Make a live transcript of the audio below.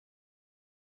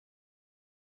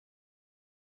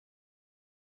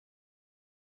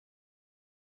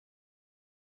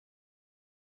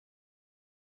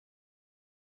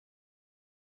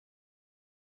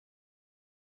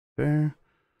there.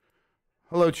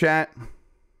 Hello, chat.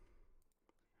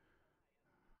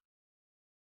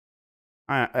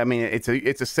 I mean, it's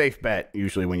a safe bet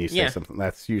usually when you say something.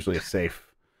 That's usually a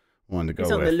safe one to go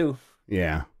with. On the loo.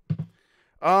 Yeah.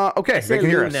 Okay, they can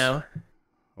hear us now.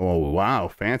 Oh wow,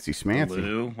 fancy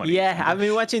smancy. Yeah, I've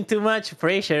been watching too much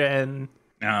Frasier and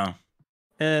no.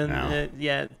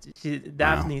 Yeah,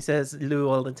 Daphne says Lou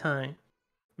all the time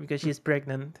because she's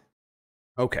pregnant.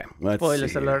 Okay, let's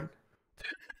Spoilers see. alert.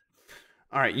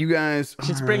 All right, you guys.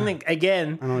 She's pregnant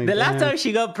again. The last time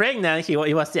she got pregnant,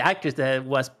 it was the actress that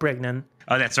was pregnant.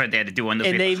 Oh, that's right. They had to do one of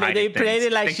those. And they played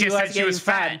it like she was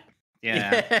fat.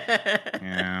 Yeah.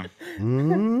 Yeah.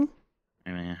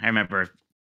 I remember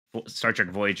Star Trek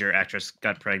Voyager actress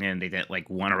got pregnant and they didn't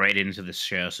want to write it into the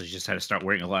show, so she just had to start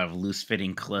wearing a lot of loose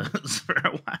fitting clothes for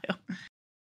a while.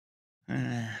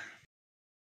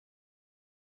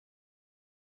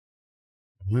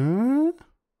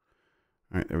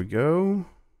 All right, there we go.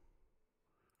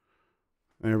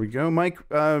 There we go, Mike.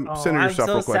 Center yourself I'm so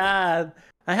real quick. Sad.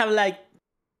 I have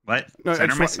what? No,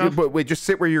 center myself? But wait, just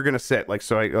sit where you're gonna sit,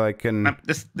 so I can.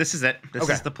 This is it. This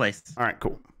is the place. All right,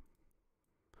 cool.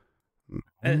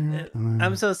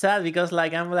 I'm so sad because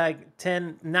I'm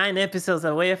 9 episodes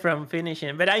away from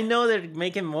finishing, but I know they're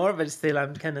making more, but still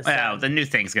I'm kind of sad. Well, the new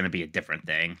thing's gonna be a different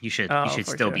thing. You should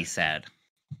still be sad.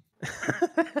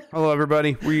 Hello,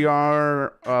 everybody. We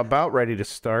are about ready to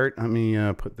start. Let me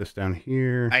put this down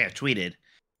here. I got tweeted.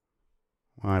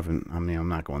 Well, I'm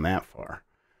not going that far.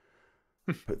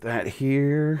 Put that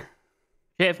here.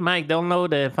 Chef Mike, don't know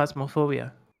the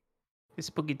Phasmophobia. It's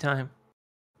spooky time.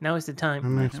 Now is the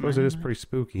time. I suppose it is pretty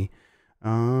spooky.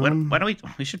 Why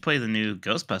don't we should play the new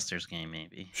Ghostbusters game,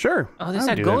 maybe? Sure. Oh, there's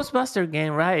a Ghostbuster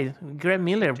game, right? Greg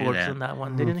Miller works on that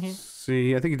one, didn't he?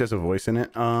 See, I think he does a voice in it.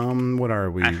 What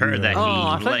are we? I heard that he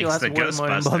likes the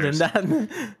Ghostbusters.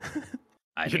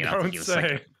 I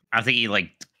think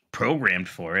he programmed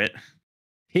for it.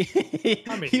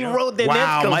 He wrote the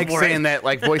wow, Netcode Mike's saying that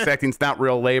voice acting's not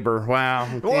real labor. Wow,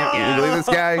 can you believe this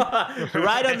guy?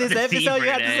 Right on this episode, you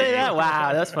have to say that.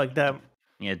 Wow, that's fucked up.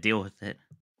 Yeah, deal with it.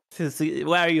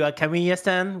 Where are you, a Camilla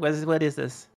stan? What is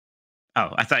this? Oh,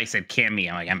 I thought you said Cammy.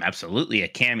 I'm absolutely a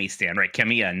Cammy stan, right?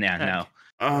 Camilla, no.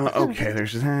 Okay,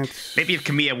 there's that. Maybe if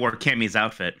Camilla wore Cammy's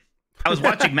outfit. I was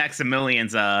watching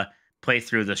Maximilian's play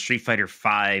through the Street Fighter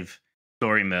V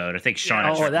story mode. I think Sean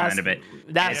recommended it.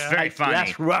 It's very funny.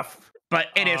 That's rough. But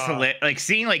it is hilarious.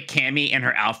 Seeing Cammy in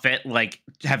her outfit,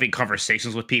 having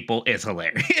conversations with people is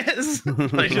hilarious.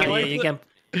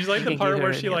 She's the part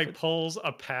where she pulls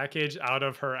a package out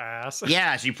of her ass.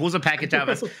 Yeah, she pulls a package out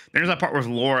of it. There's a part with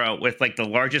Laura with the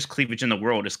largest cleavage in the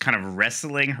world is kind of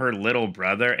wrestling her little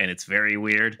brother, and it's very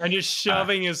weird. And just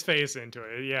shoving his face into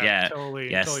it. Yeah,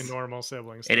 totally normal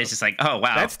siblings. It is just oh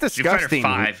wow, that's disgusting.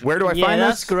 Where do I find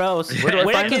that's this? gross. Where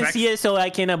I can see it so I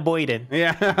can avoid it.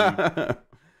 Yeah.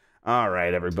 All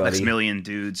right, everybody. Maximilian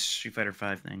dudes Street Fighter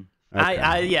V thing.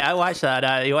 Okay. I watched that.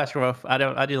 It was rough. I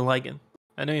didn't like it.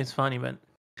 I know it's funny, but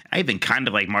I even kind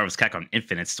of like Marvel's Capcom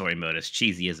Infinite story mode, as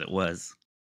cheesy as it was.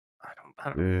 I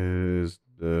don't. Is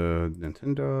the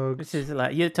Nintendogs? This is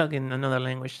you're talking another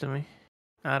language to me.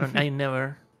 I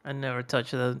never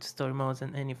touch the story modes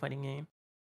in any fighting game.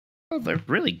 Well, they're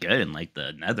really good in the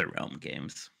NetherRealm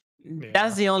games. Yeah.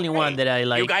 That's the only one that I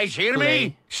like. You guys hear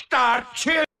me? Start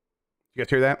cheering. You guys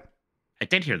hear that? I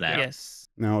did hear that. Yes.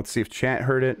 Now let's see if chat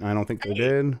heard it. I don't think they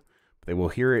did. They will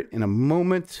hear it in a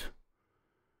moment.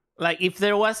 If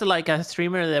there was a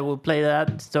streamer that would play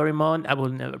that story mode, I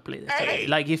would never play that. Hey.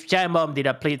 If Giant Bomb did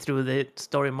a playthrough the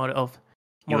story mode of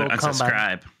Mortal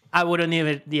Kombat, I wouldn't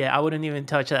even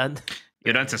touch that.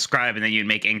 You'd unsubscribe and then you'd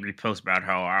make angry posts about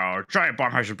how our Giant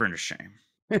Bomb has been to shame.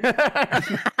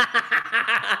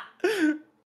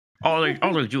 all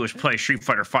they do is play Street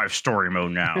Fighter V story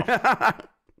mode now.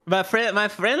 My friend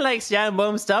likes Giant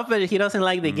Bomb stuff, but he doesn't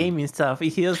like the gaming stuff. He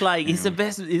feels it's the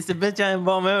best Giant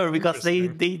Bomb ever because they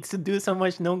do so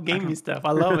much non-gaming stuff.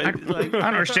 I love it. I don't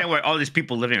understand why all these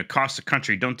people living across the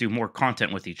country don't do more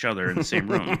content with each other in the same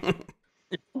room.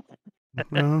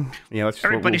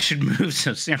 Everybody should move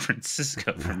to San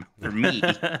Francisco for me.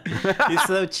 It's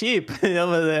so cheap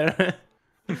over there.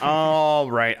 All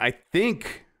right, I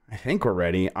think we're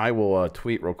ready. I will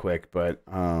tweet real quick, but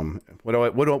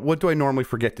what do I normally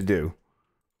forget to do?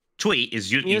 Tweet is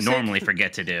you normally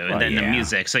forget to do, and then the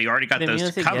music. So you already got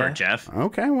those covered, Jeff.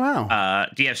 Okay, wow.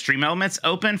 Do you have Stream Elements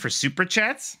open for super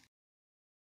chats?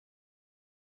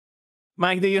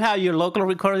 Mike, do you have your local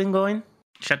recording going?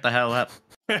 Shut the hell up.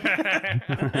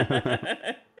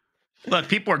 Look,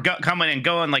 people are coming and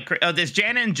going like, oh, is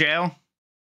Jan in jail?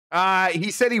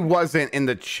 He said he wasn't in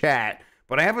the chat,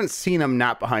 but I haven't seen him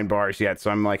not behind bars yet,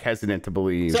 so I'm like hesitant to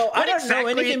believe. So I don't know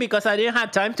anything because I didn't have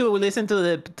time to listen to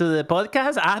the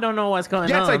podcast. I don't know what's going on.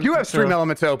 Yes, I do have stream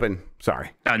elements open.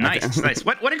 Sorry. Oh, nice, nice.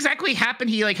 What exactly happened?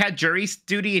 He like had jury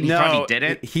duty and he thought he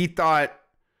didn't. He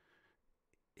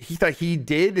thought he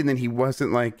did, and then he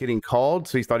wasn't like getting called,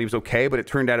 so he thought he was okay. But it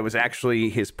turned out it was actually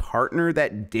his partner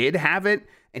that did have it,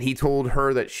 and he told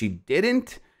her that she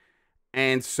didn't,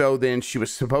 and so then she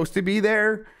was supposed to be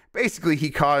there. Basically, he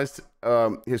caused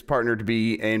his partner to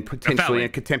be in potentially in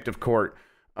contempt of court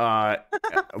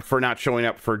for not showing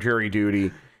up for jury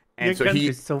duty. And so he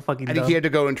had to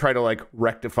go and try to like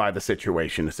rectify the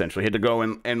situation. Essentially, he had to go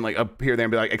and like appear there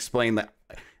and be like, explain that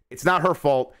it's not her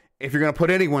fault. If you're gonna put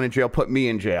anyone in jail, put me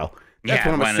in jail. That's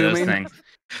what I'm assuming. Of those things.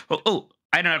 Oh,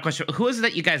 I know a question. Who was it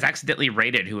that you guys accidentally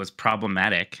rated who was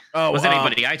problematic? Oh, was it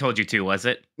anybody I told you to? Was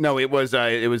it? No, it was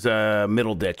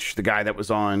Middle Ditch, the guy that was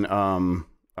on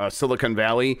Silicon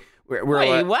Valley. Wait,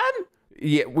 what?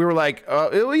 Yeah, we were like, I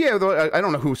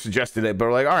don't know who suggested it, but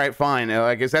we're like, all right, fine.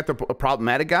 Like, is that the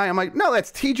problematic guy? I'm like, no,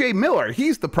 that's TJ Miller.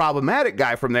 He's the problematic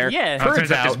guy from there. Yeah.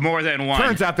 Turns out there's more than one.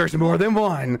 Turns out there's more than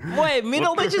one. Wait,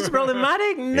 Middle Ditch is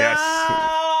problematic?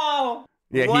 No.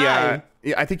 Yes. Yeah, why?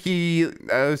 I think he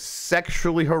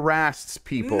sexually harassed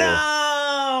people.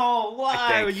 No.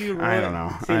 Why would you? I don't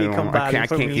know.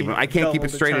 I can't keep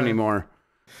it straight anymore.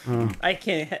 I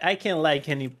can't like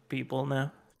any people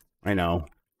now. I know.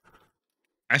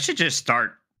 I should just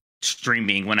start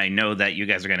streaming when I know that you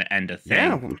guys are going to end a thing.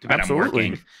 Yeah, absolutely. I'm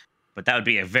working. But that would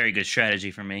be a very good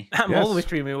strategy for me. I'm always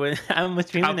streaming and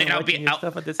watching your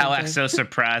stuff at the same time. I'll act so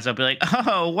surprised. I'll be like,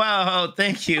 oh, wow,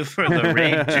 thank you for the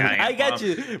raid, giant. I got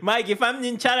you. Mike, if I'm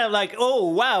in chat, I'm like, oh,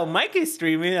 wow, Mike is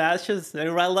streaming. I just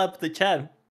rile up the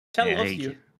chat. Chat loves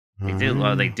you. They do.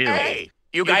 Well, they do. Hey,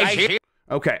 you guys here?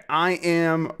 Okay, I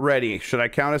am ready. Should I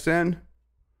count us in?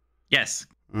 Yes.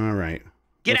 All right.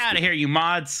 Get out of here, you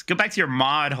mods. Go back to your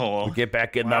mod hole. Get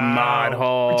back in the mod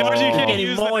hole. I told you can't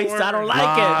use moist. I don't like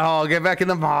mod hole. Get back in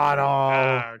the mod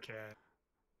hole. Okay.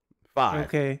 5,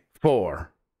 okay.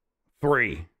 4,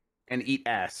 3, and eat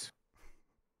ass.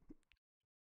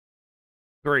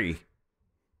 3.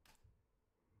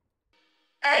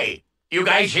 Hey, you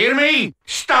guys hear me?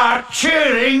 Start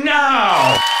cheering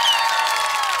now!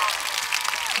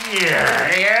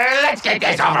 Yeah, let's get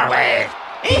this over with.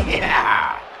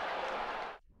 Yeah.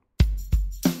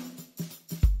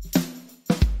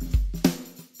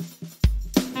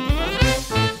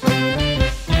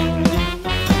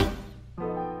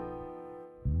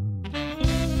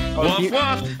 Woof,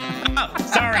 woof. Oh,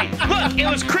 sorry. Look, it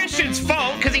was Christian's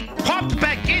fault because he popped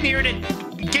back in here and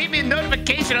it gave me a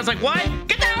notification. I was like, what?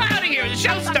 Get the hell out of here. The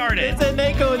show started. It's an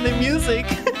echo in the music.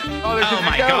 Oh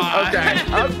my God.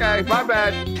 Okay, my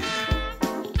bad.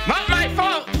 Not my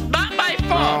fault. Not my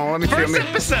fault. Oh, let me First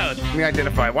episode. Let me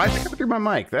identify. Why is it coming through my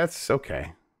mic? That's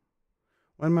okay.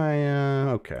 When am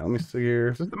I? Okay, let me see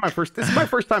here. This is my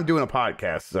first time doing a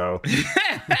podcast, so.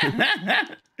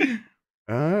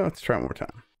 Let's try one more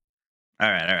time. All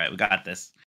right, we got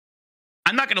this.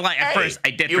 I'm not gonna lie. At first,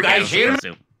 I did. You guys hear?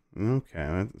 Okay,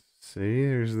 let's see.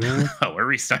 There's that. Oh, we're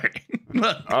restarting.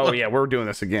 Look. Oh yeah, we're doing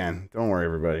this again. Don't worry,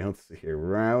 everybody. Let's see here.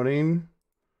 Routing.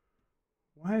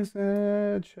 Why is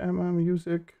that? Chat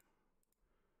music.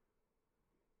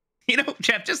 You know,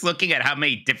 Jeff, just looking at how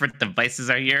many different devices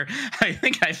are here, I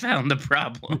think I found the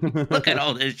problem. Look at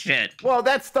all this shit. Well,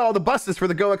 that's all the buses for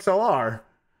the Go XLR.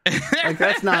 Like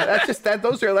that's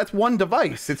one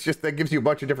device. It's just that gives you a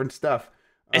bunch of different stuff.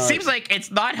 It seems like it's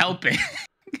not helping.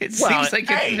 It seems like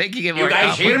it's making it more. You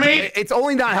guys hear me? It's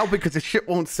only not helping because the shit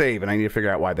won't save, and I need to figure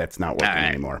out why that's not working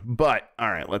anymore. But all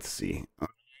right, let's see.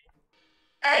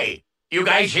 Hey, you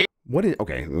guys hear? What is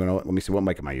okay? Let me see. What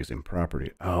mic am I using?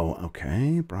 Property. Oh,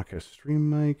 okay. Broadcast stream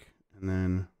mic, and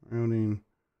then routing.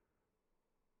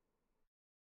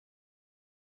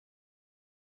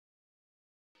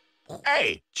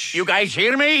 Hey, you guys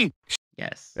hear me?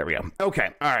 Yes. There we go.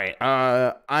 Okay. All right.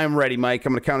 I'm ready, Mike.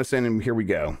 I'm going to count us in, and here we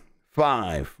go.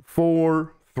 5,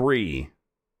 4, 3.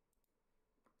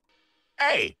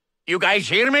 Hey, you guys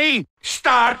hear me?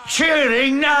 Start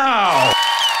cheering now!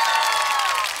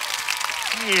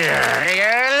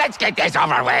 Yeah, let's get this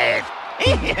over with.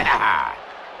 Yeah.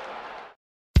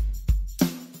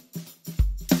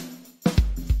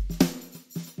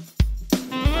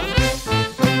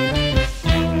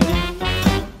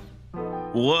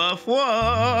 Woof woof!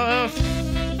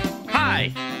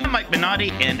 Hi, I'm Mike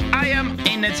Minotti, and I am a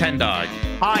Nintendog.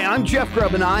 Hi, I'm Jeff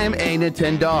Grubb, and I am a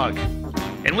Nintendog.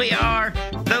 And we are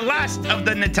the last of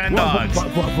the Nintendogs.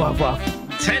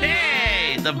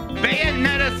 Today, the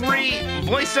Bayonetta 3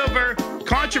 voiceover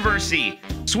controversy.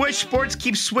 Switch sports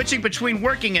keep switching between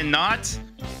working and not.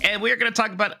 And we're going to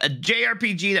talk about a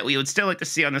JRPG that we would still like to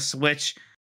see on the Switch.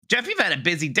 Jeff, you've had a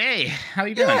busy day. How are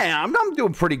you doing? Yeah, I'm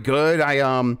doing pretty good.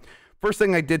 First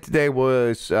thing I did today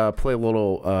was play a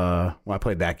little. I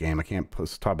played that game. I can't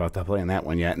talk about playing that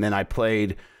one yet. And then I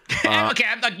played. Okay,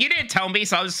 you didn't tell me,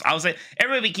 so I was like,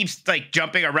 everybody keeps like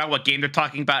jumping around what game they're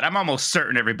talking about. I'm almost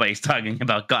certain everybody's talking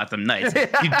about Gotham Knights.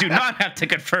 You do not have to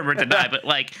confirm or deny, but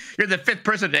like you're the fifth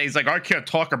person today. He's like, I can't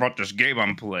talk about this game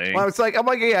I'm playing. Well, I'm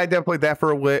like, yeah, I definitely played that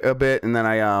for a bit, and then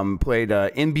I played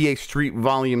NBA Street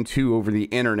Volume 2 over the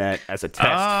internet as a test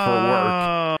for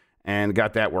work, and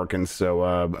got that working. So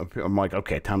I'm like,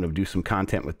 okay, time to do some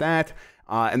content with that.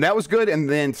 And that was good. And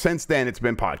then since then, it's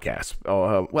been podcasts.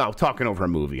 Well, talking over a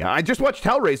movie. I just watched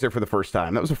Hellraiser for the first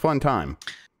time. That was a fun time.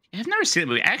 I've never seen the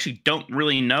movie. I actually don't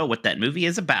really know what that movie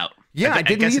is about. Yeah, I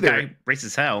didn't either. The guy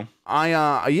races hell.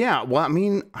 Yeah. Well, I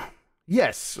mean,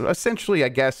 yes. Essentially, I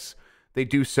guess they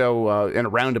do so in a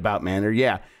roundabout manner.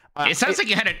 Yeah. It sounds like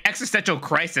you had an existential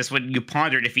crisis when you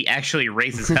pondered if he actually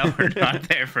raises hell or not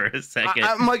there for a second.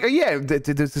 I'm like, yeah.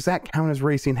 Does that count as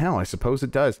racing hell? I suppose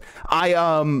it does.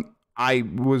 I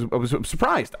was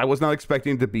surprised. I was not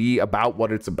expecting it to be about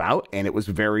what it's about, and it was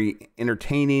very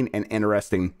entertaining and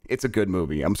interesting. It's a good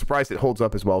movie. I'm surprised it holds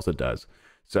up as well as it does.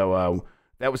 So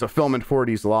that was a Film in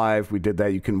 40s live. We did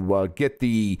that. You can get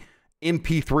the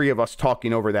MP3 of us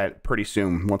talking over that pretty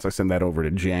soon once I send that over to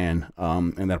Jan,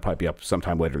 and that'll probably be up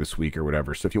sometime later this week or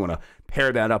whatever. So if you want to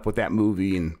pair that up with that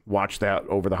movie and watch that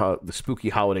over the spooky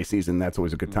holiday season, that's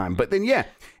always a good time. But then, yeah,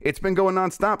 it's been going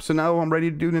nonstop, so now I'm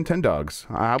ready to do Nintendogs.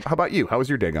 How about you? How was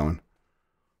your day going?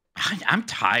 I'm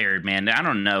tired, man. I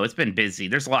don't know. It's been busy.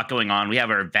 There's a lot going on. We have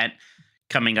our event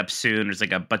coming up soon. There's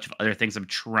like a bunch of other things I'm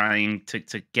trying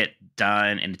to get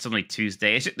done, and it's only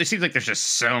Tuesday. It seems like there's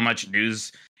just so much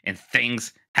news and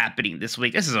things happening this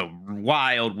week. This is a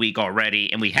wild week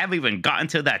already, and we haven't even gotten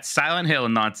to that Silent Hill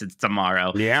nonsense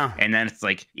tomorrow. Yeah. And then it's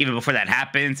like, even before that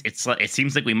happens, it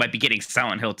seems like we might be getting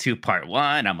Silent Hill 2 Part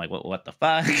 1. I'm like, what the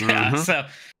fuck? Mm-hmm. So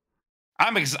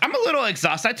I'm a little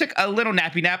exhausted. I took a little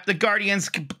nappy nap. The Guardians,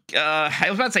 I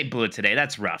was about to say blew it today.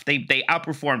 That's rough. They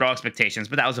outperformed all expectations,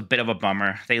 but that was a bit of a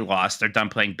bummer. They lost. They're done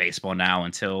playing baseball now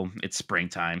until it's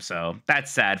springtime. So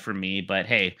that's sad for me, but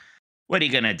hey, what are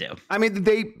you gonna do? I mean,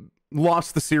 they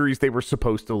lost the series they were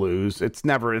supposed to lose. It's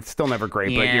still never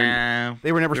great. Yeah, but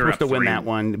they were never supposed to win that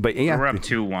one. But yeah, we're up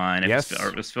 2-1. Yes,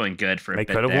 it was feeling good for a bit.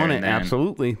 They could have won it.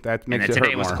 Absolutely, that makes it hurt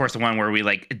today was more. Of course the one where we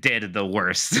like did the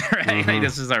worst. Right, like,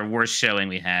 this is our worst showing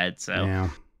we had. So. Yeah.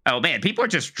 Oh man, people are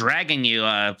just dragging you.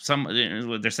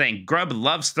 They're saying Grubb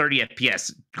loves 30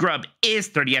 FPS. Grubb is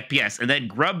 30 FPS, and then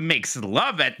Grubb makes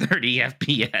love at 30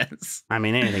 FPS. I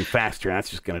mean, anything faster,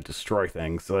 that's just gonna destroy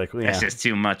things. So, like, yeah. That's just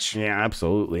too much. Yeah,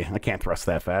 absolutely. I can't thrust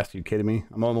that fast. Are you kidding me?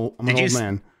 I'm an old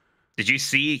man. Did you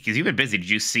see? Because you've been busy.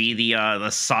 Did you see the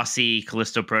saucy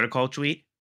Callisto Protocol tweet?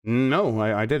 No,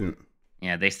 I didn't.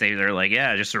 Yeah, they're like,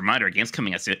 yeah, just a reminder, game's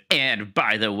coming out soon. And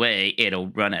by the way, it'll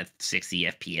run at 60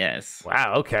 FPS.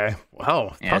 Wow, okay.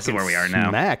 Wow. Yeah, that's where we are now.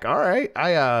 Smack. All right.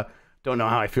 I don't know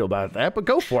how I feel about that, but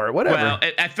go for it. Whatever. Well,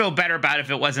 I feel better about it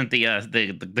if it wasn't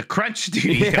the crunch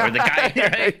studio or the guy,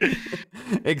 right?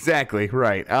 Exactly,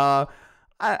 right.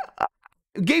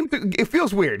 It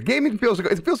feels weird. Gaming feels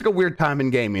like a weird time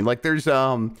in gaming. Like there's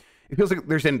it feels like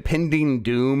there's impending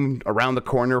doom around the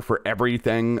corner for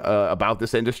everything about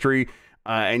this industry.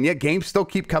 And yet games still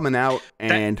keep coming out,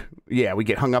 and we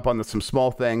get hung up on some small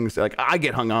things. Like I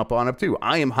get hung up on it too.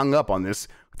 I am hung up on this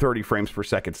 30 frames per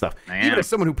second stuff. Even as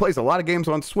someone who plays a lot of games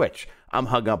on Switch, I'm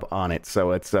hung up on it.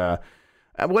 So it's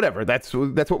whatever. That's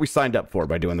what we signed up for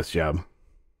by doing this job.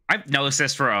 I've noticed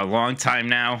this for a long time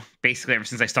now. Basically, ever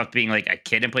since I stopped being like a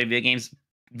kid and played video games.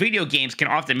 Video games can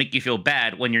often make you feel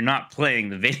bad when you're not playing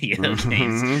the video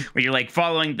games, when you're like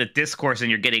following the discourse and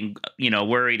you're getting,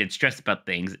 worried and stressed about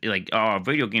things. Like, oh,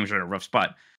 video games are in a rough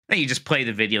spot. Then you just play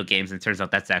the video games and it turns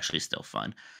out that's actually still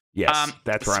fun. Yes,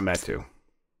 that's where I'm at too.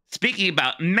 Speaking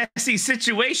about messy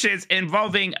situations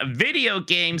involving video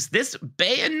games, this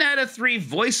Bayonetta 3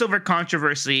 voiceover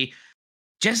controversy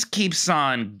just keeps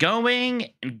on going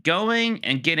and going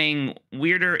and getting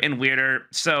weirder and weirder.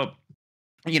 So,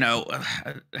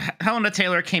 Helena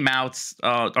Taylor came out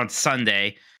on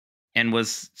Sunday and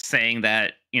was saying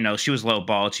that, she was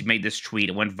lowballed. She made this tweet.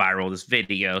 It went viral, this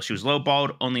video. She was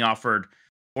lowballed, only offered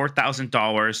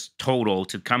 $4,000 total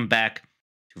to come back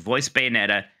to voice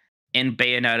Bayonetta in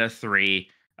Bayonetta 3.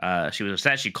 She was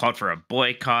upset. She called for a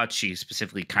boycott. She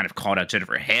specifically kind of called out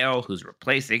Jennifer Hale, who's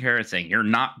replacing her, and saying, you're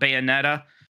not Bayonetta,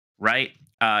 right?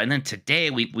 And then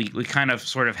today we kind of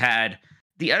sort of had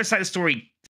the other side of the story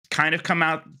kind of come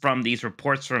out from these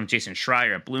reports from Jason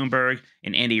Schreier at Bloomberg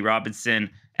and Andy Robinson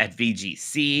at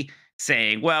VGC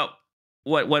saying, well,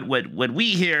 what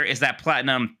we hear is that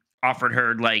Platinum offered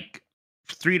her like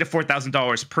 $3,000 to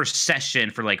 $4,000 per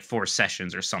session for like 4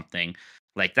 sessions or something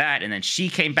like that. And then she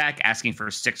came back asking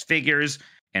for 6 figures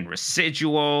and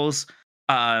residuals.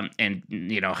 And,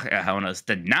 Helena's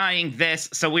denying this.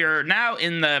 So we are now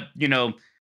in the,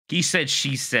 he said,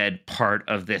 she said part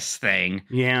of this thing.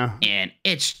 Yeah. And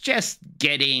it's just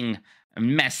getting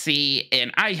messy.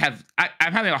 And I'm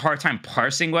having a hard time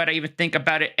parsing what I even think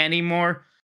about it anymore.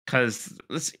 Because,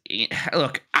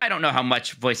 look, I don't know how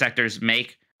much voice actors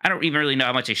make. I don't even really know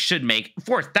how much they should make.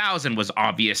 4,000 was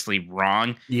obviously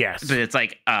wrong. Yes. But it's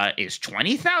like, is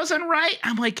 20,000 right?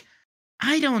 I'm like,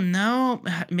 I don't know.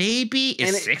 Maybe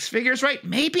is 6 figures right?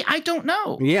 Maybe. I don't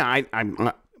know. Yeah,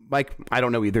 I'm like, I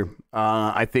don't know either.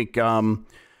 I think I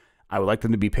would like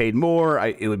them to be paid more.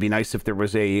 It would be nice if there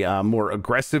was a more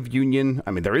aggressive union.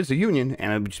 I mean, there is a union,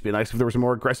 and it would just be nice if there was a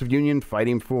more aggressive union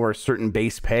fighting for a certain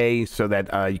base pay so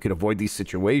that you could avoid these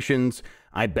situations.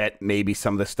 I bet maybe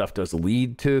some of this stuff does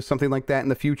lead to something like that in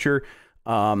the future.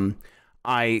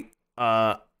 I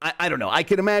don't know. I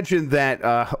can imagine that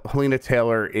Helena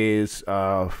Taylor is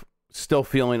still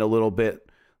feeling a little bit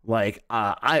like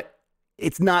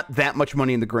it's not that much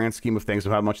money in the grand scheme of things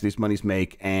of how much these monies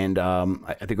make, and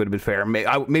I think it would have been fair.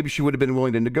 Maybe she would have been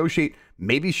willing to negotiate.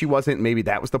 Maybe she wasn't. Maybe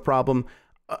that was the problem.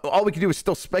 All we can do is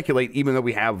still speculate, even though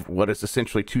we have what is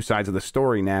essentially 2 sides of the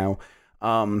story now.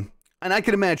 And I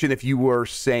can imagine if you were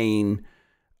saying,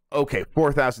 okay,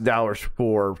 $4,000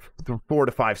 for 4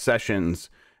 to 5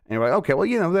 sessions. And you're like, okay,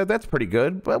 well, that's pretty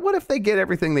good. But what if they get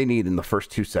everything they need in the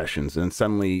first 2 sessions and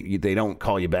suddenly they don't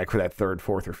call you back for that 3rd,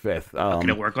 4th, or 5th? Can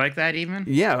it work like that even?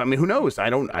 Yeah, I mean, who knows?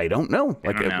 I don't know.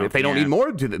 Like, if they don't need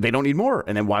more, they don't need more.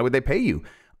 And then why would they pay you?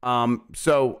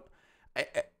 So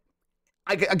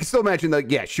I can still imagine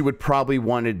that, yeah, she would probably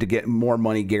wanted to get more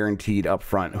money guaranteed up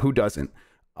front. Who doesn't?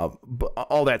 But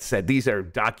all that said, these are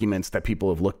documents that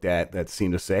people have looked at that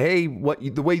seem to say, hey,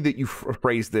 the way that you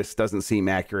phrase this doesn't seem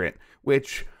accurate,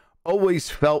 which always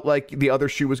felt like the other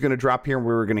shoe was going to drop here and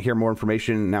we were going to hear more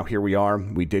information. Now here we are.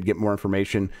 We did get more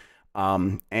information.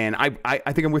 And I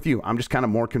think I'm with you. I'm just kind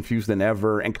of more confused than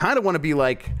ever and kind of want to be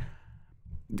like,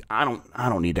 I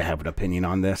don't need to have an opinion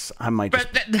on this. I might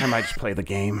just play the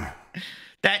game.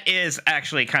 That is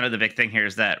actually kind of the big thing here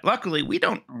is that luckily we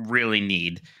don't really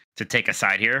need to take a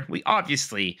side here. We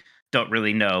obviously don't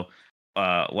really know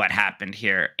what happened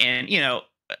here. And,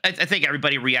 I think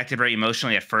everybody reacted very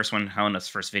emotionally at first when Helena's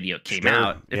first video came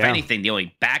out. If anything, the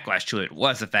only backlash to it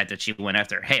was the fact that she went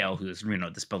after Hale, who's,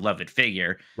 this beloved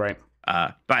figure. Right.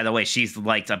 By the way, she's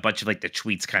liked a bunch of like the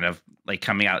tweets kind of like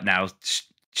coming out now,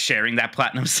 sharing that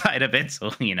Platinum side of it.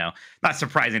 So, not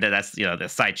surprising that that's, the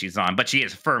side she's on, but she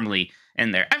is firmly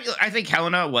in there. I mean, I think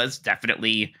Helena was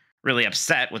definitely really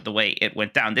upset with the way it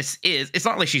went down. It's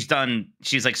not like she's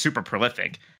like super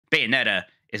prolific. Bayonetta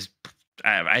is,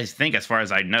 I think, as far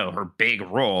as I know, her big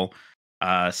role.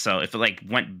 So if it like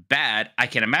went bad, I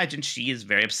can imagine she is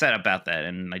very upset about that.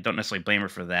 And I don't necessarily blame her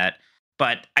for that.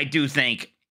 But I do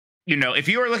think, if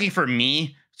you were looking for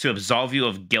me to absolve you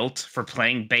of guilt for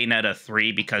playing Bayonetta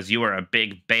 3 because you are a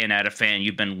big Bayonetta fan,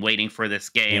 you've been waiting for this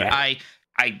game, I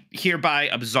hereby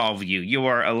absolve you. You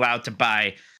are allowed to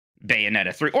buy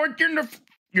Bayonetta 3, or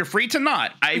you're free to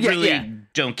not. I really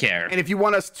don't care. And if you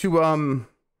want us to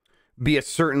be a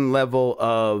certain level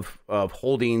of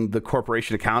holding the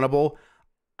corporation accountable,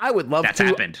 I would love That's to.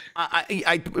 Happened.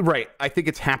 Right. I think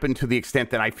it's happened to the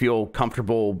extent that I feel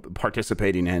comfortable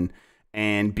participating in.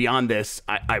 And beyond this,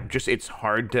 it's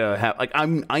hard to have, like,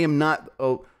 I am not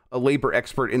a labor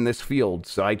expert in this field,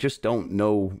 so I just don't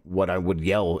know what I would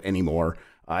yell anymore.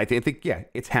 I think,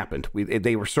 it's happened.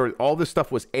 They were all this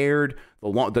stuff was aired.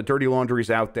 The dirty laundry's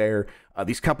out there.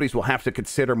 These companies will have to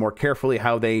consider more carefully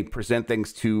how they present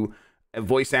things to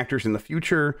voice actors in the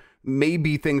future.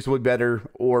 Maybe things will be better,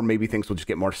 or maybe things will just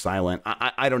get more silent.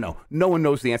 I don't know. No one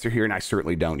knows the answer here, and I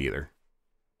certainly don't either.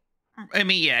 I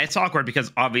mean, it's awkward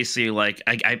because obviously, like,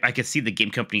 I could see the game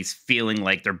companies feeling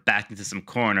like they're backed into some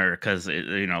corner because,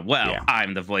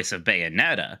 I'm the voice of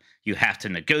Bayonetta. You have to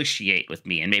negotiate with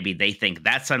me, and maybe they think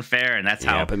that's unfair, and that's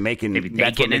how. But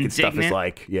making stuff is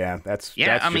like, that's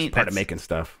just part of making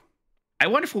stuff. I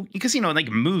wonder if, because,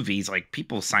 like movies, like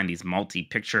people sign these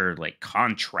multi-picture like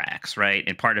contracts, right?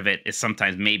 And part of it is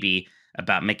sometimes maybe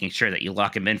about making sure that you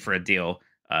lock them in for a deal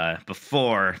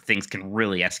before things can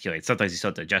really escalate. Sometimes you still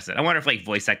have to adjust it. I wonder if like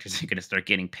voice actors are going to start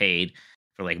getting paid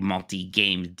for like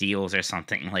multi-game deals or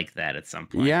something like that at some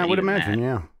point. Yeah, I would imagine.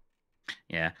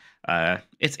 Yeah.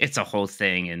 It's a whole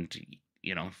thing, and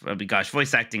you know, gosh,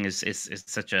 voice acting is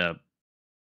such a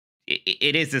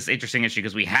it is this interesting issue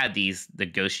because we had these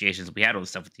negotiations, we had all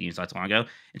this stuff with the union not too long ago,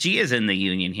 and she is in the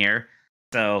union here,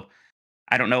 so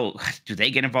I don't know. Do they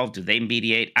get involved? Do they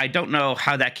mediate? I don't know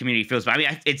how that community feels, but I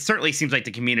mean, it certainly seems like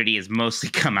the community has mostly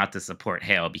come out to support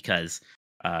Hale because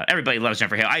everybody loves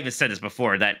Jennifer Hale. I even said this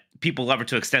before that people love her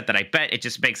to an extent that I bet it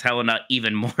just makes Helena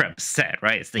even more upset,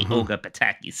 right? It's the Olga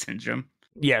Pataki syndrome.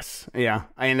 Yes, yeah,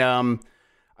 and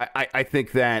I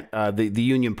think that the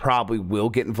union probably will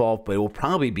get involved, but it will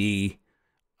probably be,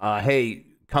 hey,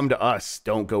 come to us,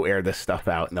 don't go air this stuff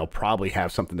out, and they'll probably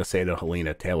have something to say to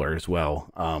Helena Taylor as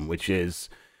well, which is,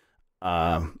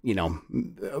 you know,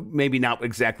 maybe not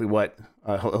exactly what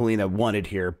Helena wanted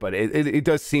here, but it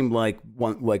does seem like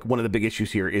one of the big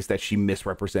issues here is that she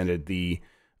misrepresented the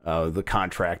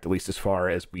contract, at least as far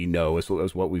as we know, as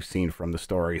what we've seen from the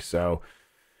story. So,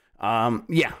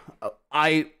 yeah,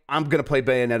 I'm gonna play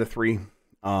Bayonetta 3.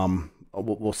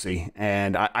 We'll see.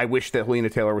 And I wish that Helena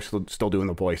Taylor was still doing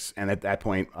the voice. And at that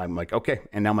point, I'm like, okay.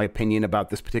 And now my opinion about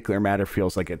this particular matter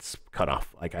feels like it's cut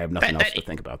off. Like I have nothing else to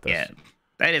think about this. Yeah,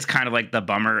 that is kind of like the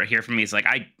bummer here for me. It's like,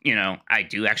 I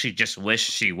do actually just wish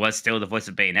she was still the voice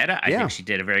of Bayonetta. I think she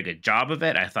did a very good job of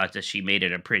it. I thought that she made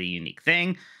it a pretty unique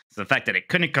thing. So the fact that it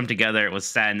couldn't come together, it was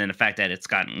sad. And then the fact that it's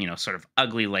gotten, you know, sort of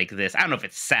ugly like this. I don't know if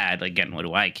it's sad. Again, what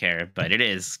do I care? But it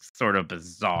is sort of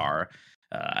bizarre,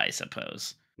 I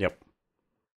suppose. Yep.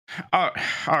 All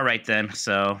right then.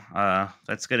 So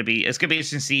it's gonna be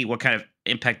interesting to see what kind of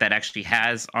impact that actually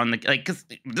has on the because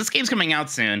this game's coming out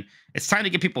soon. It's time to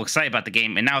get people excited about the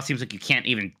game, and now it seems like you can't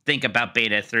even think about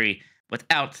Beta 3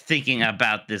 without thinking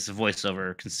about this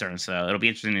voiceover concern. So it'll be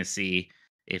interesting to see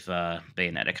if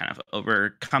Bayonetta kind of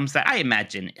overcomes that. I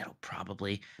imagine it'll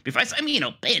probably be. I mean, you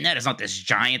know, Bayonetta's not this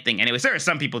giant thing. Anyways, there are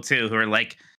some people too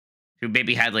who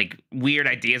maybe had like weird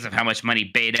ideas of how much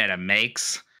money Bayonetta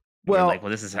makes. Well, like,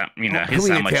 this is how, you know, this is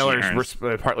how much Taylor's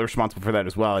partly responsible for that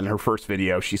as well. In her first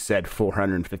video, she said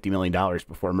 $450 million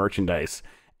before merchandise,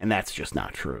 and that's just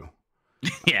not true.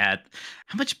 Yeah.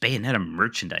 How much Bayonetta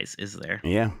merchandise is there?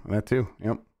 Yeah, that too.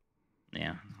 Yep.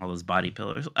 Yeah, all those body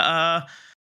pillars. All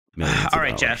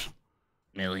right, Jeff.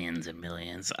 Millions and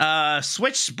millions.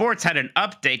 Switch Sports had an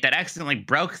update that accidentally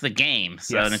broke the game.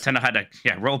 So Nintendo had to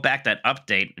roll back that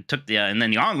update. It took and then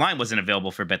the online wasn't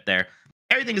available for a bit there.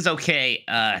 Everything is okay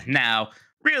now.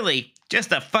 Really,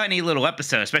 just a funny little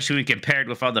episode, especially when compared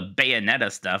with all the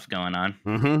Bayonetta stuff going on.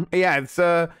 Mm-hmm. Yeah, it's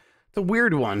a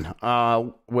weird one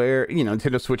where, you know,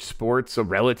 Nintendo Switch Sports, a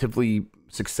relatively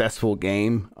successful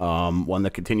game, one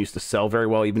that continues to sell very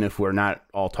well, even if we're not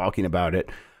all talking about it.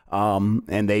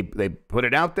 And they put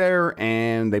it out there,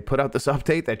 and they put out this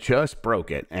update that just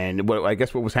broke it. And I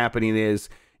guess what was happening is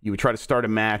you would try to start a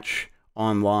match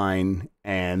online,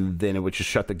 and then it would just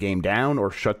shut the game down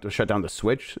or shut down the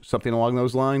Switch, something along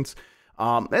those lines.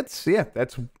 That's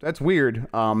weird.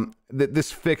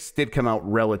 This fix did come out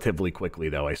relatively quickly,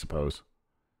 though, I suppose.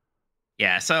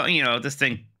 Yeah, so, you know, this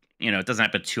thing, you know, it doesn't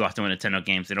happen too often with Nintendo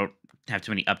games. They don't have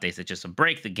too many updates that just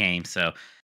break the game, so I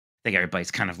think everybody's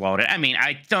kind of loaded. I mean,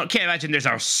 can't imagine there's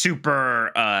a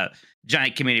super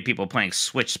giant community of people playing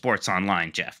Switch Sports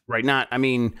online, Jeff. Right, I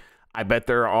mean, I bet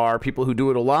there are people who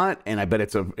do it a lot, and I bet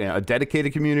it's a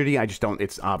dedicated community. I just don't.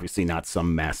 It's obviously not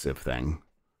some massive thing.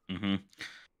 Mm-hmm.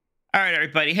 All right,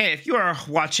 everybody. Hey, if you are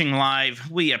watching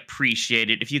live, we appreciate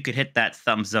it. If you could hit that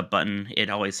thumbs up button, it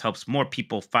always helps more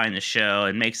people find the show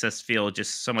and makes us feel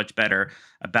just so much better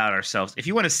about ourselves. If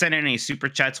you want to send in any super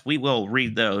chats, we will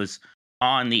read those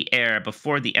on the air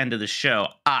before the end of the show.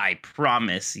 I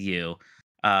promise you.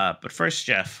 But first,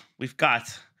 Jeff, we've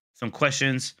got some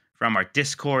questions from our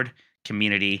Discord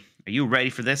community. Are you ready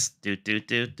for this?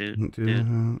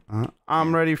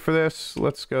 I'm ready for this.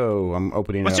 Let's go. I'm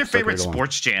opening. What's your favorite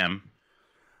sports jam?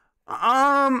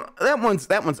 That one's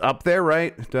up there,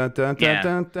 right? What's that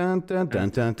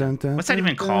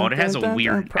even called? It has a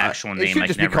weird actual name. It should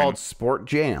just be called Sport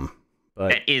Jam. But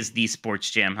that is the sports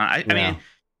jam, huh? I mean,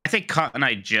 I think Cotton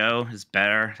Eye Joe is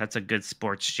better. That's a good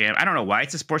sports jam. I don't know why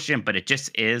it's a sports jam, but it just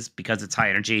is because it's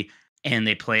high energy and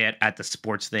they play it at the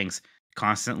sports things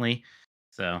constantly.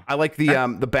 So I like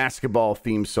the basketball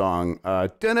theme song. I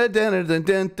don't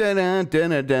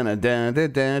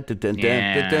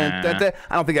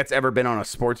think that's ever been on a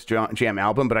sports jam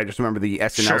album, but I just remember the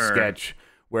SNL sketch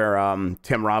where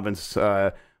Tim Robbins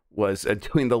was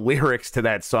doing the lyrics to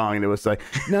that song, and it was like,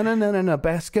 no,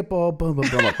 basketball, boom, boom,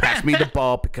 boom, pass me the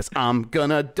ball because I'm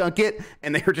gonna dunk it,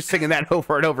 and they were just singing that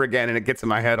over and over again, and it gets in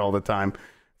my head all the time.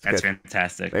 That's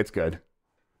fantastic. It's good.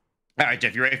 All right,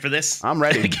 Jeff, you ready for this? I'm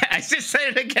ready. I just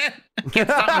said it again. I can't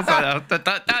stop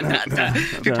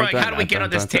myself. People are like, how do we get on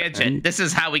this tangent? This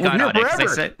is how we got on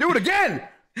it. Do it again.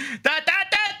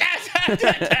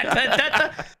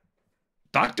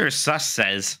 Dr. Sus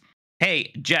says,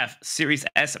 hey, Jeff, Series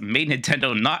S made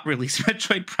Nintendo not release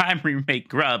Metroid Prime Remake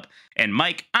Grubb. And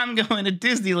Mike, I'm going to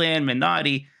Disneyland,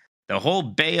 Minotti. The whole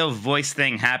Bayo voice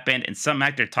thing happened, and some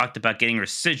actor talked about getting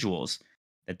residuals.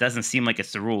 That doesn't seem like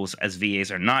it's the rules, as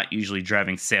VAs are not usually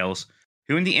driving sales.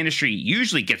 Who in the industry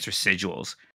usually gets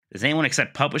residuals? Does anyone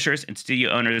except publishers and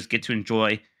studio owners get to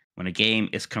enjoy when a game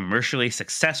is commercially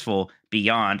successful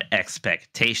beyond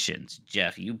expectations?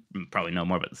 Jeff, you probably know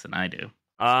more about this than I do.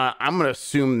 I'm going to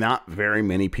assume not very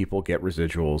many people get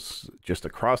residuals just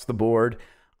across the board.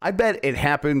 I bet it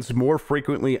happens more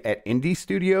frequently at indie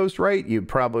studios, right? You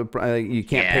probably you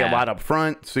can't pay a lot up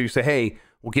front, so you say, "Hey,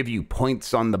 we'll give you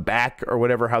points on the back," or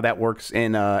whatever. How that works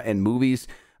in movies,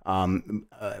 and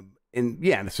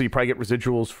yeah, so you probably get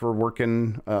residuals for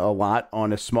working a lot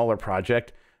on a smaller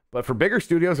project. But for bigger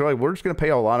studios, they're like, "We're just going to pay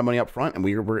a lot of money up front, and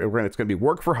it's going to be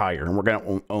work for hire, and we're going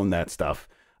to own that stuff."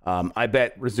 I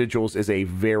bet residuals is a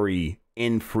very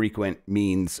infrequent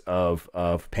means of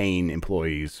paying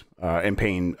employees and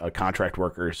paying contract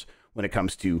workers when it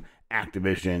comes to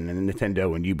Activision and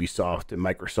Nintendo and Ubisoft and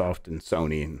Microsoft and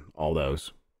Sony and all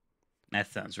those. That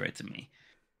sounds right to me.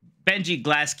 Benji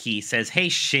Glasskey says, hey,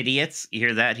 shitiots. You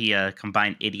hear that? He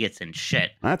combined idiots and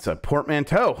shit. That's a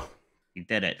portmanteau. He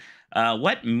did it.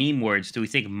 What meme words do we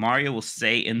think Mario will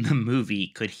say in the movie?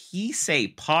 Could he say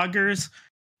poggers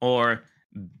or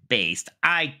based?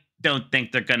 I don't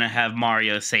think they're gonna have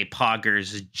Mario say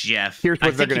poggers, Jeff. Here's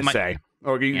what they're gonna say.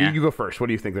 Oh, you go first. What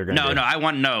do you think they're gonna do? No, I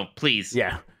want to know, please.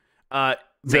 Yeah.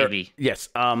 Maybe. Yes.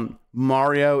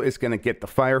 Mario is gonna get the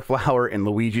fire flower, and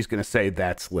Luigi's gonna say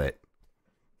that's lit.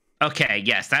 Okay.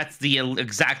 Yes, that's the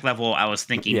exact level I was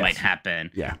thinking might happen.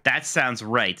 Yeah. That sounds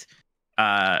right.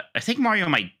 I think Mario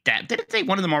might dab. Didn't they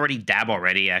one of them already dab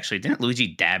already? Actually, didn't Luigi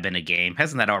dab in a game?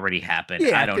 Hasn't that already happened?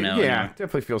 Yeah, I don't know. Yeah,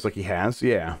 definitely feels like he has.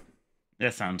 Yeah.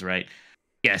 That sounds right.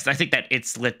 Yes, I think that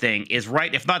it's lit thing is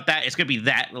right. If not that, it's gonna be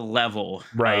that level.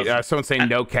 Right. Someone's saying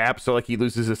no cap, so like he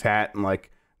loses his hat and like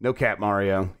no cap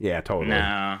Mario. Yeah, totally.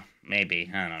 No,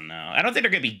 maybe. I don't know. I don't think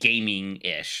they're gonna be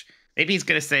gaming-ish. Maybe he's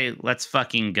gonna say, "Let's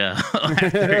fucking go."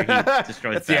 After he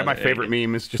destroys my favorite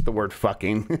meme is just the word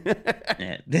 "fucking."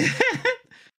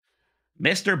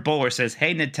 Mr. Bowler says,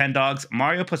 "Hey, Nintendogs,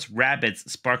 Mario plus Rabbids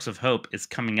Sparks of Hope is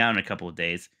coming out in a couple of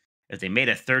days. If they made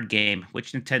a third game,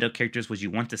 which Nintendo characters would you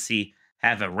want to see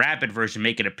have a Rabbid version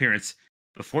make an appearance?"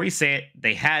 Before you say it,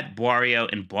 they had Wario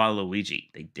and Waluigi.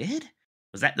 They did?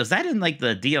 Was that in like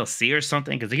the DLC or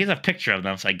something? Because here's a picture of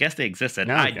them, so I guess they existed.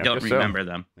 No, I don't remember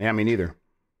them. Yeah, me neither.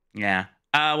 Yeah.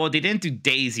 Well, they didn't do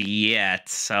Daisy yet,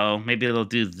 so maybe they'll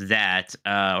do that.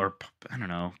 Or I don't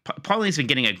know. Pauline's been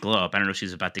getting a glow up. I don't know if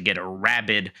she's about to get a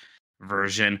Rabbid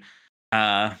version.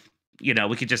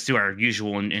 We could just do our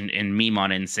usual and meme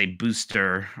on it and say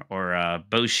Booster or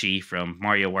Boshi from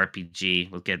Mario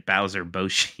RPG. We'll get Bowser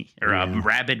Boshi or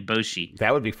Rabbid Boshi.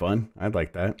 That would be fun. I'd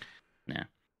like that. Yeah.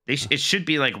 It should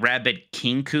be like Rabbid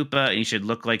King Koopa, and he should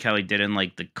look like how he did in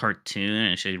like the cartoon,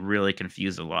 and it should really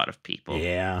confuse a lot of people.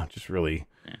 Yeah, just really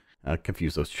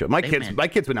confuse those shows. My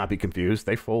kids would not be confused.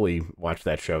 They fully watch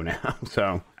that show now.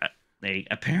 So they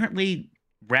apparently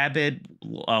Rabbid,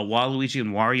 Waluigi,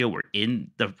 and Wario were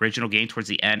in the original game towards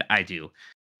the end. I do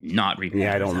not remember.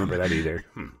 Yeah, I don't remember that either.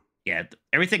 Yeah,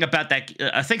 everything about that.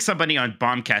 I think somebody on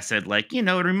Bombcast said like,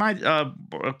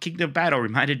 it Kingdom Battle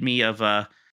reminded me of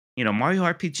Mario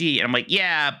RPG, and I'm like,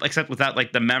 yeah, except without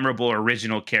like the memorable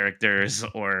original characters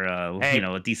or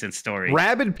a decent story.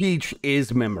 Rabbid Peach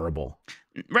is memorable.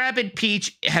 Rabbid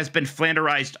Peach has been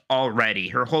flanderized already.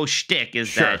 Her whole shtick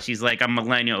is that she's like a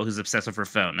millennial who's obsessed with her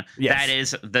phone. Yes. That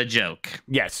is the joke.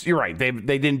 Yes, you're right. They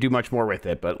didn't do much more with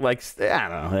it, but like I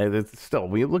don't know. It's still,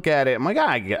 when you look at it, I'm like,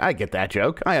 I get that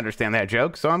joke. I understand that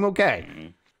joke, so I'm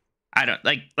okay. I don't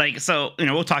so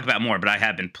we'll talk about more, but I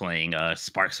have been playing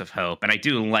Sparks of Hope, and I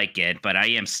do like it, but I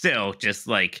am still just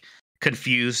like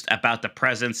confused about the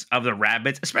presence of the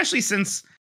Rabbids, especially since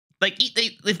like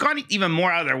they've gone even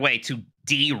more out of their way to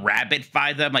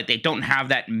de-rabbidify them. Like they don't have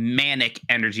that manic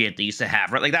energy that they used to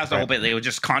have, right? Like that was the whole bit. They would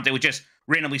just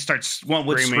randomly start, one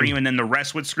would scream and then the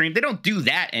rest would scream. They don't do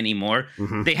that anymore.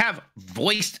 Mm-hmm. They have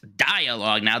voiced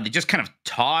dialogue now. They just kind of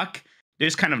talk. They're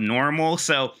just kind of normal.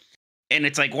 So, and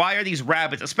it's like, why are these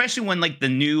rabbits, especially when like the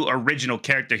new original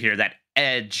character here, that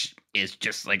Edge, is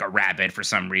just like a rabbit for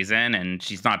some reason, and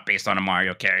she's not based on a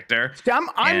Mario character.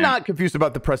 I'm not confused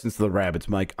about the presence of the rabbits,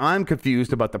 Mike. I'm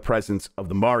confused about the presence of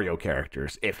the Mario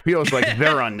characters. It feels like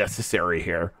they're unnecessary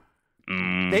here.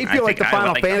 They feel like the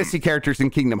Final Fantasy characters in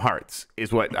Kingdom Hearts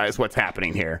is what's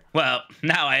happening here. Well,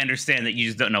 now I understand that you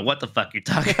just don't know what the fuck you're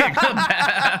talking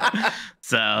about.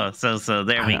 so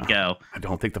there we go. I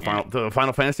don't think the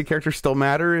Final Fantasy characters still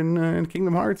matter in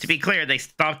Kingdom Hearts. To be clear, they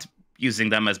stopped using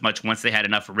them as much once they had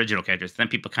enough original characters. Then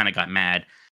people kind of got mad,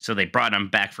 so they brought them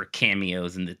back for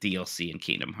cameos in the DLC in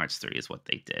Kingdom Hearts 3 is what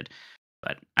they did.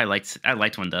 But I liked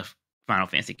when the Final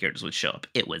Fantasy characters would show up.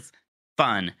 It was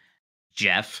fun,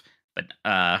 Jeff. But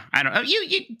I don't know.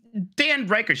 You Dan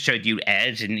Riker showed you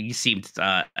Edge, and you seemed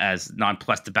as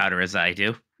nonplussed about her as I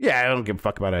do. Yeah, I don't give a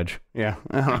fuck about Edge. Yeah,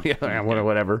 I don't, yeah,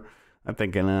 whatever. I'm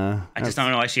thinking. I just don't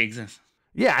know why she exists.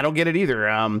 Yeah, I don't get it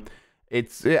either.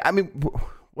 It's. I mean,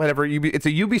 whatever. It's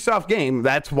a Ubisoft game.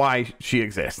 That's why she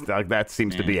exists. Like, that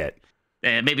seems to be it.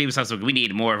 Maybe we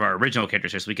need more of our original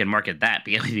characters here so we can market that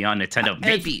beyond Nintendo.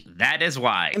 Maybe that is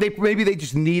why. Maybe they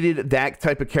just needed that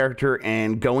type of character,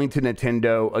 and going to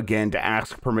Nintendo again to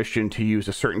ask permission to use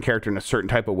a certain character in a certain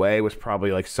type of way was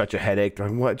probably like such a headache.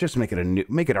 Like, what? Just make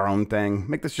it our own thing.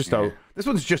 Make this just this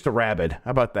one's just a Rabbid. How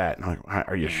about that? Like,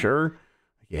 are you sure?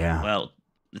 Yeah. Well,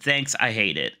 thanks. I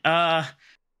hate it.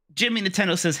 Jimmy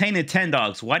Nintendo says, "Hey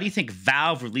Nintendogs, why do you think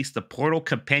Valve released the Portal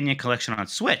Companion Collection on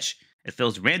Switch? It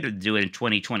feels random to do it in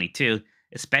 2022,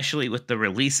 especially with the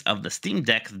release of the Steam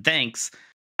Deck. Thanks."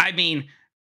 I mean,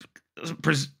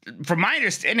 from my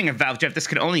understanding of Valve, Jeff, this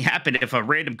could only happen if a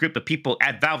random group of people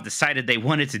at Valve decided they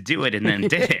wanted to do it and then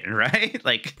did it, right?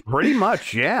 Like, pretty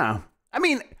much, yeah. I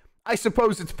mean, I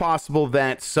suppose it's possible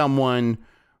that someone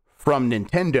from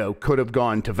Nintendo could have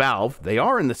gone to Valve. They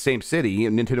are in the same city,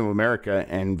 Nintendo America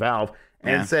and Valve,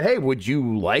 and said, "Hey, would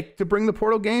you like to bring the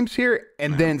Portal games here?"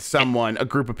 And then a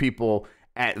group of people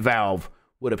at Valve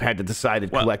would have had to decide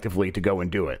collectively to go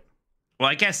and do it. Well,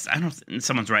 I guess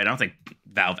someone's right. I don't think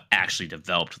Valve actually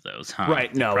developed those, huh?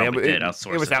 Right? No, it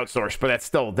was outsourced, but that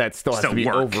still has to be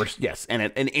over. Yes,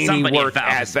 and any work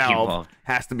at Valve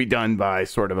has to be done by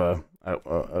sort of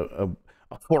a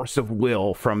force of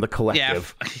will from the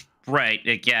collective. Yeah. Right.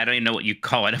 Yeah, I don't even know what you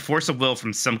call it. A force of will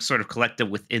from some sort of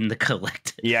collective within the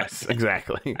collective. Yes,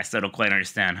 exactly. I still don't quite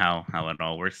understand how it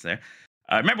all works there.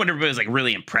 I remember when everybody was like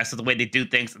really impressed with the way they do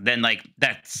things. Then like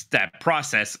that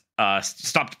process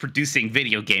stopped producing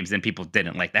video games, and people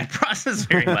didn't like that process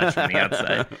very much from the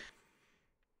outside.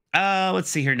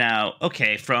 Let's see here now.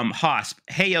 Okay, from Hosp.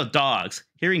 "Hey yo dogs,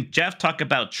 hearing Jeff talk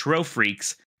about Trophy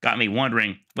got me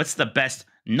wondering what's the best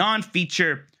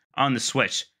non-feature on the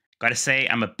Switch. Gotta say,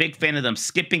 I'm a big fan of them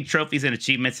skipping trophies and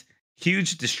achievements.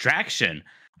 Huge distraction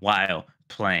while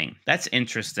playing." That's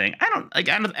interesting.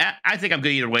 I think I'm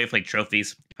good either way with like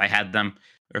trophies. If I had them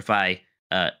or if I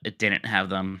didn't have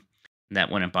them,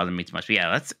 that wouldn't bother me too much. But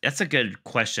yeah, that's a good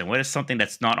question. What is something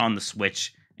that's not on the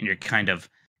Switch and you're kind of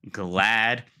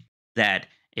glad that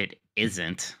it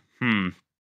isn't? You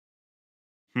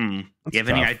have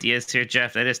any ideas here,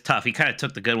 Jeff? That is tough. He kind of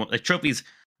took the good one. Like trophies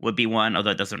would be one, although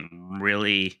it doesn't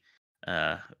really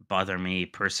bother me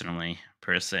personally,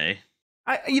 per se.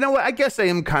 You know what? I guess I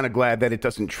am kind of glad that it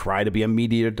doesn't try to be a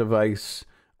media device.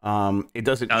 It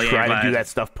doesn't try to do that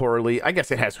stuff poorly. I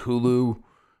guess it has Hulu.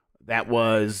 That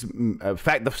was some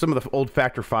of the old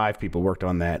Factor 5 people worked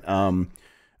on that.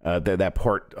 That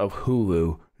port of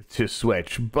Hulu to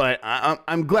Switch. But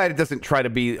I'm glad it doesn't try to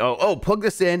be plug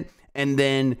this in and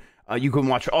then you can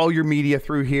watch all your media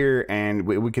through here, and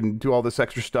we can do all this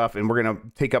extra stuff, and we're going to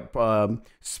take up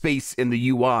space in the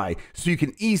UI so you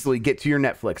can easily get to your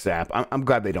Netflix app. I'm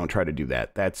glad they don't try to do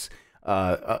that. That's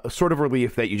a sort of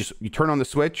relief that you turn on the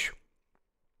Switch,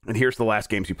 and here's the last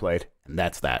games you played, and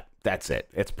that's that. That's it.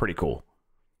 It's pretty cool.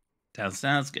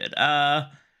 Sounds good.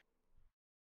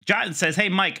 John says, "Hey,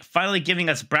 Mike, finally giving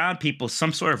us brown people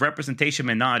some sort of representation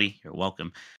minority." You're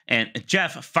welcome. And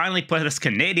Jeff finally put us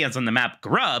Canadians on the map.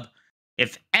 Grubb,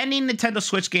 if any Nintendo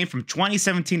Switch game from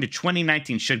 2017 to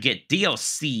 2019 should get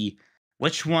DLC,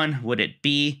 which one would it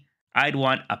be? I'd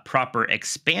want a proper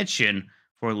expansion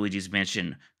for Luigi's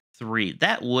Mansion 3.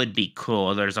 That would be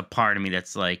cool. There's a part of me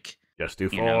that's like, just do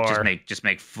 4. Just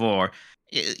make 4.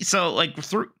 So like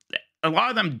a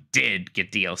lot of them did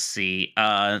get DLC.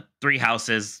 Three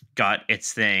Houses got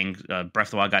its thing. Breath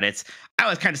of the Wild got its. I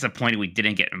was kind of disappointed we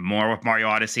didn't get more with Mario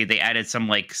Odyssey. They added some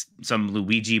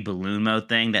Luigi balloon mode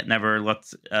thing that never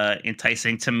looked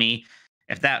enticing to me.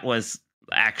 If that was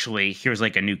actually here's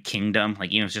like a new kingdom,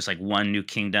 like it's just like one new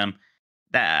kingdom,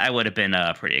 that I would have been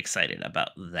pretty excited about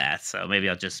that. So maybe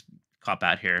I'll just cop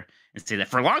out here and say that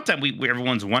for a long time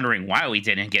everyone's wondering why we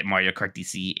didn't get Mario Kart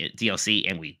DLC,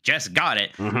 and we just got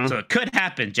it. Mm-hmm. So it could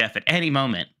happen, Jeff, at any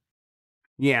moment.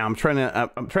 Yeah, I'm trying.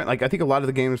 Like, I think a lot of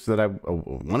the games that I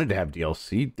wanted to have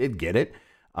DLC did get it.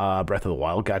 Breath of the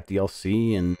Wild got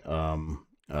DLC, and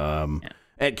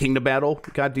Kingdom Battle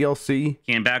got DLC.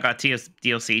 Kingdom Battle got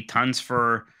DLC. Tons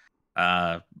for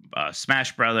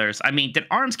Smash Brothers. I mean, did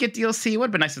ARMS get DLC? It would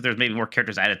have been nice if there was maybe more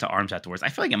characters added to ARMS afterwards. I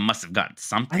feel like it must have gotten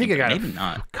something. I think it got maybe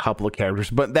not a couple of characters,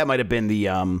 but that might have been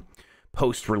the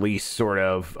post-release sort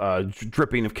of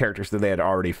dripping of characters that they had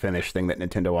already finished thing that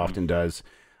Nintendo often does.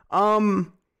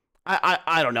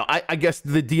 I don't know. I guess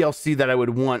the DLC that I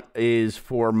would want is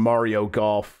for Mario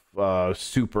Golf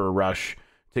Super Rush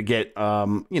to get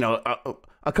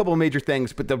a couple of major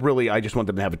things, but I just want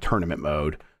them to have a tournament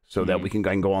mode so that we can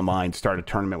go online, start a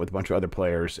tournament with a bunch of other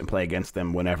players and play against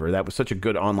them whenever. That was such a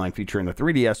good online feature in the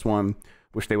 3DS one.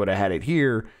 Wish they would have had it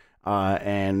here.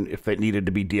 And if it needed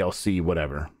to be DLC,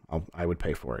 whatever, I would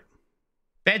pay for it.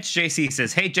 Bench JC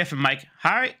says, "Hey Jeff and Mike,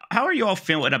 how are you all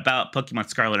feeling about Pokemon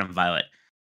Scarlet and Violet?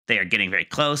 They are getting very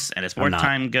close, and as more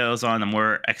time goes on, the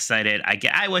more excited I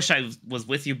get. I wish I was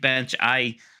with you, Bench.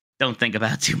 I don't think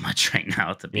about it too much right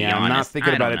now, to be honest. I'm not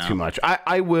thinking about it too much.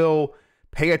 I will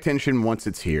pay attention once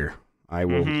it's here. I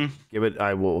will give it.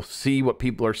 I will see what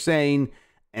people are saying,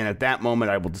 and at that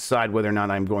moment, I will decide whether or not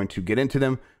I'm going to get into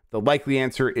them. The likely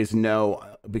answer is no,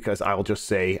 because I'll just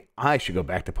say I should go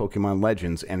back to Pokemon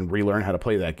Legends and relearn how to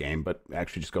play that game, but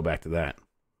actually just go back to that.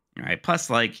 All right. Plus,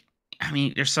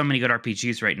 there's so many good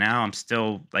RPGs right now. I'm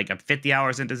still I'm 50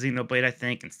 hours into Xenoblade, I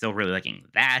think, and still really liking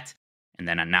that. And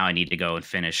then now I need to go and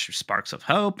finish Sparks of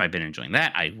Hope. I've been enjoying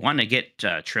that. I want to get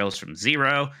Trails from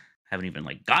Zero. Haven't even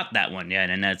got that one yet.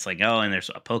 And that's and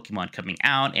there's a Pokemon coming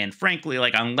out. And frankly,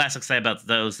 I'm less excited about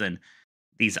those than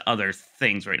these other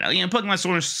things right now.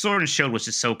 Pokemon Sword and Shield was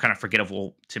just so kind of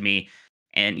forgettable to me.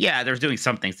 And yeah, they're doing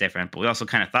some things different, but we also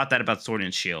kind of thought that about Sword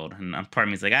and Shield. And part of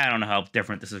me is I don't know how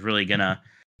different this is really gonna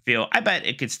feel. I bet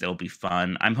it could still be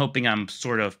fun. I'm hoping I'm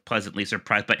sort of pleasantly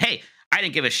surprised. But hey, I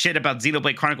didn't give a shit about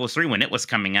Xenoblade Chronicles 3 when it was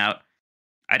coming out.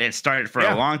 I didn't start it for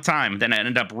a long time. Then I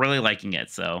ended up really liking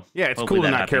it. So yeah, it's cool to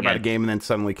not care about a game and then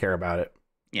suddenly care about it.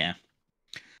 Yeah.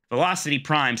 Velocity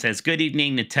Prime says, "Good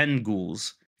evening,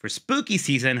 Nintendogs. For spooky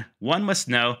season, one must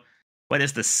know what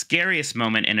is the scariest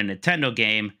moment in a Nintendo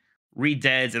game.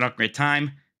 Re-Deads in Ocarina of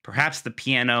Time, perhaps the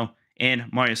piano in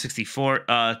Mario 64.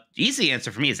 Easy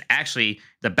answer for me is actually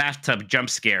the bathtub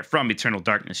jump scare from Eternal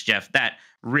Darkness, Jeff. That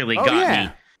really got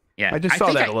me. Yeah, I just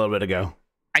saw that a little bit ago.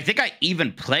 I think I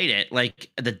even played it,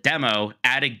 the demo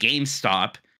at a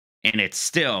GameStop, and it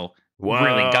still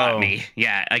really got me.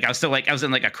 Yeah, I was still I was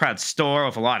in a crowded store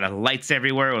with a lot of lights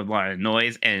everywhere, with a lot of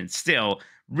noise, and it still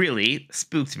really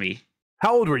spooked me.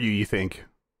 How old were you think?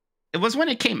 It was when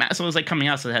it came out, so it was coming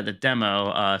out, so it had the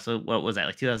demo. So what was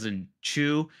that,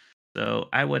 2002? So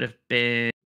I would have been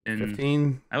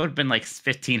 15. I would have been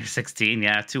 15 or 16.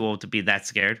 Yeah, too old to be that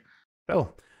scared.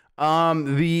 Oh,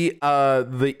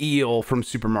 the eel from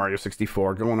Super Mario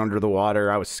 64 going under the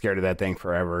water. I was scared of that thing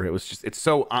forever. It was just, it's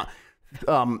so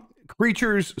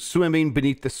creatures swimming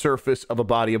beneath the surface of a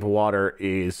body of water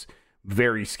is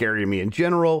very scary to me in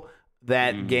general.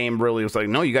 That game really was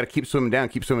no, you got to keep swimming down.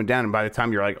 And by the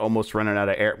time you're almost running out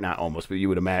of air, not almost, but you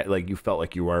would imagine, you felt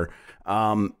like you were.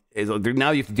 Now you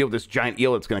have to deal with this giant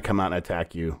eel that's going to come out and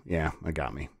attack you. Yeah, that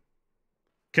got me.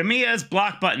 Kamiya's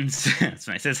block buttons. That's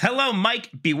nice. It says, "Hello, Mike.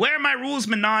 Beware my rules,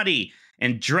 Minotti."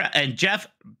 And Jeff,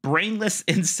 brainless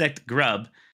insect Grubb.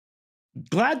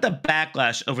 Glad the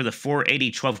backlash over the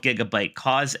 480 12GB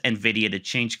caused NVIDIA to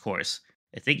change course.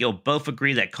 I think you'll both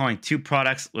agree that calling two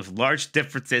products with large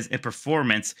differences in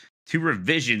performance two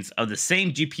revisions of the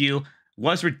same GPU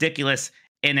was ridiculous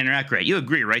and inaccurate. You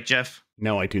agree, right, Jeff?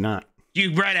 No, I do not.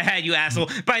 You right ahead, you asshole.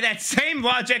 By that same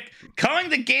logic, calling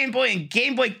the Game Boy and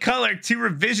Game Boy Color two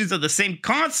revisions of the same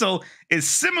console is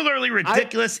similarly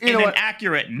ridiculous and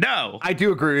inaccurate. No. I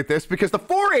do agree with this because the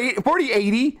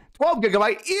 4080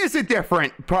 12GB is a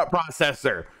different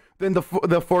processor than the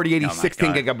 4080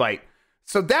 16GB.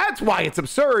 So that's why it's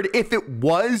absurd. If it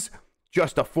was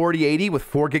just a 4080 with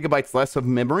 4GB less of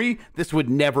memory, this would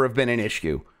never have been an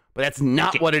issue. But that's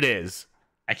not what it is.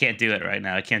 I can't do it right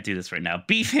now. I can't do this right now.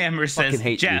 Beefhammer says,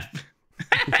 "Jeff,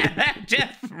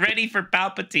 Jeff, ready for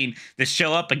Palpatine to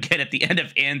show up again at the end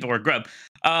of Andor Grubb."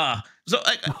 How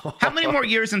many more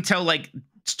years until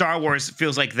Star Wars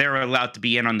feels like they're allowed to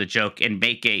be in on the joke and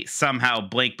make a somehow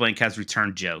blank has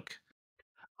returned joke?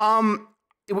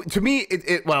 To me,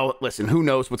 well, listen, who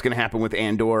knows what's going to happen with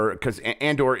Andor, because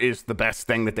Andor is the best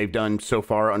thing that they've done so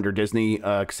far under Disney,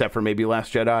 except for maybe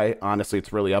Last Jedi. Honestly,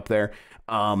 it's really up there.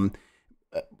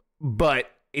 But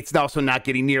it's also not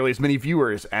getting nearly as many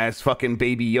viewers as fucking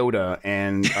Baby Yoda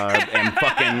and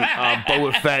fucking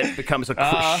Boba Fett becomes a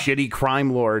shitty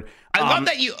crime lord. I love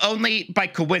that you only, by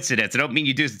coincidence, I don't mean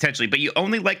you do this intentionally, but you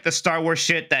only like the Star Wars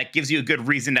shit that gives you a good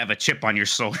reason to have a chip on your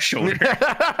shoulder. You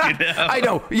know? I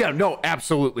know. Yeah, no,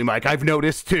 absolutely, Mike. I've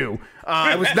noticed too.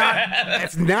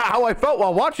 That's not how I felt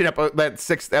while watching that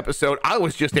 6th episode. I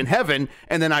was just in heaven,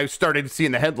 and then I started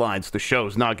seeing the headlines. The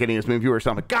show's not getting as many viewers.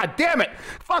 So I'm like, God damn it!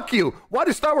 Fuck you! Why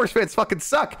do Star Wars fans fucking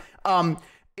suck?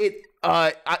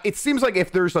 It seems like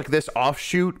if there's like this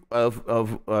offshoot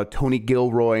of Tony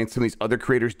Gilroy and some of these other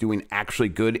creators doing actually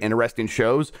good, interesting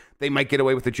shows, they might get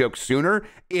away with the joke sooner.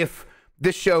 If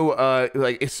this show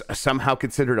is somehow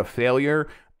considered a failure,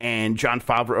 and Jon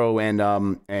Favreau and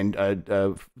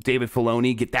David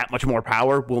Filoni get that much more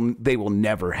power, they will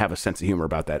never have a sense of humor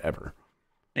about that ever.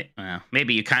 Well,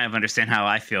 maybe you kind of understand how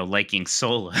I feel liking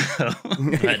Solo,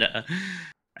 but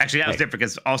actually that was different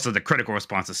because also the critical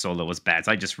response to Solo was bad.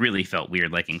 So I just really felt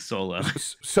weird liking Solo.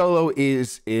 Solo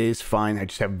is fine. I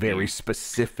just have very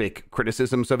specific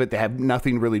criticisms of it that have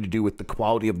nothing really to do with the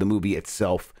quality of the movie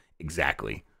itself.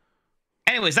 Exactly.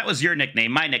 Anyways, that was your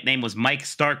nickname. My nickname was Mike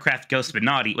StarCraft Ghost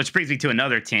Minotti, which brings me to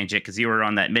another tangent because you were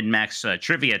on that MinMax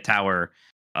trivia tower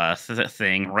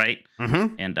thing, right?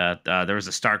 Mm-hmm. And there was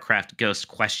a StarCraft Ghost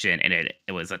question, and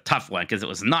it was a tough one because it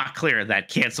was not clear that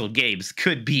canceled games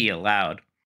could be allowed.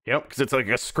 Yep, because it's like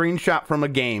a screenshot from a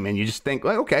game, and you just think,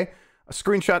 like, okay, a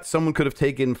screenshot someone could have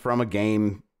taken from a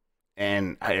game,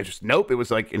 and I just, nope, it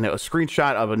was like a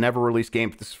screenshot of a never-released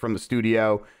game from the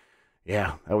studio.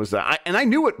 Yeah, that was, and I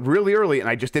knew it really early, and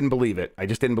I just didn't believe it. I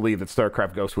just didn't believe that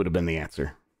StarCraft Ghost would have been the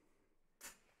answer.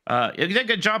 You did a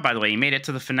good job, by the way. You made it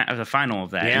to the final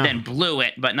of that, and then blew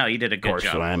it. But no, you did a good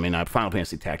job. I mean, Final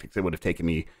Fantasy Tactics, it would have taken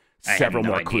me several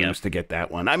more clues to get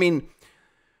that one. I mean,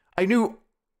 I knew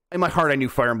in my heart, I knew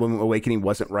Fire Emblem Awakening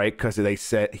wasn't right because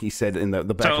he said in the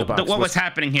back of the box. What was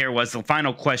happening here was the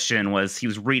final question was he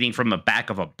was reading from the back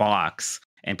of a box,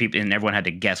 and everyone had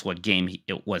to guess what game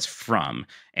it was from,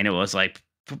 and it was like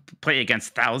play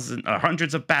against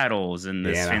hundreds of battles in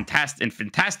this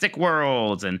fantastic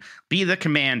worlds and be the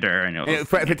commander and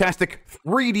fantastic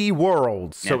 3D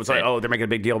worlds. So it's like, oh, they're making a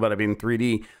big deal about it being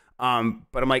 3D.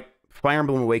 But I'm like, Fire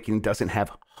Emblem Awakening doesn't have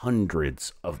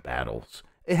hundreds of battles.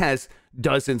 It has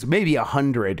dozens, maybe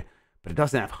 100, but it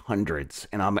doesn't have hundreds.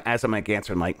 And as I'm like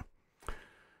answering, like,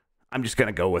 I'm just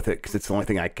gonna go with it because it's the only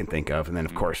thing I can think of. And then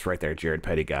of course, right there, Jared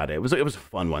Petty got it. It was a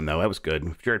fun one though. That was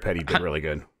good. Jared Petty did really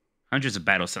good. Hundreds of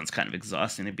battles sounds kind of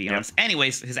exhausting, to be honest.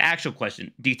 Anyways, his actual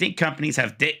question: do you think companies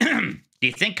have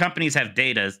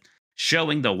data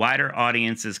showing the wider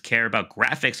audiences care about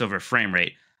graphics over frame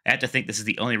rate? I have to think this is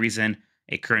the only reason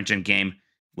a current gen game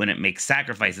wouldn't make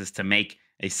sacrifices to make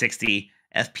a 60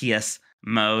 FPS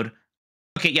mode.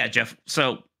 Okay, yeah, Jeff.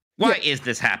 So why is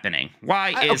this happening?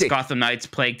 Why is Gotham Knights,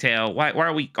 Plague Tale? Why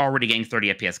are we already getting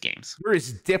 30 FPS games? There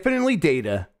is definitely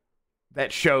data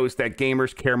that shows that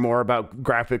gamers care more about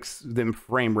graphics than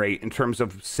frame rate in terms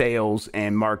of sales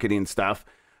and marketing stuff.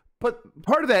 But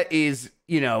part of that is,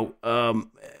 it's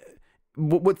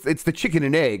the chicken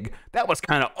and egg. That was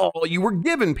kind of all you were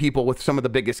giving people with some of the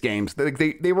biggest games.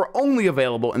 They were only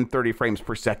available in 30 frames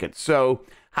per second. So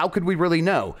how could we really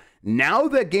know? Now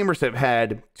that gamers have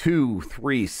had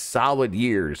 2-3 solid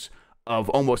years of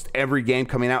almost every game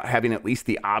coming out having at least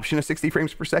the option of 60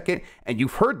 frames per second. And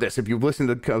you've heard this if you've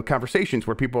listened to conversations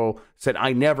where people said,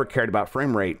 I never cared about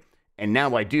frame rate, and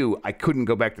now I do. I couldn't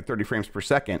go back to 30 frames per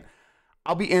second.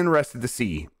 I'll be interested to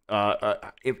see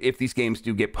if these games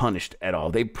do get punished at all.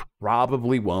 They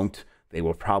probably won't. They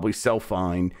will probably sell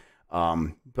fine.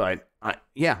 But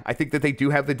I think that they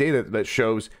do have the data that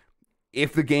shows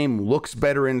if the game looks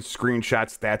better in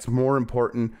screenshots, that's more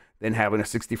important than having a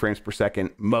 60 frames per second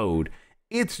mode.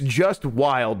 It's just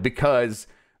wild because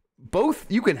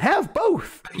you can have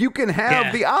both. You can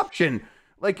have the option.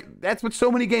 Like, that's what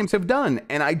so many games have done.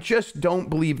 And I just don't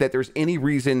believe that there's any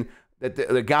reason that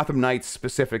the Gotham Knights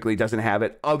specifically doesn't have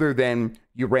it other than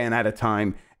you ran out of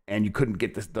time and you couldn't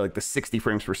get the 60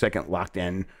 frames per second locked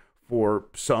in for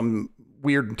some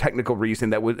weird technical reason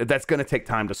that's going to take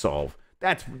time to solve.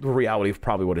 That's the reality of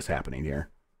probably what is happening here.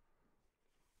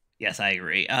 Yes, I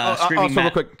agree. Also,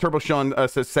 real quick, Turbo Sean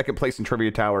says second place in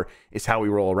Trivia Tower is how we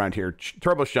roll around here.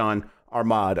 Turbo Sean, our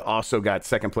mod, also got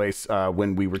second place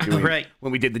when we were doing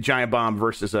when we did the Giant Bomb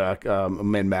versus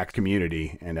MinMax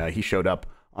community, and he showed up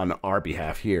on our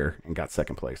behalf here and got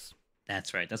second place.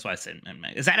 That's right. That's why I said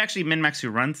MinMax. Is that actually MinMax who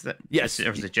runs that? Yes.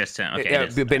 Or is it just him? Okay.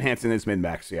 Yeah, Ben Hansen is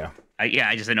MinMax. Yeah.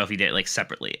 I just didn't know if he did it like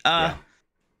separately.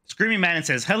 Screaming Madden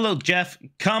says, hello, Jeff.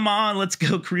 Come on, let's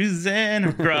go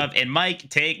cruising. Grubb and Mike,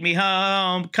 take me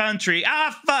home. Country.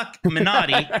 Ah, fuck.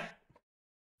 Minotti.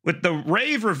 With the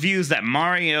rave reviews that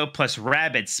Mario plus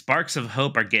Rabbids Sparks of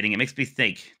Hope are getting, it makes me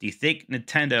think, do you think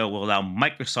Nintendo will allow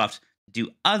Microsoft to do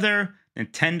other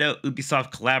Nintendo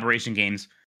Ubisoft collaboration games,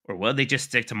 or will they just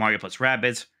stick to Mario plus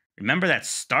Rabbids? Remember that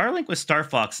Starlink with Star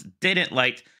Fox didn't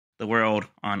light the world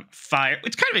on fire.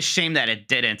 It's kind of a shame that it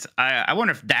didn't. I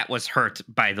wonder if that was hurt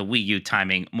by the Wii U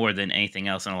timing more than anything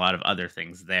else, and a lot of other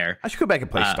things there. I should go back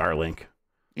and play Starlink.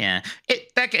 Yeah,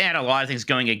 that had a lot of things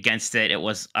going against it. It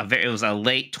was a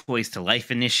late Toys to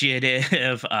Life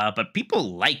initiative, but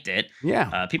people liked it.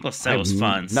 Yeah, people said it was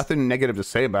fun. Nothing negative to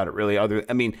say about it, really.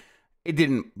 It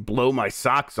didn't blow my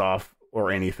socks off or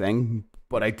anything,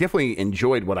 but I definitely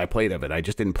enjoyed what I played of it. I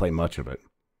just didn't play much of it.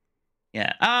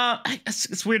 Yeah,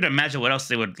 it's weird to imagine what else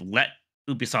they would let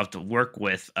Ubisoft work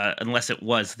with, unless it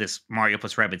was this Mario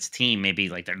plus Rabbids team. Maybe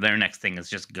like their next thing is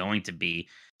just going to be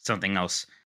something else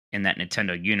in that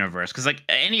Nintendo universe, because like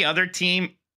any other team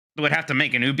would have to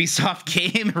make an Ubisoft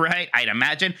game, right? I'd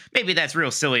imagine. Maybe that's real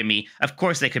silly of me. Of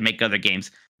course they could make other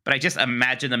games, but I just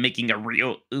imagine them making a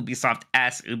real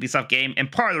Ubisoft game. And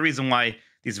part of the reason why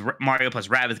these Mario plus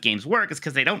Rabbids games work is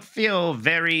because they don't feel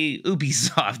very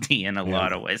Ubisoft-y in a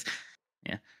lot of ways.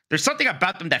 Yeah, there's something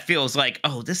about them that feels like,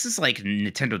 oh, this is like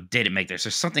Nintendo didn't make this.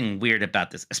 There's something weird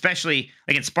about this, especially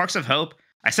like in Sparks of Hope.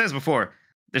 I said this before.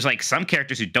 There's like some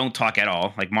characters who don't talk at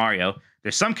all, like Mario.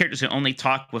 There's some characters who only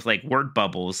talk with like word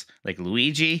bubbles, like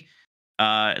Luigi.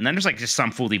 And then there's like just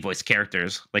some fully voiced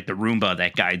characters, like the Roomba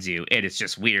that guides you. It is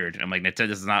just weird. I'm like,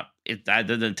 Nintendo's not.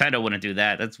 Nintendo wouldn't do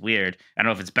that. That's weird. I don't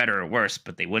know if it's better or worse,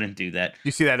 but they wouldn't do that.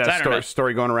 You see that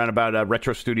story going around about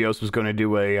Retro Studios was going to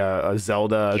do a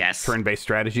Zelda turn-based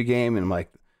strategy game, and I'm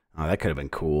like, oh, that could have been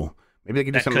cool. Maybe they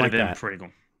could do something like that. That could have been pretty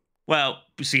cool. Well,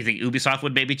 so you think Ubisoft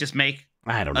would maybe just make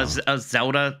I don't know a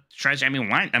Zelda strategy? I mean,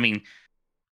 why? I mean,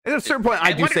 at a certain point,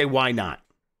 I do say why not.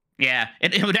 Yeah,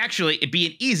 it would actually be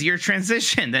an easier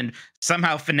transition than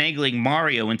somehow finagling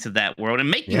Mario into that world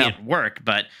and making it work.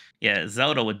 But yeah,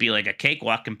 Zelda would be like a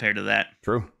cakewalk compared to that.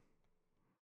 True.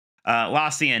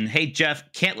 Lossian, hey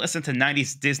Jeff, can't listen to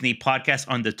 90s Disney podcast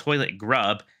on the toilet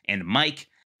Grubb. And Mike,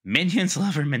 Minions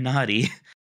lover Minotti.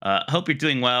 Hope you're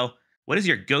doing well. What is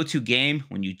your go-to game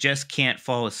when you just can't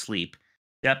fall asleep?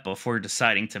 Yep, before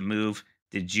deciding to move,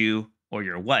 did you or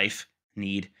your wife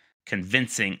need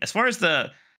convincing? As far as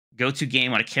the go-to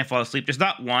game when I can't fall asleep, there's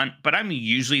not one, but I'm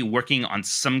usually working on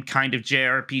some kind of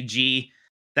JRPG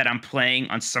that I'm playing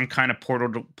on some kind of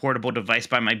portable device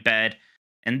by my bed.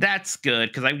 And that's good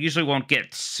because I usually won't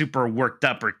get super worked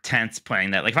up or tense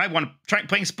playing that. Like if I want to try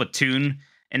playing Splatoon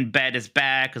in bed is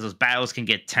bad because those battles can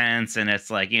get tense, and it's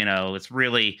like, you know, it's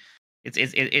really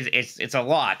it's a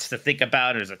lot to think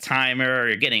about. There's a timer,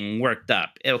 you're getting worked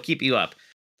up. It'll keep you up.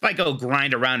 If I go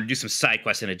grind around and do some side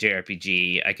quests in a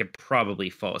JRPG, I could probably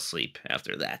fall asleep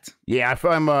after that. Yeah, if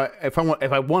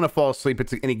I want to fall asleep,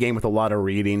 it's any game with a lot of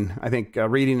reading. I think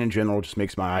reading in general just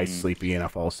makes my eyes sleepy, and I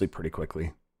fall asleep pretty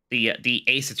quickly. The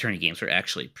Ace Attorney games are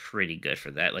actually pretty good for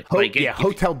that. Like,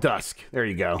 Hotel Dusk. There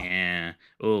you go. Yeah.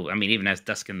 Oh, I mean, even has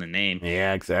Dusk in the name.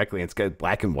 Yeah, exactly. It's got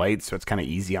black and white, so it's kind of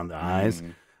easy on the eyes.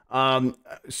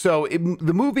 So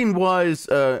the moving was.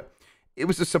 It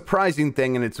was a surprising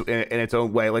thing in its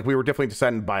own way. Like, we were definitely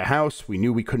deciding to buy a house. We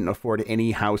knew we couldn't afford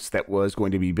any house that was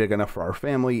going to be big enough for our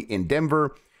family in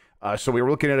Denver. So we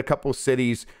were looking at a couple of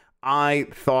cities. I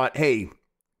thought, hey,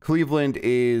 Cleveland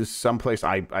is someplace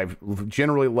I've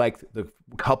generally liked the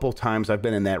couple times I've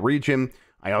been in that region.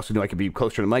 I also knew I could be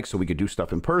closer to Mike so we could do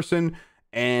stuff in person.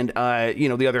 And,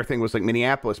 the other thing was like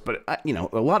Minneapolis. But,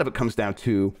 a lot of it comes down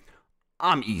to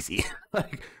I'm easy.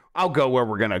 Like, I'll go where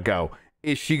we're going to go.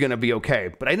 Is she going to be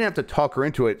okay? But I didn't have to talk her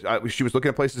into it. She was looking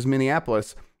at places in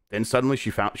Minneapolis. Then suddenly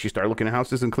she started looking at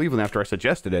houses in Cleveland after I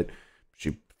suggested it.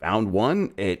 She found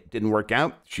one. It didn't work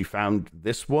out. She found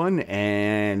this one,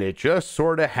 and it just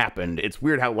sort of happened. It's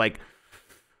weird how, like,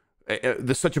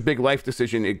 there's such a big life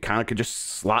decision. It kind of could just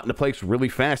slot into place really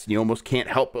fast, and you almost can't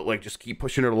help but, like, just keep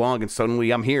pushing it along, and suddenly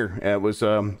I'm here. It was,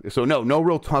 so no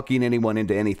real talking anyone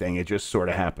into anything. It just sort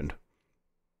of happened.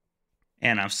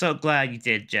 And I'm so glad you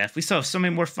did, Jeff. We still have so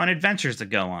many more fun adventures to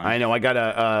go on. I know. I got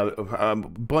a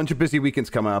bunch of busy weekends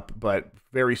coming up, but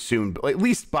very soon, at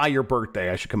least by your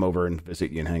birthday, I should come over and visit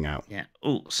you and hang out. Yeah.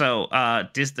 Oh, so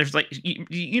there's like,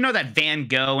 you know that Van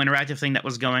Gogh interactive thing that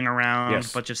was going around a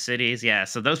bunch of cities? Yeah.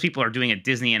 So those people are doing a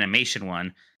Disney animation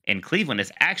one, and Cleveland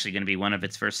is actually going to be one of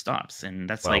its first stops. And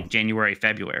that's like January,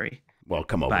 February. Well,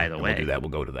 come over. By the way. We'll do that.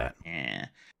 We'll go to that. Yeah.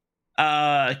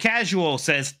 Casual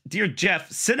says, Dear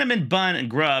Jeff, Cinnamon Bun and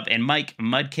Grubb and Mike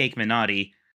Mudcake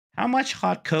Minotti, how much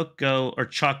hot cocoa or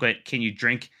chocolate can you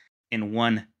drink in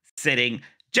one sitting?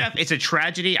 Jeff, it's a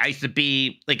tragedy. I used to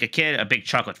be, like a kid, a big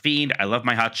chocolate fiend. I love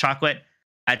my hot chocolate.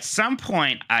 At some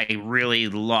point, I really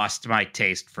lost my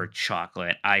taste for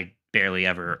chocolate. I barely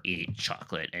ever eat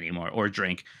chocolate anymore or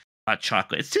drink hot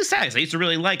chocolate. It's too sad. I used to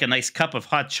really like a nice cup of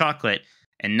hot chocolate,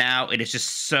 and now it is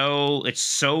just it's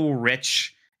so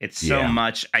rich. It's so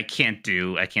much. I can't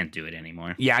do it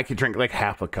anymore. Yeah, I could drink like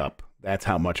half a cup. That's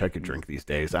how much I could drink these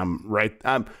days.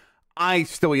 I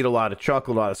still eat a lot of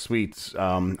chocolate, a lot of sweets.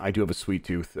 I do have a sweet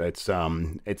tooth. It's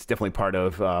definitely part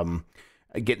of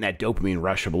getting that dopamine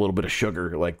rush of a little bit of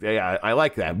sugar. Like, yeah, I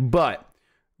like that. But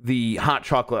the hot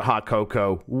chocolate, hot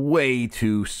cocoa, way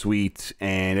too sweet,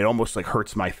 and it almost like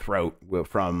hurts my throat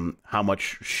from how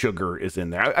much sugar is in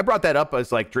there. I brought that up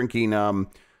as like drinking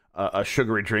a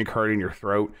sugary drink hurting your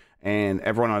throat, and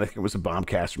everyone, I think it was a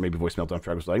Bombcast or maybe Voicemail Dump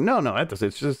Truck, was like, no, that doesn't.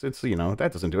 It's that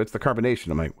doesn't do it. It's the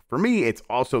carbonation. I'm like, for me, it's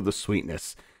also the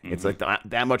sweetness. Mm-hmm. It's like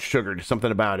that much sugar.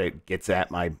 Something about it gets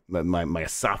at my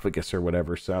esophagus or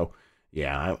whatever. So.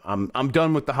 Yeah, I'm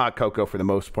done with the hot cocoa for the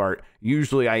most part.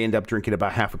 Usually I end up drinking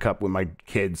about half a cup when my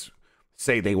kids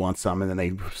say they want some, and then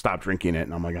they stop drinking it,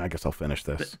 and I'm like, I guess I'll finish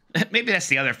this. Maybe that's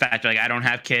the other factor. Like, I don't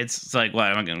have kids. It's like, what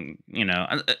am I going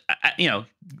to,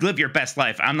 live your best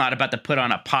life. I'm not about to put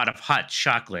on a pot of hot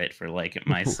chocolate for like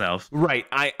myself. Right.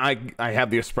 I have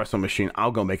the espresso machine.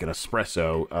 I'll go make an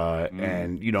espresso,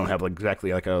 and you don't have like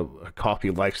exactly like a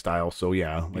coffee lifestyle. So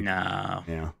yeah. No.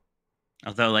 Yeah.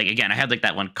 Although, like, again, I had like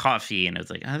that one coffee, and it was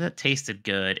like, oh, that tasted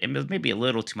good. It was maybe a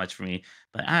little too much for me,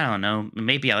 but I don't know.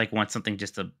 Maybe I like want something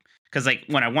because like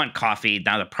when I want coffee,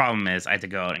 now the problem is I have to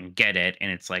go out and get it,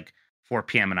 and it's like 4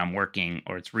 p.m. and I'm working,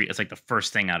 or it's like the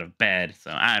first thing out of bed.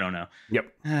 So I don't know.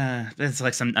 Yep. It's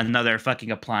like another fucking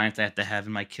appliance I have to have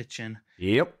in my kitchen.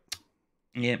 Yep.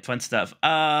 Yeah, fun stuff.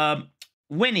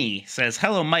 Winnie says,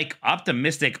 hello, Mike,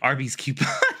 optimistic Arby's coupon.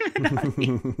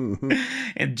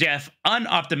 And Jeff,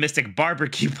 unoptimistic barber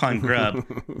coupon Grubb.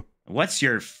 What's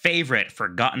your favorite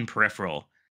forgotten peripheral?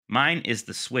 Mine is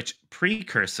the Switch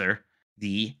precursor,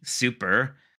 the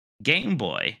Super Game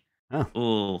Boy. Oh.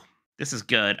 Ooh, this is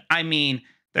good. I mean,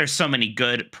 there's so many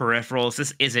good peripherals.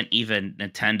 This isn't even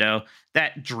Nintendo.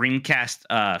 That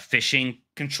Dreamcast fishing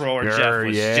controller, Jeff,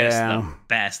 was just the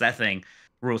best. That thing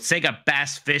ruled. Sega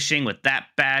bass fishing with that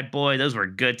bad boy. Those were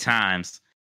good times.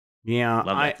 Yeah,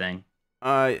 love that thing.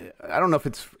 I don't know if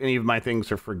it's any of my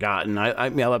things are forgotten. I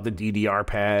mean, I love the DDR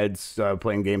pads,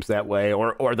 playing games that way,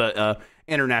 or the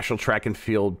International Track and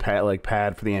Field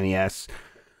pad for the NES.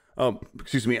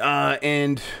 Excuse me.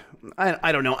 And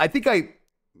I don't know. I think I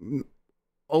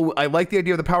like the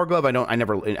idea of the Power Glove. I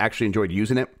never actually enjoyed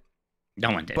using it. No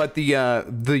one did. But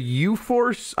the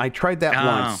U-Force, I tried that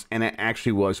once, and it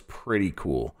actually was pretty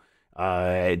cool.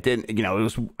 It didn't, it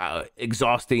was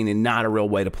exhausting and not a real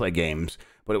way to play games,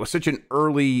 but it was such an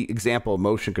early example of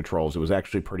motion controls. It was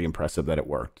actually pretty impressive that it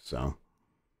worked. So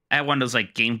I had one of those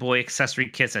like Game Boy accessory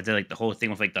kits. I did like the whole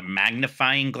thing with like the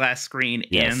magnifying glass screen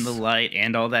and the light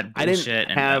and all that bullshit. I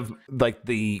didn't have like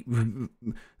the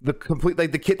complete,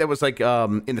 like the kit that was like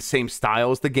in the same style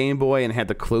as the Game Boy and had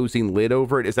the closing lid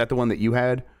over it. Is that the one that you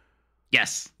had?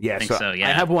 Yes. Yeah, I think so. Yeah.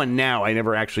 I have one now. I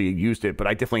never actually used it, but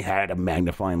I definitely had a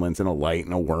magnifying lens and a light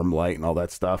and a worm light and all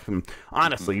that stuff. And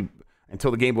honestly, until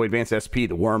the Game Boy Advance SP,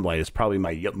 the worm light is probably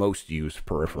my most used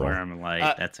peripheral. Worm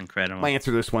light, that's incredible. My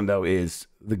answer to this one, though, is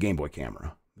the Game Boy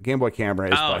camera. The Game Boy camera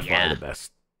is by far the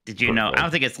best. Did you know? I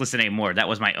don't think it's listed anymore. That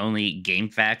was my only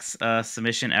GameFAQs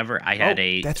submission ever. I had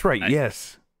That's right.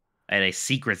 Yes. I had a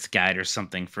secrets guide or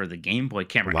something for the Game Boy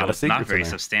camera. It was not very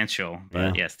substantial,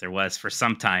 but yes, there was for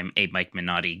some time a Mike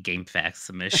Minotti GameFAQs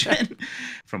submission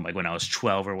from like when I was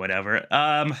 12 or whatever.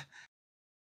 All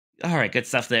right, good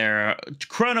stuff there.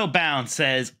 Chrono Bound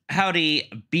says, howdy,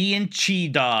 B&Chi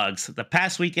Dogs. The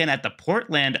past weekend at the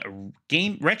Portland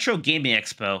Retro Gaming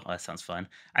Expo, that sounds fun,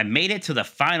 I made it to the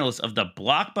finals of the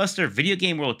Blockbuster Video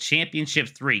Game World Championship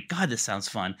 3. God, this sounds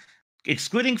fun.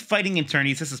 Excluding fighting in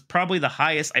tourneys, this is probably the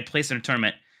highest I placed in a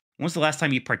tournament. When was the last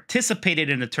time you participated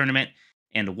in a tournament,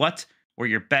 and what were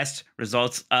your best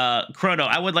results? Chrono,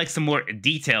 I would like some more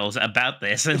details about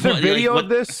this. Is there a video of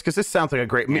this? Because this sounds like a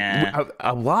great...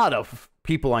 A lot of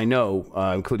people I know,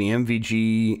 including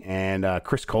MVG and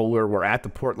Chris Kohler, were at the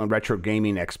Portland Retro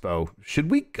Gaming Expo. Should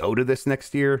we go to this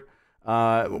next year?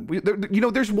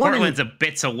 There's one. Portland's a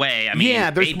bits away. I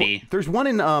mean, there's one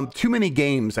in Too Many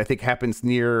Games. I think happens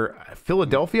near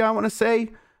Philadelphia. I want to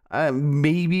say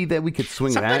maybe that we could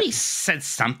swing. Somebody said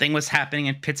something was happening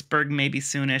in Pittsburgh maybe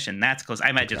soonish, and that's close. I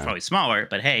imagine it's probably smaller,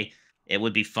 but hey, it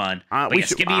would be fun. I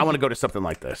want to go to something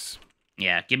like this.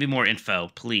 Yeah, give me more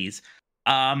info, please.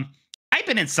 I've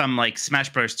been in some like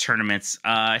Smash Bros. Tournaments.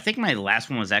 I think my last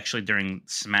one was actually during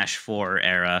Smash 4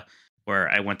 era, where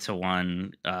I went to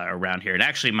one around here. And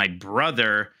actually, my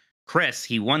brother Chris,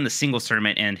 he won the singles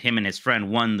tournament, and him and his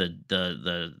friend won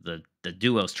the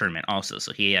duos tournament also.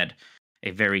 So he had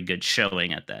a very good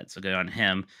showing at that. So good on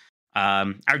him.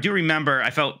 I do remember I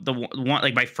felt the one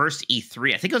like my first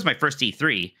E3. I think it was my first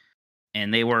E3,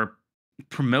 and they were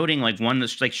promoting like one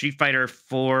that's like Street Fighter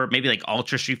 4, maybe like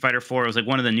Ultra Street Fighter 4. It was like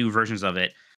one of the new versions of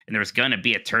it, and there was gonna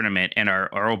be a tournament, and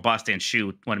our old boss Dan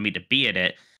Shu wanted me to be at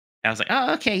it. I was like,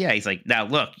 oh, okay, yeah. He's like, now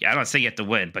look, I don't say you have to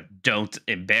win, but don't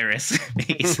embarrass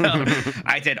me. So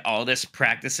I did all this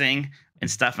practicing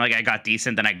and stuff. And like I got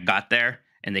decent, then I got there,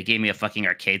 and they gave me a fucking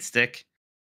arcade stick,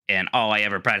 and all I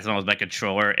ever practiced on was my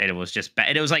controller, and it was just bad.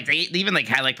 And it was like they even like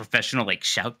had like professional like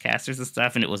shoutcasters and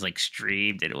stuff, and it was like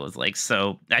streamed, and it was like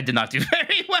so. I did not do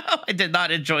very well. I did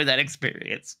not enjoy that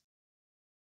experience.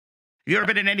 Have you ever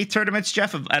been in any tournaments,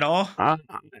 Jeff, at all?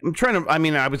 I'm trying to. I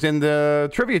mean, I was in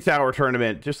the Trivia Tower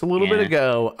tournament just a little bit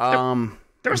ago.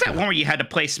 There was that one where you had to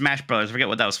play Smash Bros. I forget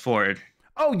what that was for.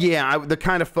 Oh yeah, the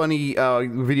kind of funny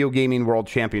video gaming world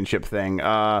championship thing.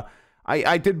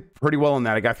 I did pretty well in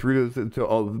that. I got through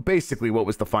to basically what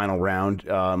was the final round.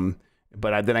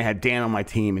 But then I had Dan on my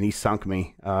team, and he sunk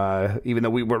me. Even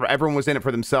though everyone was in it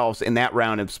for themselves in that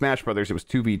round of Smash Brothers, it was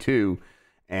 2v2.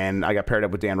 And I got paired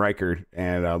up with Dan Reichert,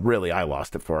 and really, I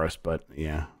lost it for us. But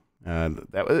yeah,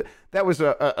 that was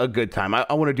a good time. I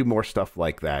want to do more stuff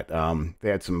like that. They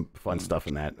had some fun stuff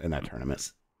in that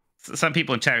tournament. Some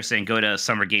people in chat are saying go to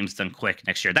Summer Games Done Quick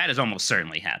next year. That is almost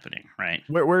certainly happening, right?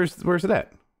 Where's it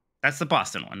at? That's the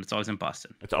Boston one. It's always in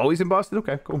Boston. It's always in Boston.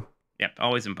 Okay, cool. Yep,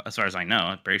 always as far as I know.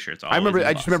 I'm pretty sure it's always.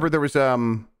 I just remember there was I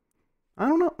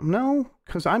don't know,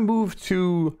 because I moved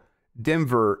to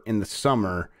Denver in the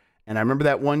summer. And I remember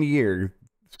that one year,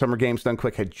 Summer Games Done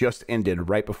Quick had just ended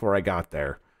right before I got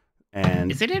there.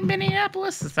 And is it in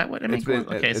Minneapolis? Is that what it means?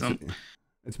 Okay,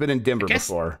 it's been in Denver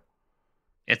before.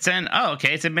 It's in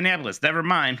it's in Minneapolis. Never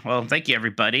mind. Well, thank you,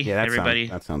 everybody. Yeah,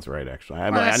 that sounds right. Actually, I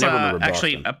never remember Boston.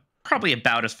 Actually, probably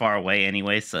about as far away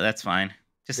anyway, so that's fine.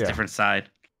 Just a different side.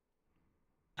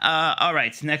 All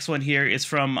right, next one here is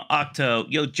from Octo.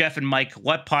 Yo, Jeff and Mike,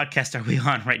 what podcast are we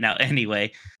on right now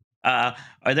anyway?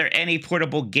 Are there any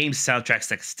portable game soundtracks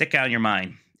that stick out in your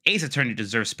mind? Ace Attorney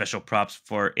deserves special props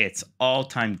for its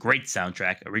all-time great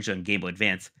soundtrack, originally on Game Boy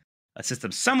Advance, a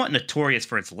system somewhat notorious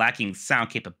for its lacking sound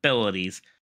capabilities.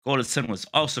 Golden Sun was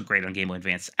also great on Game Boy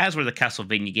Advance, as were the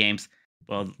Castlevania games.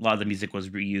 Well, a lot of the music was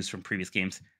reused from previous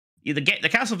games. The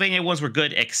Castlevania ones were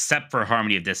good, except for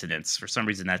Harmony of Dissonance. For some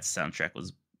reason, that soundtrack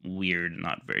was weird and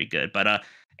not very good. But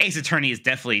Ace Attorney is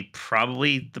definitely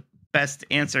probably the best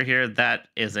answer here. That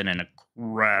is an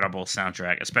incredible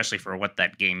soundtrack, especially for what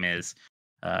that game is.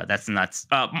 That's nuts.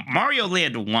 Mario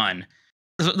Land 1.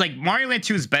 Like, Mario Land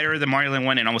 2 is better than Mario Land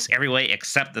 1 in almost every way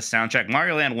except the soundtrack.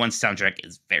 Mario Land 1's soundtrack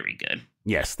is very good.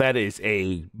 Yes, that is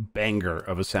a banger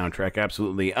of a soundtrack.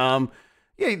 Absolutely.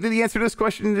 Yeah, the answer to this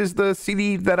question is the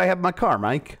CD that I have in my car,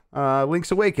 Mike.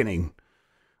 Link's Awakening.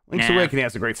 Link's Awakening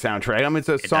has a great soundtrack. I mean, it's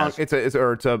a song. It's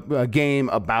a game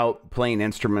about playing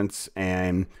instruments,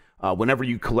 and whenever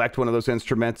you collect one of those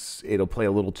instruments, it'll play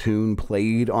a little tune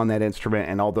played on that instrument,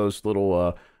 and all those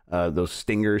little those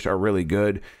stingers are really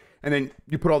good. And then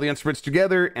you put all the instruments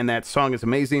together, and that song is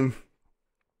amazing.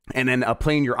 And then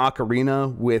playing your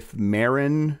ocarina with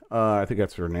Marin, I think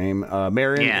that's her name,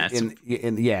 Marin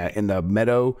in the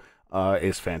meadow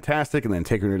is fantastic. And then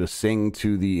taking her to sing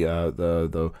to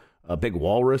the big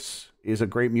walrus is a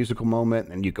great musical moment.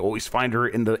 And you can always find her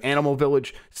in the animal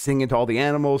village singing to all the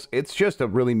animals. It's just a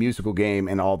really musical game,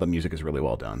 and all the music is really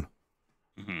well done.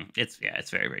 Mm-hmm. It's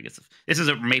very, very good stuff. This is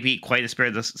maybe quite a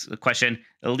spirit of the question.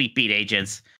 Elite Beat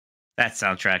Agents. That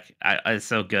soundtrack is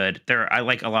so good. I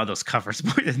like a lot of those covers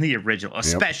more than the original,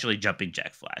 especially Jumping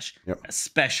Jack Flash.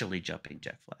 Especially Jumping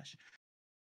Jack Flash.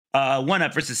 One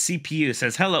Up versus CPU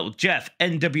says, hello, Jeff,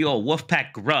 NWO,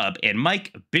 Wolfpack Grubb, and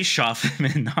Mike Bischoff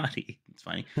Minotti. It's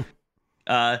funny.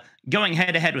 Going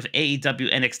head-to-head with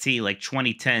AEW NXT like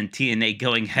 2010, TNA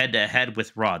going head-to-head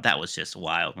with Raw. That was just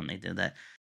wild when they did that.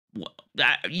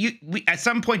 At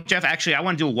some point, Jeff, actually, I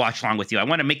want to do a watch-along with you. I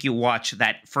want to make you watch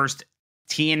that first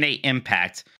TNA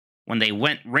Impact when they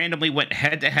randomly went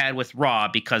head-to-head with Raw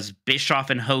because Bischoff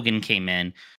and Hogan came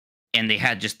in, and they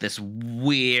had just this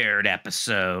weird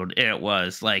episode. It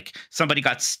was like somebody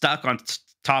got stuck on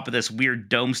top of this weird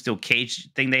dome steel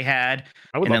cage thing they had.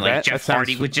 I would love that. Jeff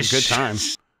Hardy would just good time.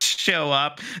 Show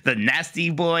up. The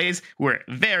Nasty Boys were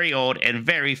very old and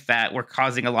very fat, were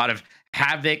causing a lot of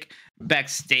havoc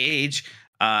backstage.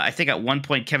 I think at one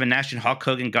point Kevin Nash and Hulk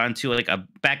Hogan got into like a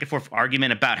back and forth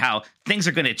argument about how things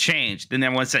are going to change. Then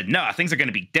everyone said, no, things are going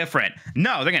to be different.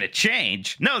 No, they're going to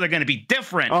change. No, they're going to be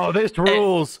different. Oh, this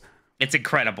rules. It's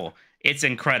incredible. It's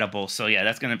incredible. So yeah,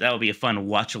 that'll be a fun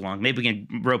watch along. Maybe we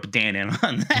can rope Dan in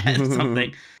on that or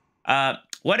something.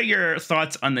 What are your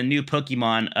thoughts on the new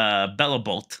Pokemon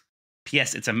Bellabolt?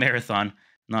 P.S. It's a marathon,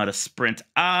 not a sprint.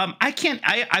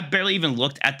 I barely even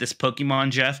looked at this Pokemon,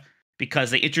 Jeff,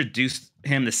 because they introduced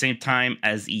him the same time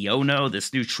as Iono,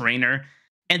 this new trainer.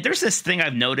 And there's this thing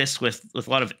I've noticed with a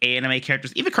lot of anime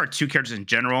characters, even cartoon characters in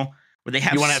general, where they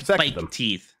have spiked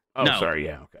teeth. Oh, no, sorry,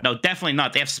 yeah, okay. No, definitely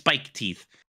not. They have spiked teeth,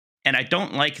 and I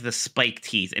don't like the spiked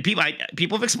teeth. And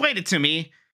people have explained it to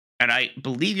me, and I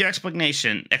believe your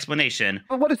explanation.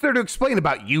 Well, what is there to explain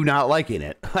about you not liking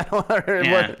it?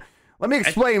 Let me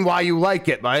explain why you like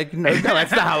it, Mike. No,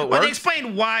 that's not how it works. Well, they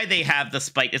explain why they have the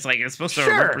spike. It's like it's supposed to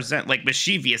represent like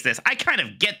mischievousness. I kind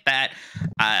of get that.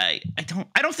 I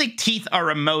don't think teeth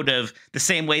are emotive the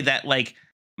same way that like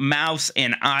mouths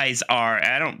and eyes are.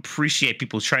 I don't appreciate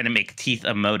people trying to make teeth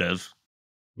emotive.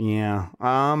 Yeah.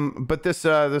 But this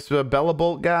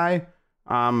Bellabolt guy,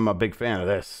 I'm a big fan of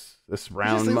this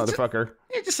round motherfucker.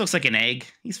 It just looks like an egg.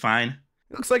 He's fine.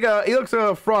 He looks like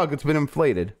a frog that's been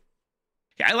inflated.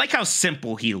 I like how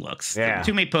simple he looks. Yeah.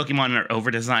 Too many Pokemon are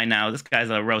over-designed now. This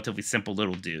guy's a relatively simple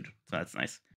little dude, so that's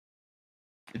nice.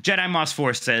 Jedi Moss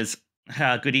 4 says,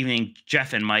 good evening,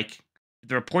 Jeff and Mike.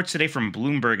 The reports today from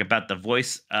Bloomberg about the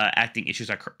voice acting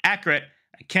issues are accurate.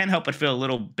 I can't help but feel a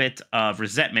little bit of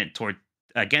resentment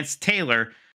against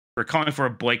Taylor for calling for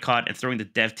a boycott and throwing the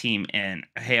dev team and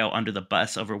Hale under the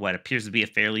bus over what appears to be a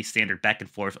fairly standard back and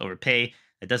forth over pay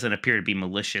that doesn't appear to be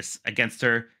malicious against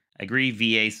her. I agree,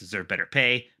 VAs deserve better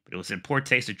pay, but it was in poor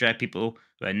taste to drag people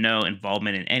who had no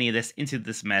involvement in any of this into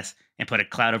this mess and put a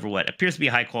cloud over what appears to be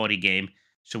a high-quality game.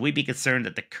 Should we be concerned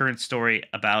that the current story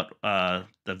about the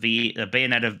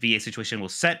Bayonetta VA situation will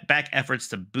set back efforts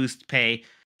to boost pay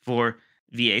for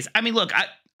VAs? I mean, look,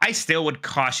 I still would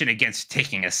caution against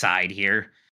taking a side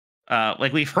here.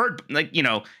 Like we've heard, like, you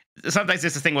know, sometimes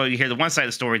it's the thing where you hear the one side of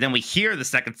the story, then we hear the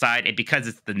second side, and because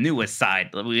it's the newest side,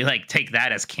 we like take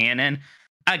that as canon.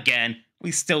 Again,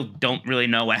 we still don't really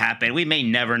know what happened. We may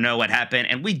never know what happened,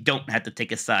 and we don't have to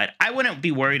take a side. I wouldn't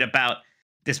be worried about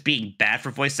this being bad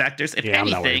for voice actors. If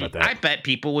anything, I bet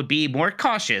people would be more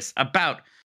cautious about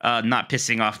not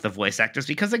pissing off the voice actors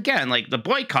because, again, like the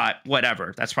boycott,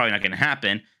 whatever, that's probably not going to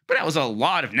happen. But that was a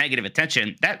lot of negative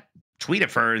attention. That tweet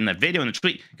of her in the video and the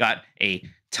tweet got a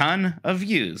ton of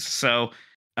views. So,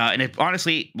 and if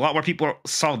honestly, a lot more people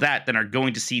saw that than are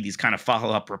going to see these kind of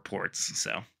follow-up reports.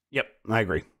 So. Yep, I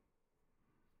agree.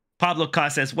 Pablo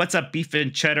Cas says, what's up, beef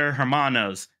and cheddar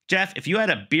hermanos? Jeff, if you had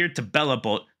a beard to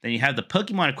Bellabolt, then you have the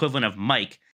Pokemon equivalent of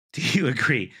Mike. Do you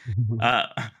agree?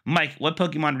 Mike, what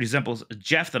Pokemon resembles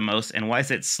Jeff the most, and why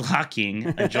is it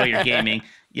slacking? Enjoy your gaming.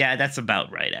 Yeah, that's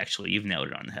about right, actually. You've nailed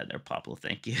it on the head there, Pablo.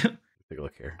 Thank you. Take a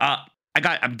look here.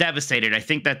 I'm devastated. I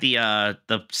think that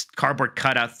the cardboard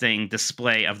cutout thing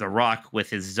display of The Rock with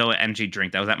his Zoa energy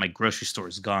drink that was at my grocery store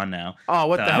is gone now. Oh,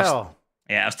 what the hell?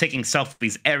 I was taking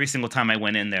selfies every single time I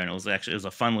went in there, and it was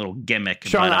a fun little gimmick.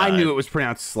 Sean, but, I knew it was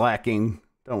pronounced slacking.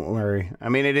 Don't worry. I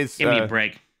mean, it is. Give me a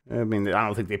break. I mean, I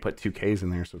don't think they put 2 Ks in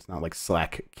there, so it's not like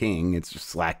Slack King. It's just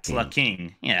Slack King. Slack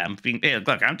King. Yeah.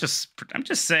 Look, I'm just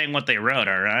saying what they wrote.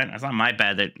 All right. It's not my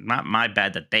bad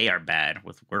that they are bad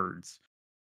with words.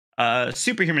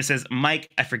 Superhuman says,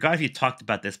 Mike, I forgot if you talked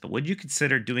about this, but would you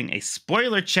consider doing a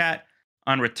spoiler chat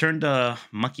on Return to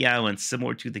Monkey Island,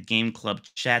 similar to the Game Club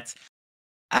chats?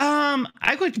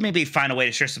 I could maybe find a way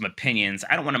to share some opinions.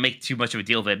 I don't want to make too much of a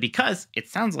deal of it because it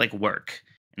sounds like work.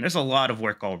 And there's a lot of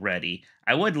work already.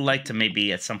 I would like to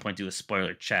maybe at some point do a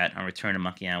spoiler chat on Return to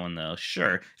Monkey Island, though.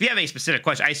 Sure. If you have any specific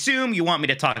question, I assume you want me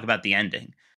to talk about the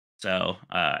ending. So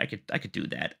I could do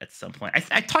that at some point.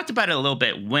 I talked about it a little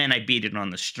bit when I beat it on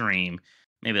the stream.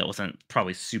 Maybe that wasn't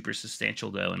probably super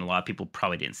substantial, though, and a lot of people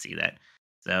probably didn't see that.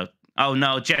 So, oh,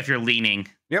 no, Jeff, you're leaning.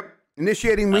 Yep.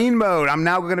 Initiating lean mode. I'm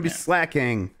now going to be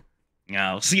slacking.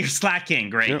 No, so you're slacking.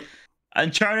 Great. Yep.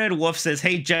 Uncharted Wolf says,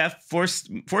 hey, Jeff,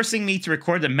 forcing me to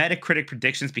record the Metacritic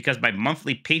predictions because my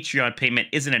monthly Patreon payment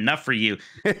isn't enough for you.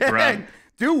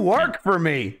 Do work for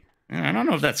me. I don't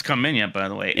know if that's come in yet, by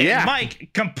the way. Yeah. And Mike,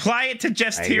 comply it to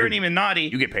Jeff's tyranny Minotti.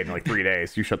 You get paid in like 3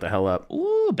 days. You shut the hell up.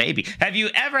 Ooh, baby. Have you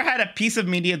ever had a piece of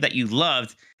media that you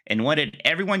loved and wanted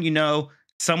everyone you know,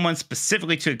 someone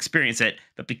specifically to experience it,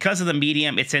 but because of the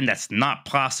medium it's in, that's not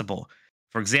possible?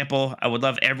 For example, I would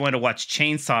love everyone to watch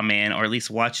Chainsaw Man, or at least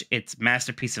watch its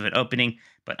masterpiece of an opening,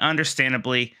 but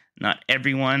understandably, not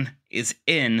everyone is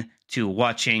into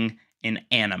watching an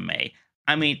anime.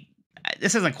 I mean,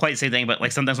 this isn't quite the same thing, but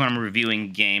like sometimes when I'm reviewing a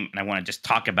game and I want to just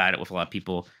talk about it with a lot of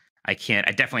people, I can't.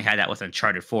 I definitely had that with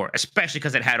Uncharted 4, especially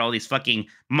because it had all these fucking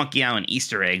Monkey Island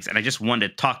Easter eggs, and I just wanted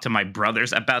to talk to my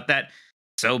brothers about that.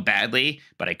 so badly,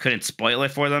 but I couldn't spoil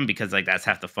it for them because like that's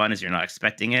half the fun is you're not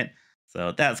expecting it.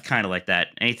 So that's kind of like that.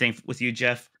 Anything with you,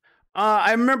 Jeff?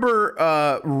 I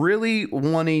remember really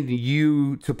wanting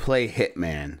you to play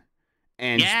Hitman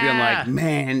and just being like,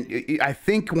 man, I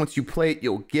think once you play it,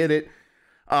 you'll get it.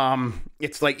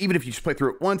 It's like, even if you just play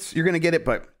through it once, you're going to get it,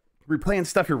 but replaying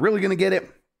stuff, you're really going to get it.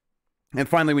 And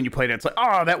finally, when you played it, it's like,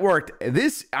 oh, that worked.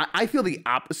 I feel the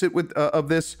opposite of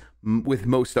this with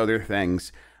most other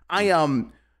things. I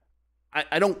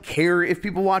don't care if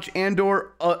people watch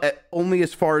Andor only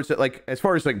as far as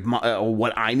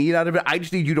what I need out of it. I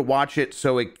just need you to watch it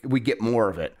so we get more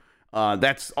of it.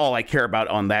 That's all I care about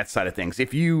on that side of things.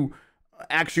 If you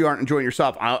actually aren't enjoying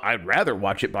yourself, I'd rather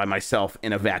watch it by myself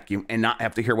in a vacuum and not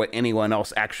have to hear what anyone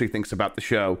else actually thinks about the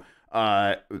show.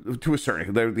 To a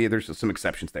certain, there's some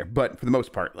exceptions there, but for the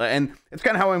most part, and it's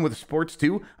kind of how I am with sports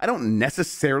too. I don't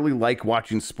necessarily like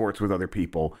watching sports with other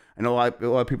people. I know a lot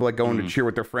of people like going to cheer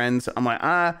with their friends. I'm like,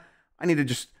 I need to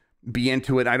just be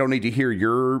into it. I don't need to hear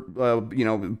your,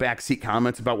 backseat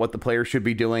comments about what the players should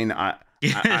be doing. I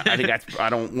think I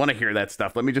don't want to hear that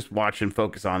stuff. Let me just watch and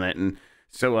focus on it. And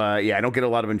so, I don't get a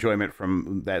lot of enjoyment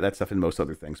from that stuff in most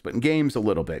other things, but in games, a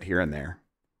little bit here and there.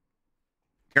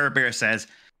 Bear says,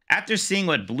 after seeing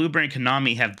what Blueberry and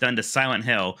Konami have done to Silent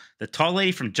Hill, the tall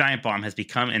lady from Giant Bomb has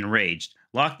become enraged,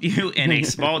 locked you in a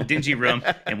small, dingy room,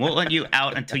 and won't let you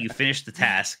out until you finish the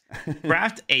task.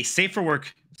 Craft a safe for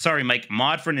work,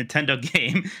 mod for a Nintendo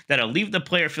game that'll leave the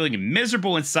player feeling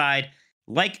miserable inside,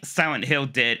 like Silent Hill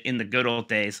did in the good old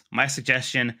days. My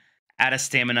suggestion, add a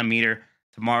stamina meter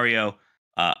to Mario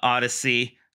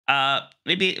Odyssey.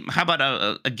 Maybe how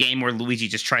about a game where Luigi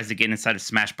just tries to get inside of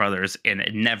Smash Brothers and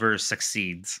it never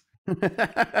succeeds?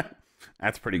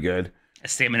 That's pretty good. A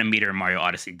stamina meter in Mario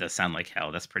Odyssey does sound like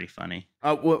hell. That's pretty funny.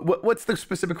 What's the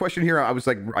specific question here? I was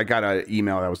like, I got an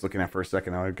email I was looking at for a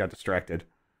second. I got distracted.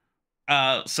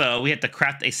 So we had to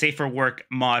craft a safer work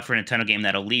mod for a Nintendo game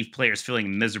that'll leave players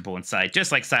feeling miserable inside,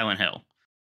 just like Silent Hill.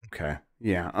 Okay.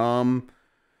 Yeah.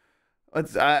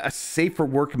 It's a safer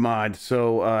work mod,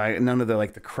 so none of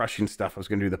the crushing stuff. I was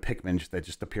going to do the Pikmin that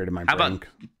just appeared in my brain. How about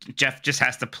Jeff just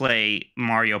has to play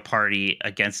Mario Party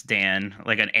against Dan,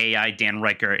 like an AI Dan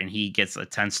Riker, and he gets a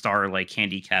 10-star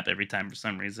handicap every time for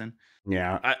some reason.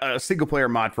 Yeah, a single player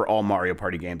mod for all Mario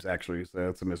Party games, actually. So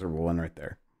that's a miserable one right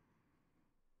there.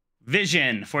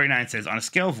 Vision 49 says, on a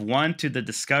scale of 1 to the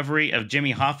discovery of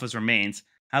Jimmy Hoffa's remains,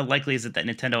 how likely is it that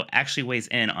Nintendo actually weighs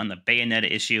in on the Bayonetta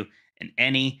issue in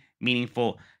any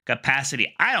meaningful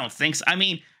capacity? I don't think so. I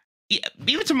mean,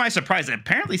 even to my surprise, it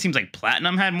apparently seems like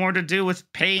Platinum had more to do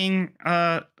with paying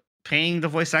the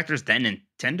voice actors than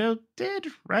Nintendo did,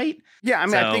 right? Yeah, I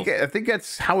mean, I think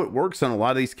that's how it works on a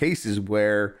lot of these cases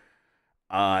where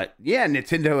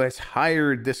Nintendo has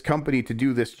hired this company to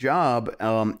do this job,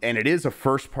 and it is a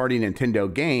first-party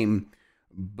Nintendo game,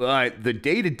 but the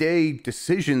day-to-day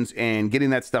decisions and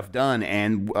getting that stuff done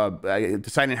and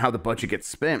deciding how the budget gets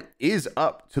spent is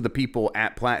up to the people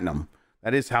at Platinum.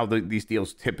 That is how these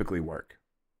deals typically work.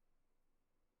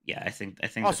 Yeah, I think.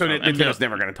 Also, Nintendo's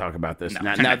never going to talk about this.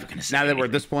 No, now that we're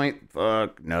at this point,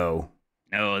 no.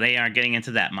 No, they aren't getting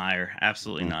into that mire.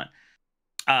 Absolutely not.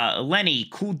 Lenny,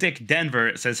 Cool Dick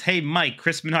Denver says, "Hey Mike,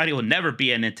 Chris Minotti will never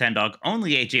be a Nintendog.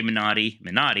 Only AJ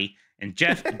Minotti. And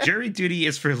Jeff, jury duty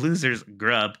is for losers,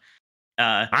 Grubb."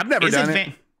 I've never done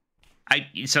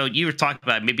it. So you were talking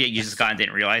about maybe you just got and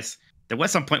didn't realize. There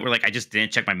was some point where I just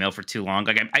didn't check my mail for too long.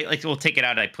 I will take it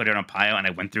out and I put it on pile and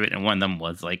I went through it and one of them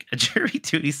was a jury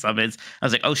duty summons. I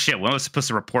was like, oh shit, when was I supposed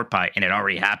to report by? And it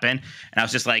already happened. And I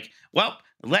was just like, well,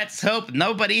 let's hope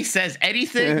nobody says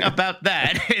anything about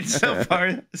that. And so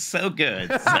far, so good.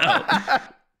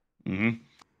 So,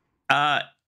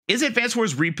 is Advance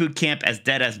Wars Reboot Camp as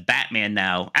dead as Batman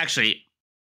now? Actually,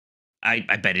 I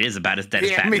bet it is about as dead as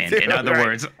Batman. In other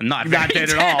words, not dead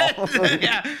at all.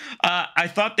 Yeah. I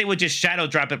thought they would just shadow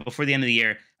drop it before the end of the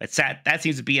year. But that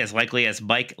seems to be as likely as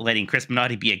Mike letting Chris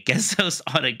Minotti be a guest host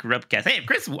on a Grubbcast. Hey,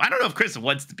 Chris, I don't know if Chris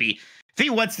wants to be. If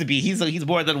he wants to be, he's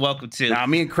more than welcome to. Nah,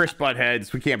 me and Chris butt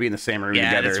heads. We can't be in the same room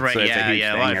together. That's right.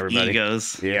 A lot of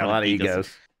egos. Yeah, a lot of egos.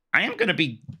 I'm gonna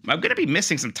be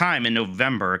missing some time in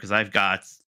November because I've got a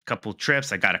couple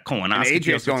trips. I got a colonoscopy. And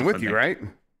AJ's going with you, right?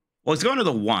 Well, he's going to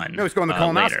the one. No, he's going to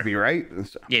colonoscopy, later. Right?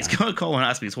 Yeah, he's going to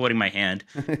colonoscopy. He's holding my hand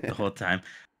the whole time.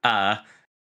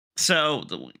 So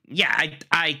yeah,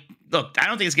 I look. I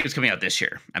don't think this game is coming out this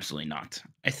year. Absolutely not.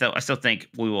 I still think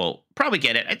we will probably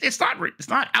get it. It's not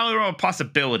out of a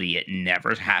possibility. It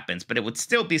never happens, but it would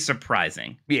still be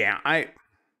surprising. Yeah, I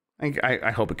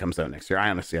hope it comes out next year. I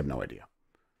honestly have no idea.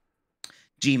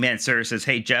 G-Man Sir says,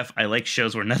 "Hey Jeff, I like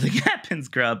shows where nothing happens,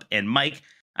 Grubb, and Mike.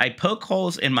 I poke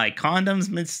holes in my condoms,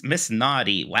 Miss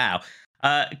Naughty. Wow.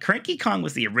 Kranky Kong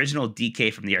was the original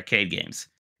DK from the arcade games.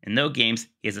 In those games,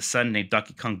 he has a son named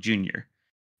Donkey Kong Jr.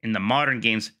 In the modern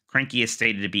games, Kranky is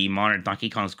stated to be modern Donkey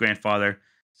Kong's grandfather.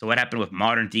 So what happened with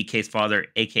modern DK's father,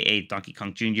 aka Donkey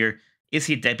Kong Jr.? Is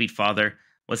he a deadbeat father?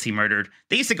 Was he murdered?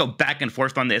 They used to go back and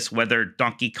forth on this, whether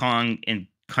Donkey Kong in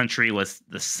Country was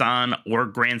the son or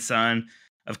grandson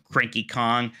of Kranky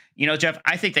Kong. You know, Jeff,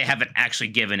 I think they haven't actually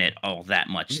given it all that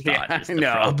much thought. Yeah,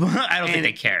 no. I don't think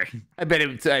they care. I bet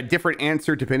it's a different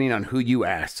answer depending on who you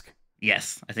ask.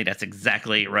 Yes, I think that's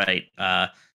exactly right.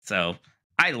 So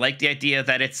I like the idea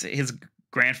that it's his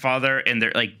grandfather and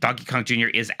they're like Donkey Kong Jr.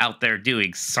 is out there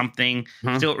doing something.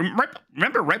 So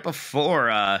remember right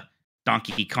before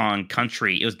Donkey Kong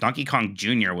Country, it was Donkey Kong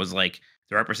Jr. was like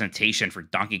the representation for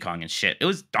Donkey Kong and shit. It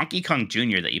was Donkey Kong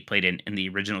Jr. that you played in the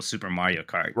original Super Mario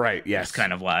Kart. Right, yes. It's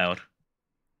kind of wild.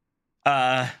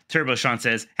 Turbo Sean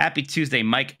says, Happy Tuesday,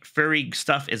 Mike. Furry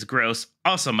stuff is gross.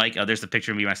 Also, Mike, there's a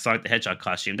picture of me in my Sonic the Hedgehog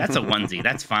costume. That's a onesie.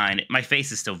 That's fine. My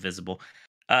face is still visible.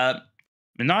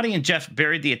 Minotti and Jeff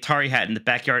buried the Atari hat in the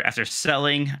backyard after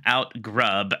selling out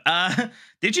Grubb.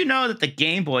 Did you know that the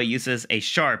Game Boy uses a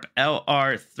Sharp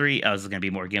LR3... Oh, this is going to be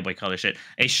more Game Boy Color shit.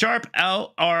 A Sharp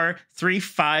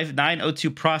LR35902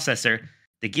 processor.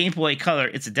 The Game Boy Color,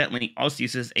 incidentally, also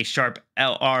uses a Sharp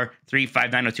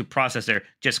LR35902 processor,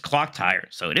 just clocked higher.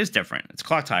 So it is different. It's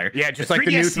clocked higher. Yeah, just like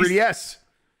the new 3DS.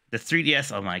 The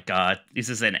 3DS, oh my God. This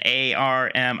is an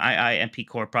ARMII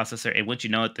Core processor. And once you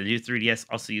know it, the new 3DS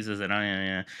also uses an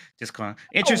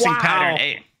interesting pattern.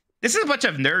 Hey, this is a bunch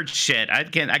of nerd shit. I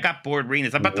got bored reading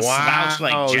this. I'm about to slouch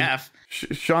like Jeff.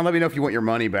 Sean, let me know if you want your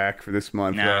money back for this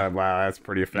month. No. Wow, that's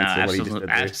pretty offensive. No,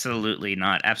 absolutely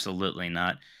not. Absolutely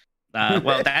not.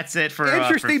 Well, that's it for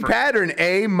interesting pattern.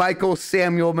 Michael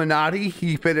Samuel Minotti.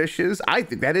 He finishes. I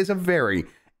think that is a very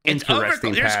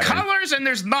interesting There's pattern. colors and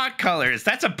there's not colors.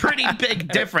 That's a pretty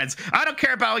big difference. I don't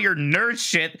care about all your nerd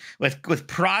shit with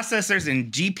processors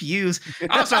and GPUs.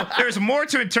 Also, there's more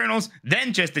to internals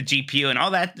than just the GPU and all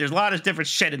that. There's a lot of different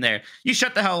shit in there. You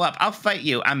shut the hell up. I'll fight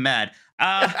you. I'm mad.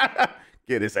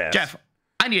 Get his ass. Jeff,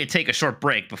 I need to take a short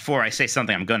break before I say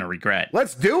something I'm going to regret.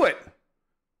 Let's do it.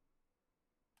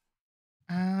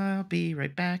 I'll be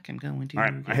right back. I'm going to. All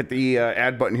right, I hit the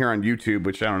ad button here on YouTube,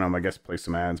 which I don't know. I guess play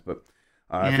some ads, but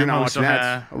if you're not watching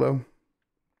ads, hello.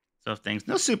 So things,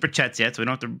 no super chats yet, so we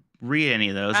don't have to read any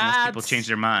of those unless people change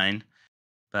their mind.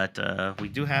 But we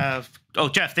do have. Oh,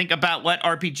 Jeff, think about what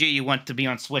RPG you want to be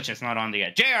on Switch. That's not on there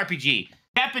yet. JRPG,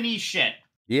 Japanese shit.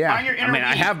 Yeah, I mean,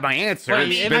 I have my answer.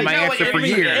 It's been my answer for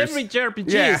years. Every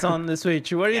JRPG is on the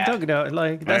Switch. What are you talking about?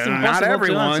 Like that's impossible not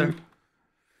everyone. to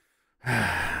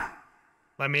answer.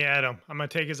 Let me at him. I'm gonna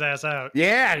take his ass out.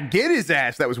 Yeah, get his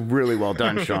ass. That was really well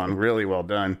done, Sean. Really well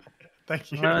done.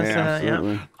 Thank you.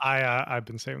 Absolutely. I've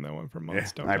been saving that one for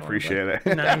months. I appreciate it.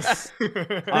 Nice.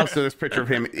 Also, this picture of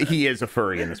him, he is a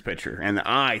furry in this picture, and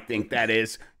I think that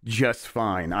is just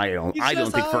fine. I don't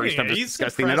think furry stuff is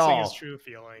disgusting at all. His true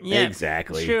feeling. Yeah,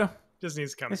 exactly. It's true. Just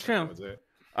needs to come. It's true.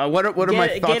 What are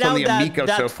my thoughts on the Amico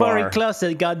so far? Furry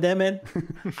closet, goddammit.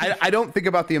 I don't think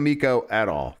about the Amico at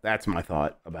all. That's my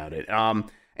thought about it. And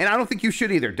I don't think you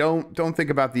should either. Don't think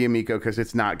about the Amico because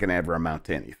it's not going to ever amount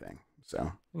to anything.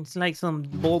 So it's like some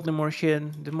Baltimore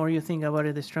shit. The more you think about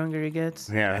it, the stronger it gets.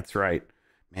 Yeah, that's right.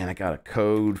 Man, I got a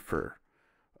code for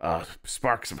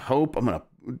Sparks of Hope. I'm gonna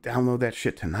download that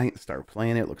shit tonight and start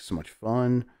playing it. It looks so much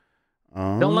fun.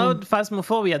 Download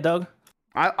Phasmophobia, dog.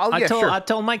 I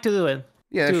told Mike to do it.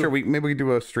 Yeah, sure. Maybe we can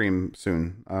do a stream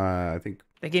soon. I think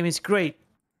the game is great.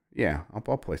 Yeah,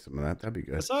 I'll play some of that. That'd be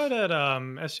good. I saw it at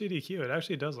SGDQ. It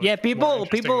actually does look people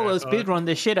will speedrun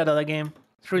the shit out of the game.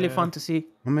 It's really fun to see.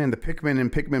 Oh man, the Pikmin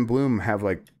and Pikmin Bloom have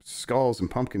like skulls and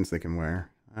pumpkins they can wear.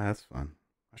 That's fun.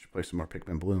 I should play some more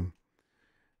Pikmin Bloom.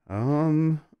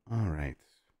 All right.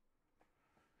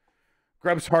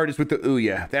 Grubb's heart is with the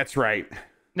Ouya. That's right.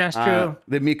 That's true.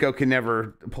 The Miko can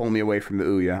never pull me away from the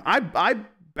Ouya. I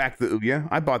backed the Ouya.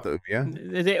 I bought the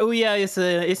Ouya. The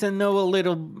Ouya is a noble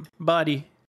little body.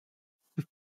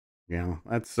 Yeah,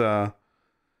 that's I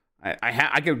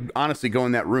could honestly go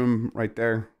in that room right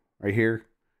there, right here,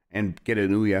 and get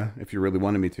an Ouya if you really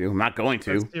wanted me to. I'm not going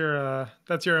to.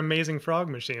 That's your amazing frog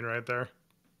machine right there.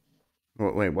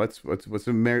 Wait, what's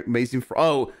amazing frog?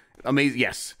 Oh, amazing!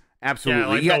 Yes,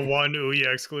 absolutely. Yeah, like the one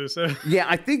Ouya exclusive. Yeah,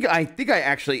 I think I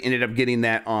actually ended up getting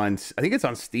that on. I think it's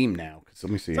on Steam now.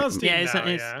 Let me see. It's on Steam it's now,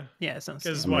 it's on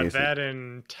Steam. Because what, that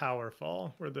and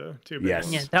Towerfall were the two big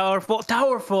ones. Yeah,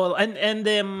 Towerfall, and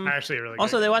actually really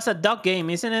also good. There was a duck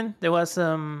game, isn't it? There was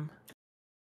I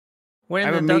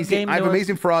have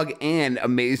Amazing Frog and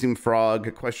Amazing Frog ?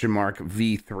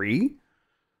 V3.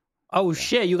 Oh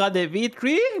shit! You got the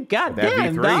V3? God That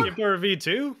damn, V3. dog. Skipper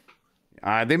V2?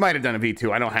 They might have done a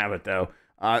V2. I don't have it though.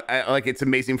 Like it's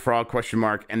Amazing Frog ?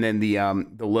 And then the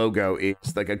logo is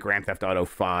like a Grand Theft Auto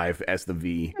 5 as the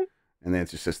V, and then it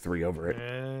just says 3 over it.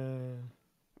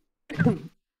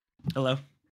 Hello.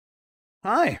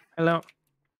 Hi. Hello.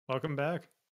 Welcome back.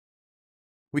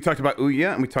 We talked about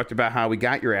Ouya, and we talked about how we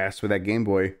got your ass with that Game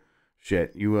Boy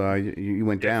shit. You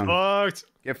went down. Fucked.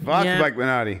 Get fucked, Yeah. Mike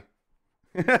Minotti.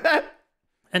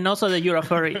 And also that you're a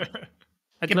furry.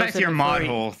 Get back to your mod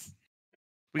hole.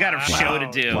 We got a show to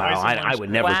do. Wow, I would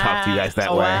never talk to you guys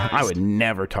that way. Wow. I would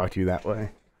never talk to you that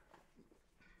way.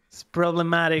 It's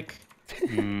problematic.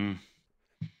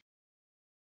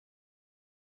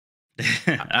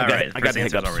 All right, I got the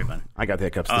hiccups. Already, I got the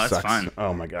hiccups. Oh, this that's sucks. fine.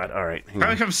 Oh my god. All right.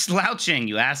 Probably from slouching,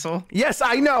 you asshole. Yes,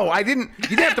 I know. I didn't.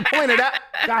 You didn't have to point it out.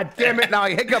 God damn it! Now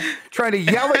I hiccup trying to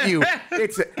yell at you.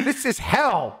 This is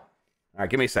hell. All right,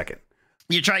 give me a second.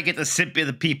 You try to get the simpy of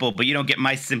the people, but you don't get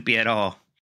my simpy at all.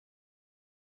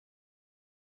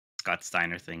 Scott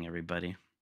Steiner thing, everybody.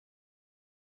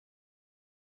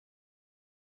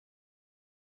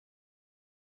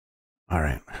 All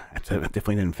right. I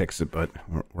definitely didn't fix it, but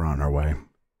we're on our way.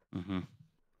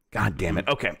 God damn it.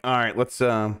 Okay. All right. Let's.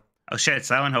 Oh shit!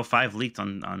 Silent Hill 5 leaked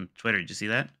on Twitter. Did you see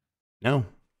that? No.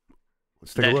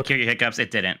 Let's take a look. Cure your hiccups. It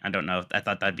didn't. I don't know. I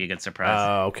thought that'd be a good surprise.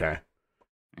 Oh, okay.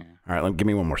 Yeah. All right. Give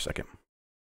me one more second.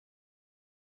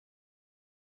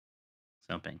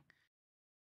 Something.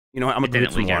 You know what? I'm gonna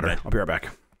get some water. I'll be right back.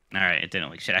 All right. It didn't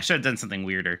leak. Shit. I should have done something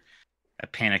weirder. I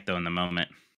panicked though in the moment.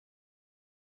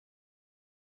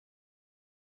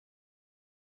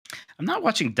 I'm not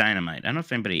watching Dynamite. I don't know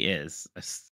if anybody is.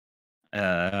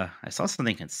 I saw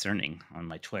something concerning on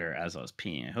my Twitter as I was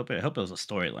peeing. I hope it was a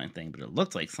storyline thing, but it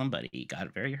looked like somebody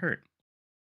got very hurt.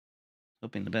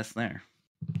 Hoping the best there.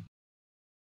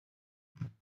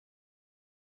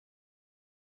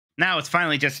 Now it's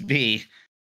finally just me.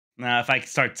 Now, if I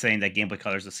start saying that Game Boy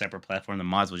Color is a separate platform, the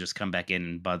mods will just come back in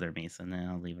and bother me. So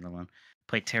now I'll leave it alone.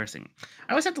 Play terracing.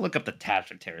 I always have to look up the tabs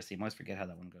for terracing. I always forget how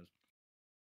that one goes.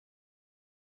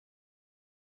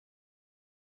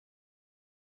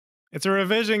 It's a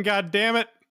revision, god damn it.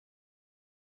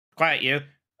 Quiet, you.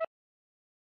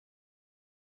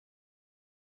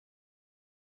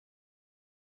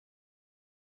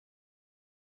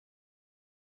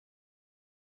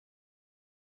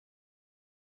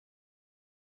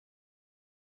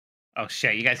 Oh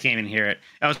shit, you guys can't even hear it.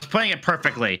 I was playing it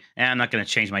perfectly, and I'm not going to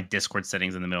change my Discord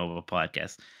settings in the middle of a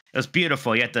podcast. It was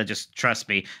beautiful. You have to just trust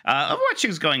me. Overwatch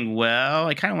is going well.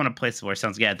 I kind of want to play some more.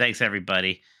 Sounds yeah. Thanks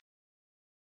everybody.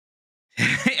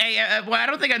 Hey, well, I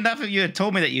don't think enough of you had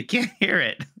told me that you can't hear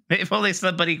it. If only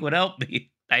somebody would help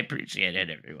me. I appreciate it,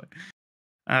 everyone.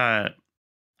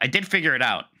 I did figure it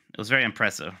out. It was very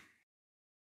impressive.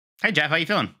 Hey, Jeff, how you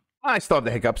feeling? I still have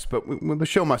the hiccups, but the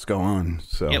show must go on.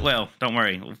 So It will. Don't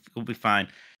worry. We'll be fine.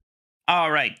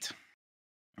 All right.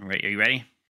 All right. Are you ready?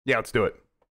 Yeah, let's do it.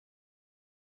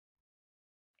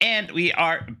 And we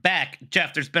are back.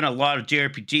 Jeff, there's been a lot of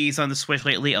JRPGs on the Switch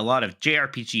lately, a lot of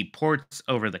JRPG ports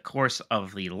over the course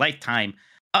of the lifetime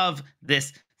of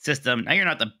this system. Now, you're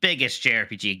not the biggest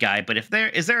JRPG guy, but is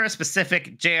there a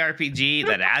specific JRPG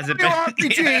that hasn't been...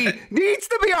 JRPG needs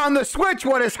to be on the Switch.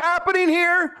 What is happening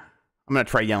here? I'm going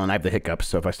to try yelling. I have the hiccups,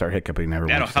 so if I start hiccuping, everyone...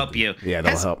 That'll help you. Yeah,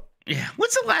 that'll help. Yeah.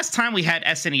 When's the last time we had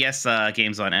SNES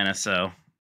games on NSO?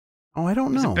 Oh, I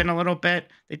don't know. Has it been a little bit?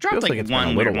 They dropped like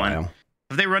one weird one.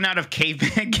 Have they run out of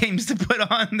caveman games to put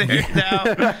on there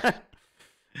now?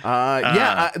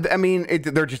 Yeah, I mean,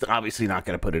 they're just obviously not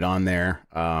going to put it on there.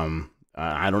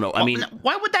 I don't know. I mean,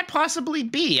 why would that possibly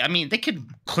be? I mean, they could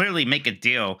clearly make a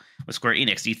deal with Square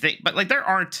Enix. Do you think? But like, there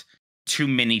aren't too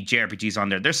many JRPGs on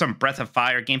there. There's some Breath of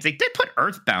Fire games. They did put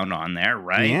Earthbound on there,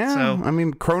 right? Yeah. So I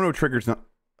mean, Chrono Trigger's not.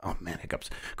 Oh man, hiccups.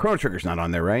 Chrono Trigger's not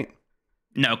on there, right?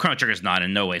 No, Chrono Trigger's not.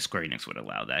 In no way Square Enix would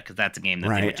allow that because that's a game that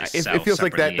they would just sell It feels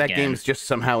like that again. game's just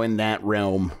somehow in that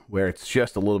realm where it's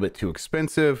just a little bit too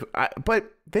expensive.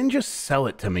 But then just sell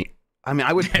it to me. I mean,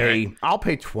 I would pay. I'll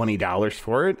pay $20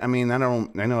 for it. I mean, I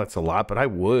know it's a lot, but I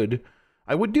would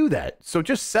do that. So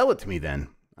just sell it to me then.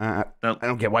 I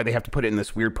don't get why they have to put it in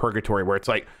this weird purgatory where it's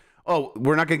like, oh,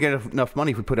 we're not going to get enough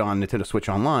money if we put it on Nintendo Switch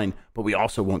Online, but we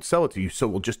also won't sell it to you, so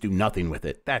we'll just do nothing with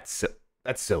it. That's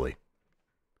silly.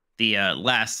 The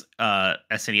last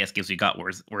SNES games we got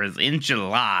was in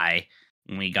July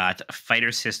when we got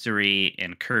Fighter's History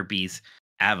and Kirby's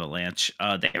Avalanche.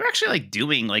 They were actually like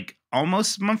doing like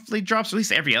almost monthly drops, at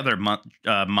least every other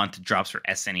month drops for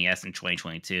SNES in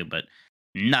 2022, but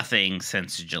nothing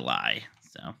since July.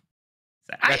 So.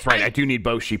 That's right. I do need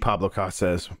Boshi, Pablo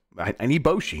Costa says. I need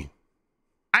Boshi.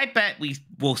 I bet we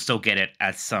will still get it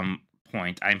at some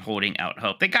point. I'm holding out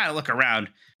hope. They gotta look around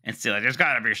and see, like, there's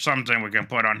gotta be something we can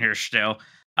put on here still.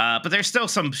 But there's still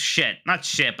some shit, not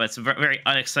shit, but some very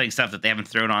unexciting stuff that they haven't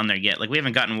thrown on there yet. Like we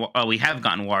have gotten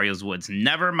Wario's Woods.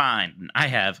 Never mind, I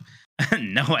have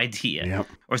no idea. Yep.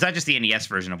 Or is that just the NES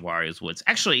version of Wario's Woods?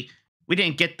 Actually, we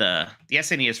didn't get the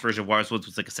SNES version of Wario's Woods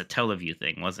was like a Satellaview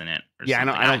thing, wasn't it? Yeah,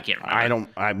 I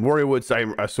don't. Wario Woods I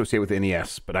associate with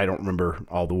NES, but I don't remember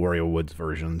all the Wario Woods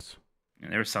versions. Yeah,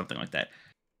 there was something like that.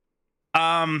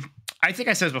 I think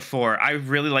I said this before. I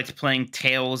really liked playing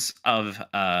Tales of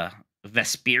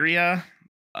Vesperia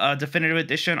Definitive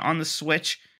Edition on the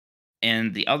Switch,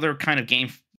 and the other kind of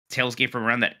Tales game from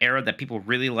around that era that people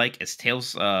really like is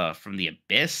Tales from the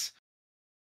Abyss,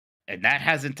 and that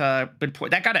hasn't been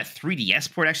ported. That got a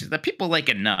 3DS port actually that people like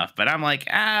enough, but I'm like,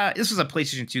 this was a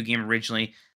PlayStation 2 game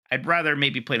originally. I'd rather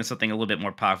maybe play something a little bit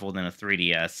more powerful than a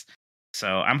 3DS.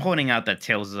 So I'm holding out that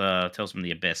Tales from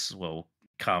the Abyss will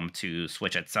come to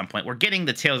Switch at some point. We're getting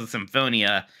the Tales of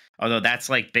Symphonia, although that's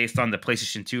like based on the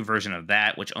PlayStation 2 version of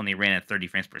that, which only ran at 30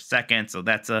 frames per second. So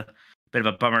that's a bit of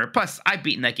a bummer. Plus, I've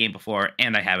beaten that game before,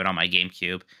 and I have it on my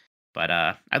GameCube. But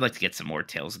I'd like to get some more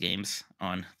Tales games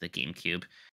on the GameCube.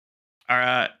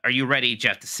 Are you ready,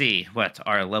 Jeff, to see what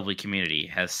our lovely community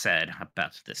has said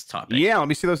about this topic? Yeah, let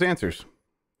me see those answers.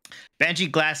 Benji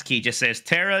Glasskey just says,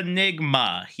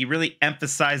 Terranigma. He really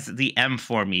emphasized the M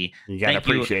for me. You gotta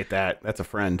appreciate that. That's a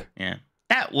friend. Yeah.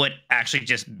 That would actually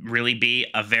just really be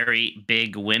a very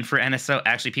big win for NSO.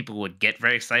 Actually, people would get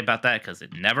very excited about that because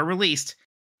it never released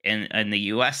in the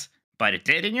US, but it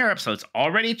did in Europe, so it's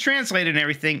already translated and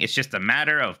everything. It's just a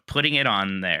matter of putting it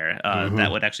on there.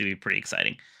 That would actually be pretty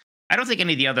exciting. I don't think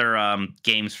any of the other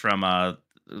games from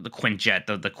the Quinjet,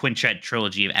 the Quinjet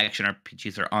trilogy of action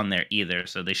RPGs are on there either,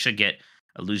 so they should get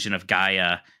Illusion of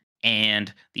Gaia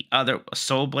and the other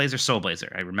Soul Blazer,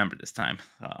 I remember this time,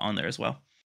 on there as well.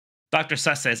 Dr.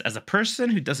 Suss says, as a person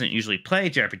who doesn't usually play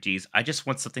JRPGs, I just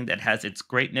want something that has its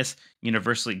greatness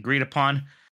universally agreed upon.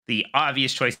 The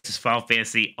obvious choice is Final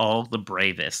Fantasy All the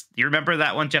Bravest. Do you remember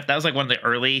that one, Jeff? That was like one of the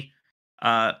early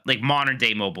like modern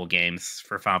day mobile games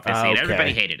for Final Fantasy, and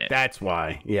everybody hated it. That's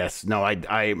why. Yes. No,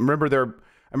 I remember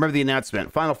the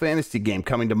announcement. Final Fantasy game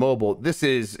coming to mobile. This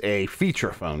is a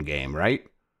feature phone game, right?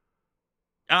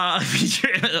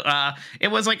 It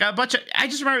was like a bunch of, I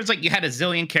just remember it was like you had a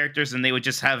zillion characters and they would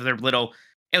just have their little,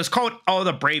 it was called All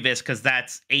the Bravest because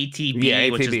that's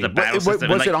ATB, which is the battle system.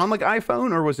 Was it on like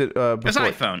iPhone or was it before? It was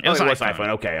iPhone. It was iPhone.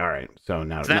 Okay, all right. So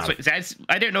now so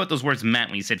I didn't know what those words meant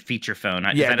when you said feature phone.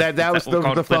 That was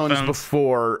the phones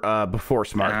before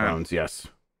smartphones. Yes.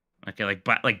 Okay, like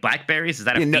Blackberries. Is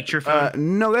that a feature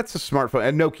phone? No, that's a smartphone.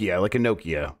 A Nokia, like a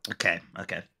Nokia. Okay.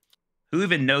 Who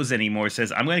even knows anymore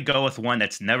says, I'm going to go with one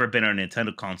that's never been on a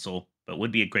Nintendo console, but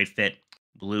would be a great fit.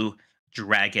 Blue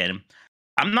Dragon.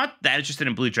 I'm not that interested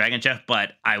in Blue Dragon, Jeff,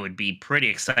 but I would be pretty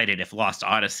excited if Lost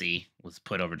Odyssey was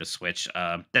put over to Switch.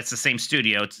 That's the same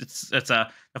studio. It's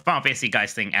a Final Fantasy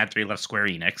guys thing after he left Square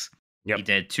Enix. Yep. He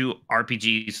did 2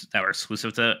 RPGs that were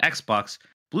exclusive to Xbox.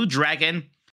 Blue Dragon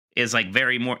is like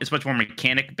it's much more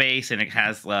mechanic based, and it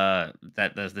has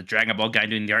the Dragon Ball guy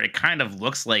doing the art. It kind of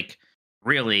looks like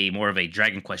really more of a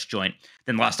Dragon Quest joint.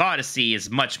 Then Lost Odyssey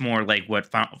is much more like what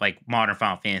modern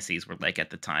Final Fantasies were like at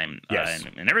the time. Yes.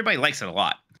 And everybody likes it a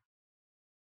lot.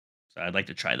 So I'd like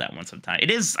to try that one sometime.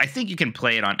 It is, I think you can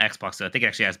play it on Xbox, so I think it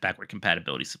actually has backward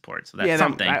compatibility support. So that's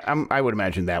something. I would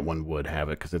imagine that one would have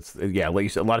it because it's, like you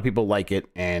said, a lot of people like it,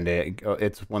 and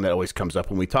it's one that always comes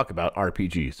up when we talk about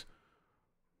RPGs.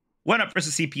 One Up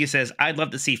versus CPU says, I'd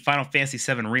love to see Final Fantasy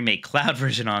VII Remake Cloud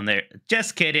version on there.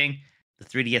 Just kidding. The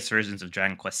 3DS versions of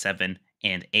Dragon Quest 7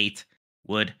 and 8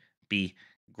 would be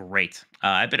great.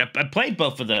 I played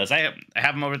both of those. I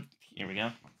have them over. Here we go.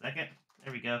 1 second.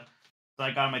 There we go. So I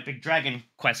got on my big Dragon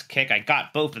Quest kick. I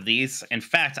got both of these. In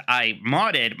fact, I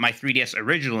modded my 3DS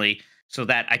originally so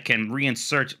that I can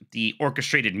reinsert the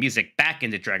orchestrated music back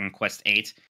into Dragon Quest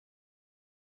 8.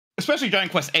 Especially Dragon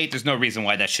Quest 8, there's no reason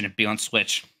why that shouldn't be on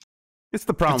Switch. It's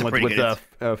the problem with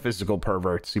physical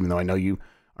perverts, even though I know you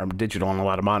are digital on a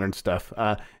lot of modern stuff.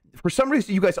 For some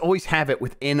reason, you guys always have it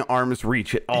within arm's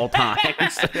reach at all times.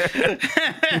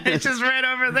 It's just right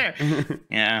over there.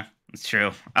 Yeah, it's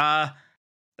true.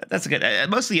 That's good.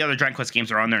 Most of the other Dragon Quest games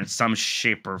are on there in some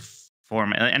shape or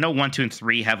form. I know 1, 2, and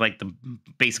 3 have like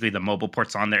basically the mobile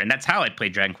ports on there, and that's how I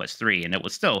played Dragon Quest 3, and it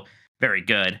was still very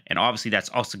good. And obviously, that's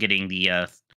also getting the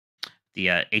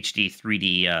HD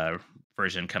 3D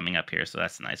version coming up here, so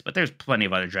that's nice. But there's plenty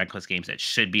of other Dragon Quest games that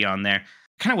should be on there.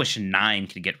 Kind of wish 9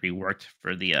 could get reworked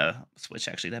for the Switch.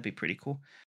 Actually, that'd be pretty cool.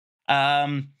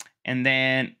 And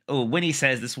then, Winnie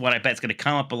says, this is what I bet is going to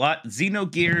come up a lot.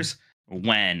 Xenogears,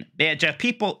 when? Yeah, Jeff,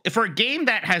 people, for a game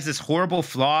that has this horrible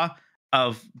flaw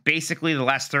of basically the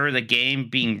last third of the game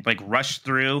being like rushed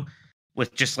through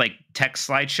with just like text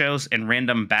slideshows and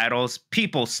random battles,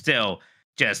 people still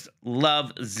just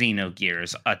love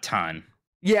Xenogears a ton.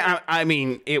 Yeah, I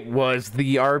mean, it was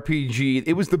the RPG.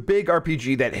 It was the big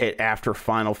RPG that hit after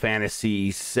Final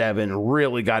Fantasy VII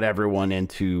really got everyone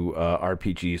into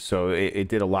RPGs. So it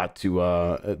did a lot to.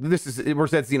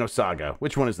 Where's that Xenosaga?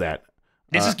 Which one is that?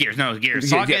 This is Gears. No, Gears.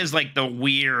 Saga is like the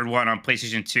weird one on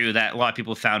PlayStation 2 that a lot of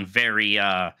people found very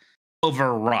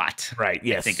overwrought. Right.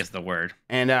 Yes, I think is the word.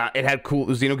 And it had cool.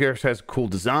 Xenogears has cool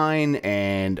design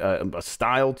and a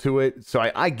style to it. So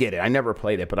I get it. I never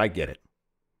played it, but I get it.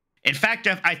 In fact,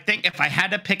 Jeff, I think if I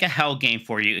had to pick a hell game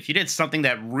for you, if you did something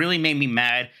that really made me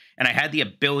mad and I had the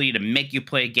ability to make you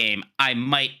play a game, I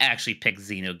might actually pick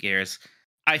Xenogears.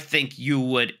 I think you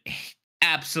would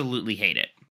absolutely hate it.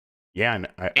 Yeah,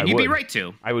 and you'd be right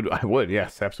to. I would.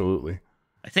 Yes, absolutely.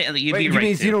 I think you'd Wait, be right. You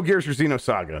mean Xenogears or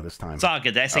Xenosaga this time?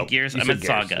 Saga. Did I say Gears? I meant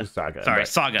Saga. Saga.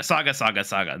 Sorry,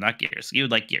 Saga. Not Gears. You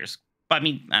would like Gears. But I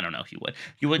mean, I don't know if you would.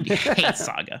 You would hate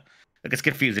Saga. Like, it's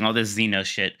confusing, all this Xeno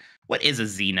shit. What is a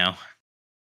Xeno?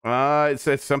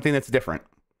 It's something that's different.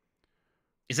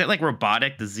 Is it like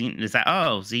robotic? The Xeno is that?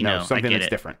 Oh, Xeno. No, something that's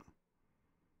different.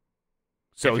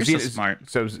 So you're so smart.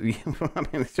 So I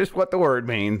mean, it's just what the word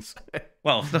means.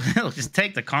 Well, just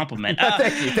take the compliment.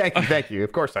 Thank you.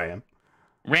 Of course I am.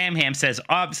 Ramham says,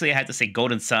 obviously I had to say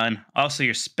Golden Sun. Also,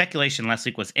 your speculation last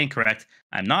week was incorrect.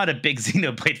 I'm not a big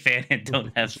Xenoblade fan and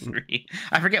don't have 3.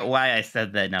 I forget why I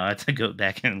said that now. I have to go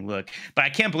back and look. But I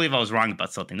can't believe I was wrong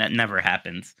about something. That never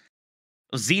happens.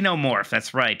 Xenomorph.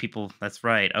 That's right, people. That's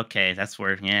right. Okay, that's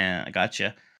where, yeah, I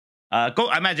gotcha. I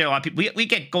imagine a lot of people, we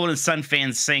get Golden Sun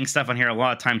fans saying stuff on here a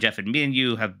lot of time, Jeff, and me and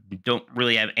you don't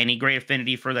really have any great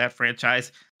affinity for that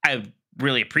franchise. I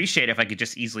really appreciate it if I could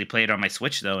just easily play it on my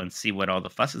Switch, though, and see what all the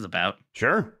fuss is about.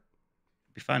 Sure. It'd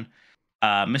be fun.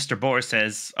 Mr. Bohr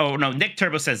says, oh, no, Nick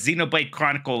Turbo says Xenoblade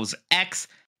Chronicles X.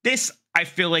 This, I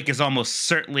feel like, is almost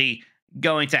certainly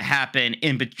going to happen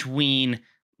in between,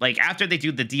 like, after they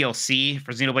do the DLC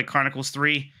for Xenoblade Chronicles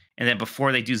 3, and then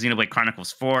before they do Xenoblade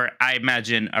Chronicles 4, I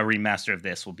imagine a remaster of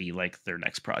this will be, like, their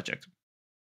next project.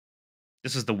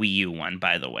 This is the Wii U one,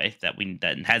 by the way, that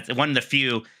has one of the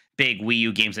few big Wii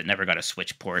U games that never got a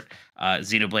Switch port.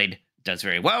 Xenoblade does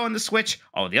very well on the Switch.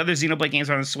 All the other Xenoblade games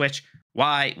are on the Switch.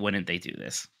 Why wouldn't they do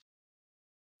this?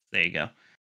 There you go.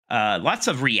 Lots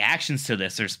of reactions to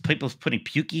this. There's people putting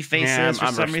pukey faces. Yeah,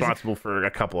 I'm responsible for a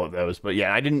couple of those, but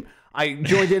yeah, I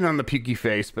joined in on the pukey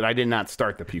face, but I did not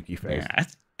start the pukey face. Yeah,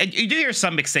 and you do hear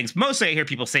some mixed things. Mostly I hear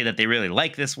people say that they really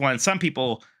like this one. Some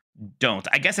people don't.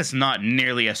 I guess it's not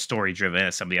nearly as story driven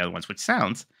as some of the other ones, which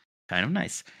sounds kind of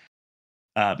nice.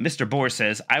 Mr. Bohr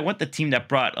says, I want the team that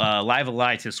brought Live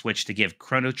Alive to Switch to give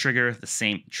Chrono Trigger the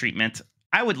same treatment.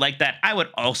 I would like that. I would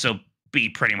also be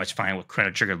pretty much fine with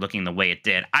Chrono Trigger looking the way it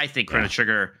did. I think Chrono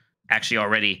Trigger actually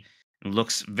already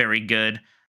looks very good.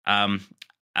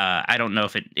 I don't know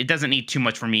if it doesn't need too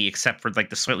much for me, except for like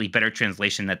the slightly better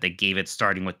translation that they gave it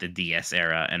starting with the DS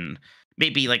era, and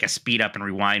maybe like a speed up and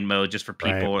rewind mode just for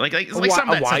people, right. like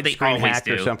something that they always hack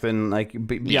do, or something like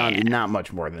beyond, not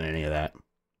much more than any of that.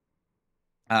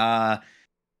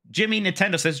 Jimmy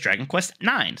Nintendo says Dragon Quest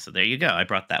 9. So there you go. I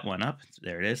brought that one up.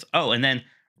 There it is. Oh, and then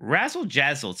Razzle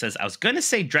Jazzle says, I was going to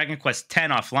say Dragon Quest 10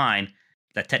 offline.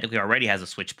 That technically already has a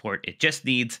Switch port. It just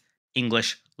needs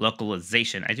English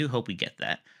localization. I do hope we get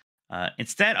that.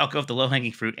 Instead, I'll go with the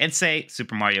low-hanging fruit and say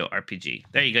Super Mario RPG.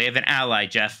 There you go. You have an ally,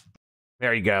 Jeff.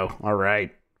 There you go. All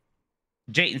right.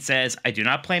 Jayton says, I do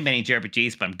not play many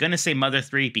JRPGs, but I'm going to say Mother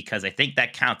 3 because I think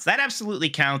that counts. That absolutely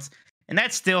counts. And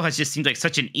that still has just seemed like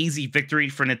such an easy victory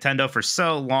for Nintendo for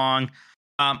so long.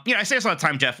 I say this all the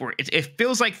time, Jeff, where it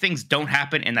feels like things don't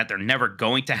happen and that they're never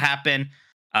going to happen.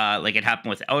 Like it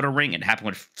happened with Elden Ring, it happened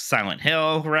with Silent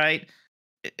Hill, right?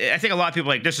 I think a lot of people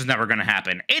are like, this is never going to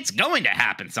happen. It's going to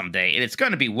happen someday, and it's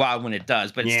going to be wild when it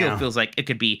does, but it still feels like it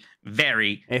could be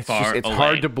very far away. It's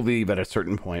hard to believe at a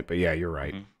certain point, but yeah, you're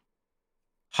right. Mm-hmm.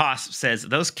 Haas says,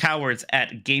 those cowards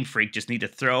at Game Freak just need to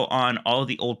throw on all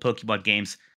the old Pokemon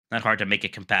games. Not hard to make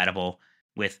it compatible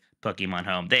with Pokemon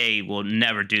Home. They will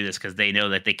never do this because they know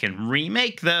that they can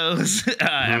remake those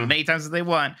as many times as they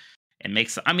want. And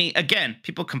again,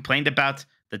 people complained about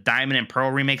the Diamond and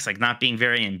Pearl remakes, like not being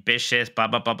very ambitious, blah,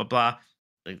 blah, blah, blah, blah.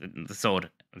 They sold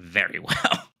very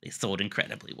well. They sold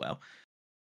incredibly well.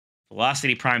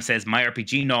 Velocity Prime says, my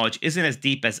RPG knowledge isn't as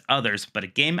deep as others, but a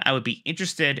game I would be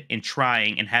interested in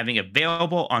trying and having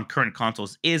available on current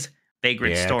consoles is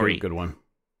Vagrant Story. Good one.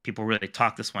 People really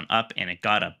talked this one up, and it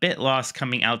got a bit lost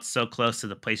coming out so close to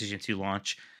the PlayStation 2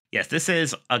 launch. Yes, this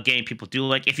is a game people do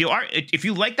like. If you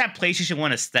like that PlayStation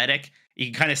 1 aesthetic, you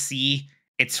can kind of see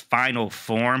its final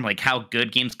form, like how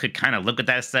good games could kind of look at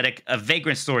that aesthetic. A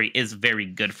Vagrant Story is very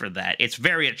good for that. It's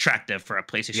very attractive for a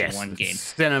PlayStation 1 game.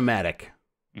 Cinematic.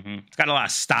 It's got a lot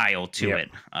of style to it.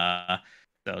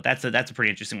 So that's a pretty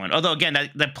interesting one. Although, again,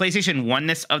 the PlayStation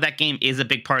 1-ness of that game is a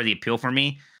big part of the appeal for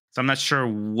me. So I'm not sure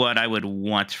what I would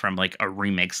want from like a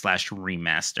remake /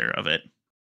 remaster of it.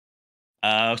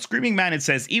 Screaming Man, it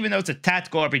says, even though it's a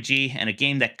tactical RPG and a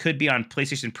game that could be on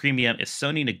PlayStation Premium if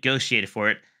Sony negotiated for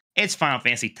it, it's Final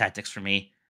Fantasy Tactics for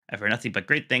me. I've heard nothing but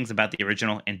great things about the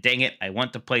original, and dang it, I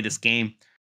want to play this game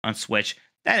on Switch.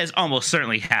 That is almost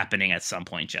certainly happening at some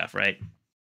point, Jeff, right?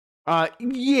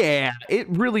 Yeah, it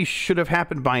really should have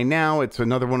happened by now. It's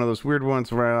another one of those weird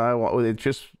ones where it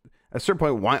just, at a certain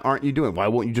point, why aren't you doing it? Why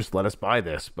won't you just let us buy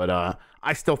this? But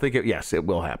I still think yes, it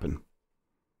will happen.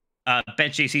 Ben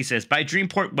JC says, by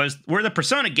Dreamport were the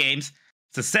Persona games.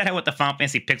 So set out with the Final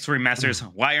Fantasy Pixel remasters.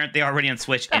 Why aren't they already on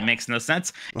Switch? It makes no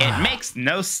sense. It makes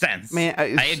no sense. Man,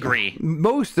 I agree.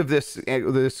 Most of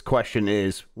this question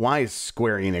is, why is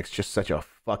Square Enix just such a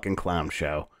fucking clown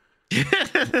show?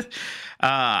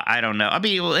 I don't know. I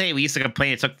mean, well, hey, we used to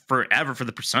complain it took forever for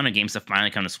the Persona games to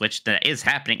finally come to Switch. That is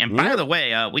happening. And by the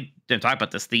way, we didn't talk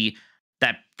about this.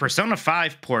 That Persona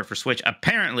 5 port for Switch,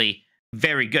 apparently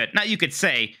very good. Now you could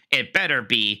say it better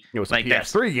be a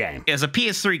PS3 game. It was a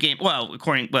PS3 game. Well,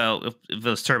 if it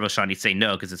was Turbo Sean, he'd say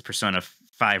no because it's Persona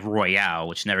 5 Royale,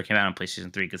 which never came out on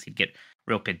PlayStation 3 because he'd get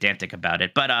real pedantic about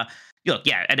it. But look,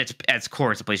 yeah, at its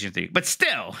core, it's a PlayStation 3. But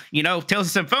still, Tales of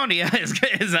Symphonia is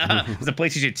a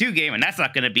PlayStation 2 game, and that's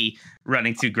not going to be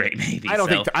running too great. Maybe I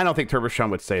don't think Turbo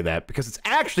Sean would say that because it's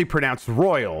actually pronounced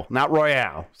Royal, not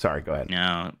Royale. Sorry, go ahead.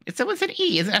 No, it's with an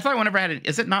E. I thought I whenever had it.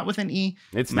 Is it not with an E?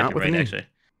 It's not with an E. Actually,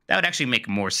 that would actually make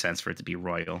more sense for it to be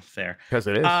Royal. Fair, because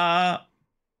it is.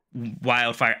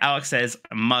 Wildfire Alex says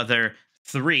Mother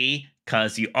 3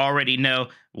 because you already know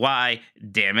why.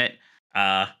 Damn it.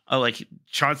 Like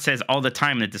Sean says all the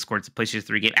time in the Discord, it's a PlayStation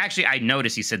 3 game. Actually, I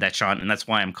noticed you said that, Sean, and that's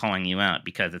why I'm calling you out,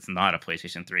 because it's not a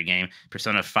PlayStation 3 game.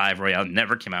 Persona 5 Royale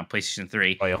never came out on PlayStation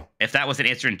 3. Royal. If that was an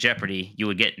answer in Jeopardy, you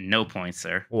would get no points,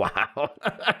 sir. Wow.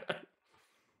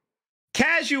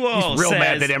 Casual He's real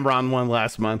mad that Emron won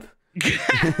last month.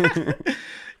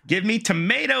 Give me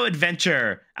Tomato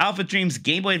Adventure. Alpha Dream's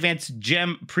Game Boy Advance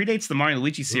gem predates the Mario &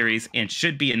 Luigi series and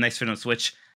should be a nice fit on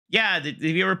Switch. Yeah, have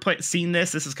you ever seen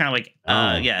this? This is kind of like,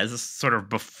 this is sort of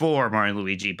before Mario &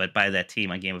 Luigi, but by that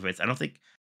team on Game of Advance. I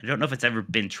don't know if it's ever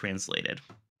been translated.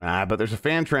 But there's a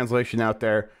fan translation out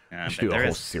there. I should do a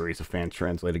whole series of fan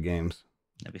translated games.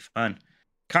 That'd be fun.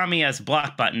 Kami as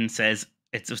block button says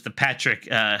it's just the Patrick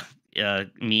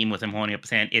meme with him holding up his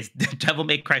hand. Is Devil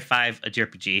May Cry 5 a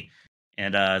JRPG?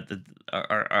 And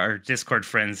our Discord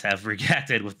friends have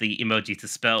reacted with the emoji to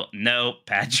spell no,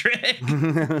 Patrick.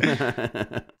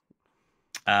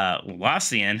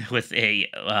 Wassian with a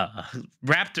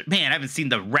raptor. Man, I haven't seen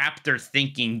the raptor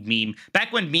thinking meme.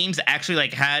 Back when memes actually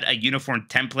like had a uniform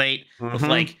template with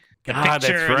like the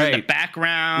picture in the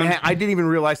background. Man, I didn't even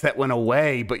realize that went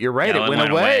away, but you're right, it went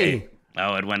away.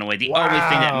 Oh, it went away. The only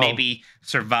thing that maybe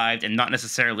survived and not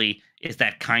necessarily is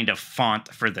that kind of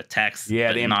font for the text.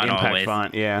 Yeah, the not impact always.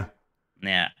 Font, yeah.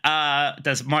 Yeah.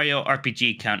 Does Mario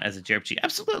RPG count as a JRPG?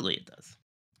 Absolutely, it does.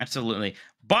 Absolutely.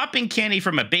 Bopping candy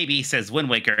from a baby says Wind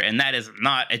Waker, and that is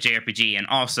not a JRPG. And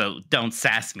also, don't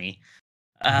sass me.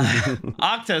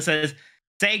 Octo says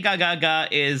Sega Gaga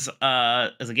is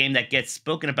a game that gets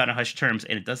spoken about in hushed terms,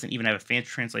 and it doesn't even have a fan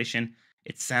translation.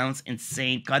 It sounds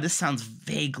insane. God, this sounds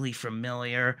vaguely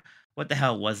familiar. What the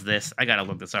hell was this? I gotta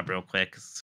look this up real quick.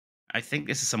 I think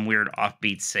this is some weird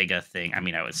offbeat Sega thing. I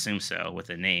mean, I would assume so with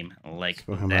a name like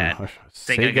that.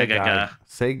 Sega Gaga.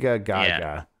 Sega Gaga.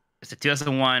 Yeah. It's a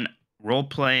 2001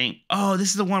 role-playing. Oh, this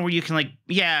is the one where you can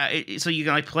so you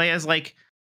can play as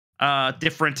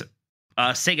different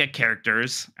Sega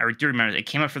characters. I do remember it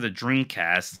came out for the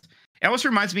Dreamcast. It almost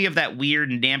reminds me of that weird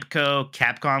Namco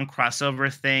Capcom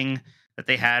crossover thing that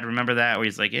they had. Remember that? Where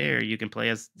he's like, hey, you can play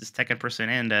as this Tekken person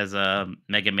and as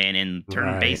Mega Man in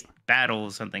turn-based battle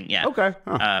or something. Yeah. Okay.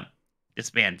 Huh.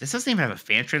 This doesn't even have a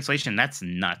fan translation. That's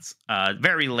nuts.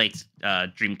 Very late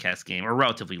Dreamcast game, or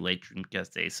relatively late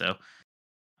Dreamcast day. So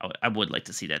I would like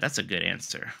to see that. That's a good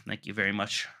answer. Thank you very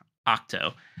much,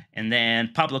 Octo. And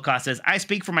then Pablo Costa says, I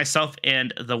speak for myself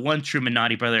and the one true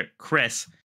Minotti brother, Chris.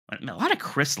 A lot of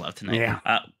Chris love tonight.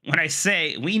 Yeah. When I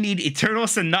say we need Eternal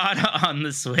Sonata on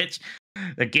the Switch,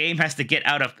 the game has to get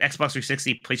out of Xbox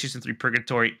 360, PlayStation 3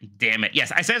 purgatory. Damn it.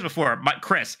 Yes, I said this before.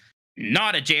 Chris,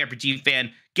 not a JRPG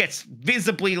fan, gets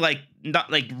visibly like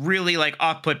not like really like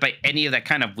off-put by any of that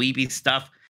kind of weeby stuff,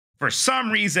 for some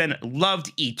reason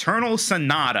loved Eternal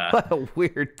Sonata. What a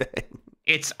weird thing.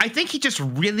 I think he just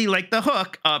really liked the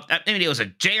hook of, I mean, it was a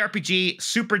JRPG,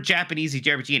 super Japanese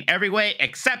JRPG in every way,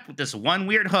 except with this one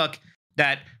weird hook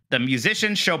that the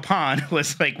musician Chopin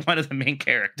was like one of the main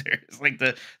characters, like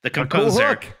the composer. A cool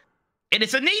hook. And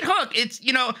it's a neat hook. It's,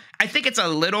 I think it's a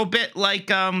little bit like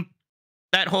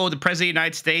that whole the President of the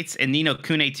United States and Ni no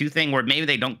Kuni 2 thing, where maybe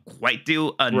they don't quite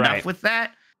do enough with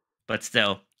that, but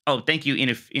still. Oh, thank you,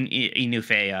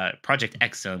 Inufe. Project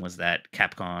X Zone was that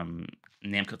Capcom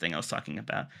Namco thing I was talking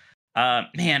about.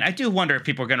 Man, I do wonder if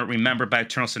people are going to remember about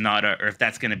Eternal Sonata, or if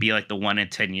that's going to be like the 1 in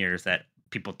 10 years that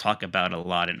people talk about a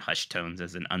lot in hushed tones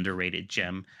as an underrated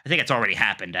gem. I think it's already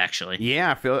happened, actually.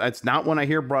 Yeah, I feel it's not one I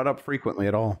hear brought up frequently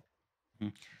at all.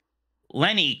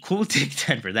 Lenny, Cool Dick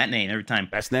Denver, that name every time.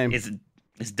 Best name. Is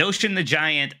Doshin the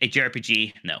Giant a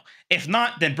JRPG? No. If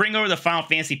not, then bring over the Final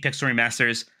Fantasy Pixel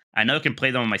Remasters. I know I can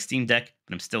play them on my Steam Deck,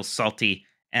 but I'm still salty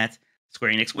at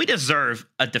Square Enix. We deserve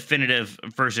a definitive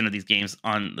version of these games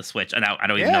on the Switch. And I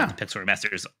don't even know if the Pixel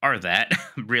Remasters are that,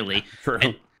 really. True.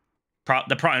 And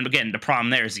the problem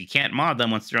there is you can't mod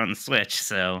them once they're on the Switch,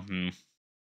 so...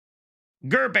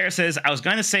 Gerbear says, I was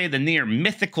going to say the near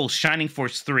mythical Shining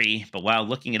Force 3, but while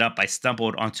looking it up, I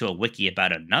stumbled onto a wiki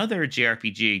about another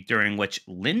JRPG during which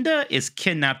Linda is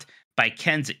kidnapped by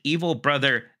Ken's evil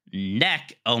brother,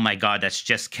 Neck. Oh my god, that's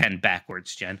just Ken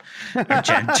backwards, Jen. Or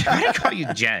Jen. I call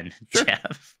you Jen, sure.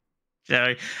 Jeff.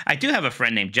 So I do have a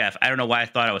friend named Jeff. I don't know why I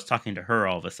thought I was talking to her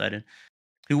all of a sudden.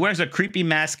 Who wears a creepy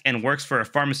mask and works for a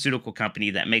pharmaceutical company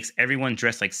that makes everyone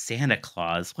dress like Santa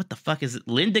Claus. What the fuck is it?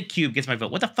 Linda Cube gets my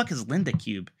vote. What the fuck is Linda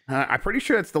Cube? I'm pretty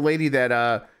sure it's the lady that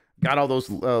got all those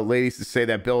ladies to say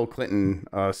that Bill Clinton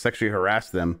sexually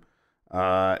harassed them.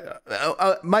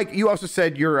 Mike, you also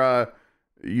said your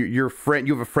friend,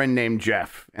 you have a friend named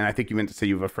Jeff, and I think you meant to say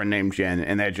you have a friend named Jen,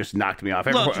 and that just knocked me off.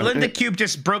 Look, Linda Cube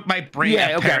just broke my brain.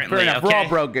 Yeah, okay, fair enough. We're all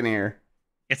broken here.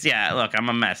 Look, I'm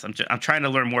a mess. I'm trying to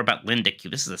learn more about Linda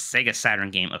Cube. This is a Sega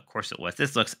Saturn game. Of course it was.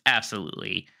 This looks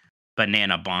absolutely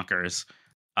banana bonkers.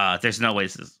 There's no way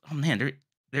this is... Oh, man,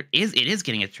 it is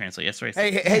getting it translated. That's right.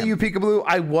 Hey, you Peekaboo,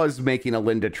 I was making a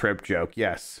Linda Tripp joke,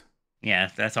 yes. Yeah,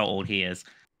 that's how old he is.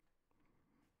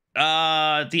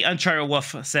 The Uncharted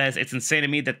Wolf says, it's insane to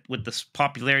me that with the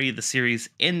popularity of the series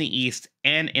in the East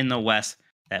and in the West,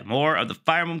 that more of the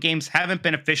Fire Emblem games haven't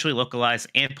been officially localized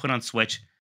and put on Switch.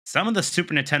 Some of the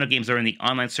Super Nintendo games are in the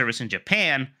online service in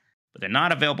Japan, but they're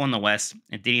not available in the West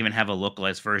and didn't even have a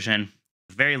localized version. At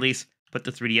the very least, put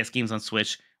the 3DS games on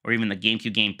Switch, or even the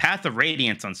GameCube game Path of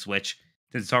Radiance on Switch,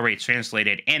 since it's already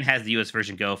translated and has the US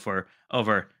version go for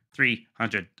over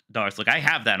 $300. Look, I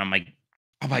have that on my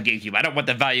GameCube. I don't want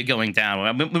the value going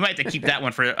down. We might have to keep that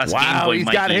one for us. Wow, Game Boy he's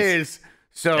Mikeys. got his.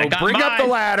 So bring up the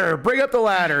ladder. Bring up the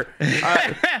ladder.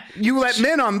 You let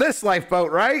men on this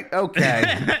lifeboat, right?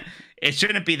 Okay. It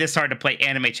shouldn't be this hard to play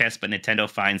anime chess, but Nintendo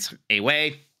finds a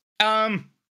way.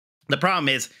 The problem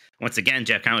is, once again,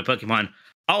 Jeff, kind of like Pokemon,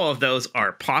 all of those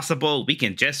are possible. We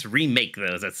can just remake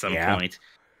those at some point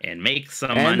and make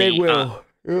some money. They will.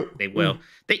 They will.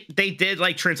 They did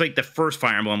like translate the first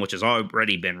Fire Emblem, which has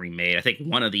already been remade. I think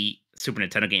one of the Super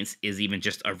Nintendo games is even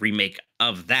just a remake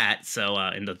of that. So,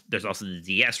 there's also the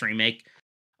DS remake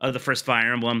of the first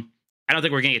Fire Emblem. I don't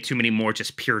think we're going to get too many more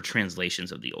just pure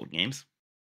translations of the old games.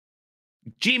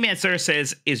 G-Man Sir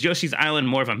says, is Yoshi's Island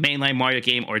more of a mainline Mario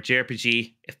game or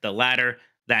JRPG? If the latter,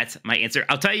 that's my answer.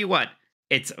 I'll tell you what,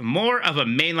 it's more of a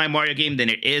mainline Mario game than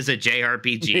it is a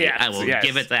JRPG. Yes, I will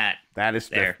give it that. That is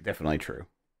definitely true.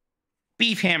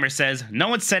 Beef Hammer says, no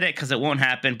one said it because it won't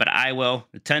happen, but I will.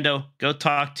 Nintendo, go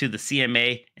talk to the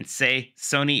CMA and say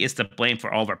Sony is to blame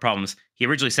for all of our problems. He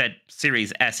originally said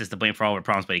Series S is to blame for all of our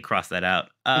problems, but he crossed that out.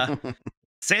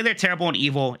 Say they're terrible and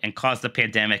evil and cause the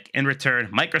pandemic. In return,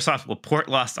 Microsoft will port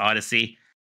Lost Odyssey.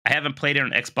 I haven't played it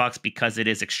on Xbox because it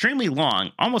is extremely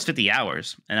long, almost 50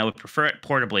 hours, and I would prefer it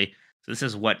portably, so this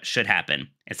is what should happen.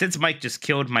 And since Mike just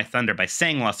killed my thunder by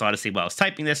saying Lost Odyssey while I was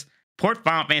typing this, port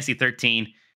Final Fantasy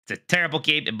 13. It's a terrible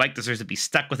game, and Mike deserves to be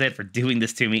stuck with it for doing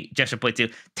this to me. Jeff should play too.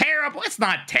 Terrible? It's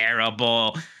not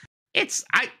terrible.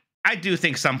 I do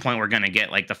think some point we're going to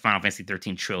get like the Final Fantasy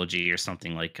 13 trilogy or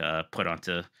something like put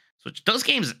onto Switch. Those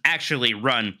games actually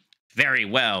run very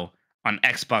well on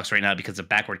Xbox right now because of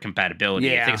backward compatibility.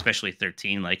 Yeah. I think especially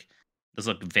 13, like those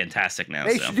look fantastic now.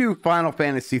 They should do Final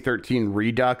Fantasy 13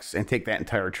 Redux and take that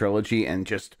entire trilogy and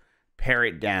just pare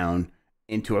it down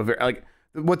into a very like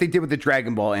what they did with the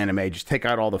Dragon Ball anime. Just take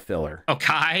out all the filler. Oh,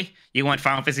 Kai? You want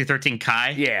Final Fantasy 13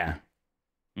 Kai? Yeah.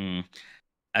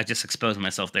 I just exposed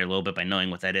myself there a little bit by knowing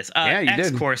what that is. Yeah, you did.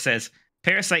 X-Core says,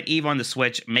 Parasite Eve on the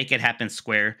Switch, make it happen,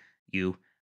 Square, you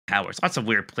powers. Lots of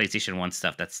weird PlayStation 1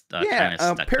 stuff that's kind of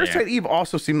stuck Parasite there. Eve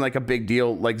also seemed like a big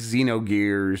deal, like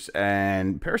Xenogears,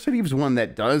 and Parasite Eve's one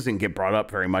that doesn't get brought up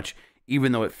very much,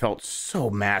 even though it felt so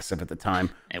massive at the time.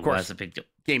 It was a big deal.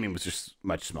 Gaming was just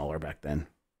much smaller back then.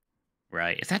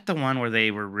 Right. Is that the one where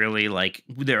they were really like,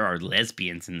 there are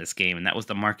lesbians in this game, and that was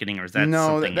the marketing, or is that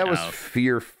something that was else?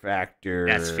 Fear Factor.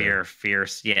 That's Fear.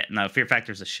 Yeah, no, Fear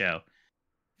Factor's a show.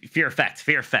 Fear Effect.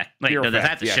 Like, no,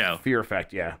 that's a show. Fear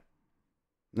Effect, yeah.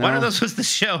 No. One of those was the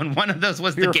show, and one of those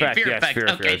was the game. Fear Effect.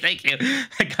 Okay, thank you.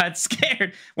 I got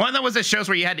scared. One of them was the shows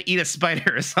where you had to eat a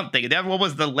spider or something. The other one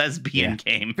was the lesbian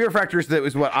game. Fear Factor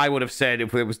was what I would have said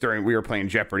if it was during we were playing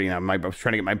Jeopardy, and I was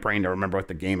trying to get my brain to remember what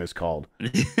the game is called.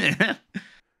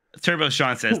 Turbo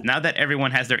Sean says, now that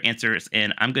everyone has their answers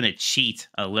in, I'm going to cheat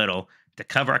a little to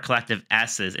cover our collective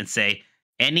asses and say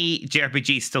any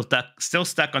JRPG still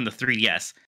stuck on the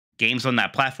 3DS. Games on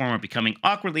that platform are becoming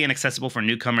awkwardly inaccessible for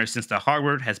newcomers since the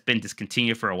hardware has been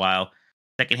discontinued for a while.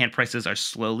 Secondhand prices are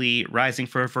slowly rising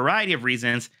for a variety of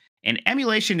reasons, and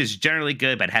emulation is generally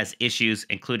good but has issues,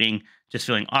 including just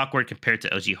feeling awkward compared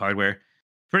to OG hardware.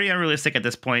 Pretty unrealistic at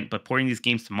this point, but porting these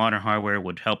games to modern hardware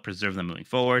would help preserve them moving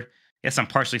forward. Yes, I'm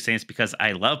partially saying it's because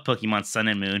I love Pokemon Sun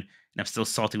and Moon, and I'm still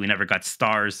salty we never got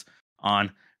stars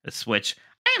on the Switch.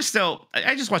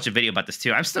 I just watched a video about this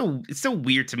too. It's still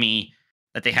weird to me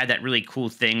that they had that really cool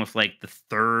thing with like the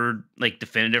third like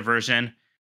definitive version,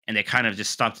 and they kind of just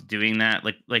stopped doing that.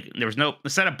 Like there was no,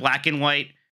 instead of black and white,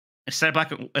 instead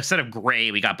of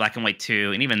gray, we got black and white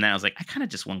 2, and even then I was like, I kind of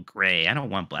just want gray. I don't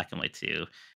want black and white 2.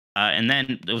 And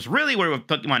then it was really weird with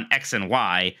Pokemon X and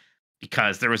Y,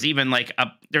 because there was even like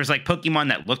Pokemon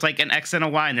that looked like an X and a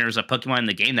Y, and there was a Pokemon in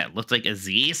the game that looked like a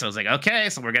Z. So I was like, okay,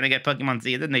 so we're gonna get Pokemon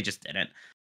Z. And then they just didn't.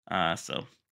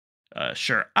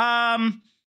 Sure.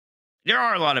 There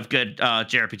are a lot of good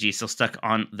JRPGs still stuck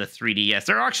on the 3DS.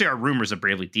 There actually are rumors of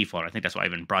Bravely Default. I think that's why I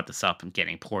even brought this up and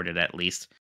getting ported at least.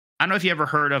 I don't know if you ever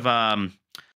heard of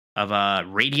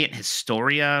Radiant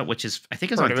Historia, which is I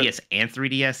think is on DS and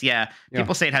 3DS. Yeah,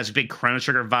 people say it has big Chrono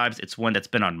Trigger vibes. It's one that's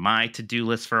been on my to-do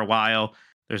list for a while.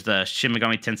 There's the Shin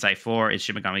Megami Tensei 4. It's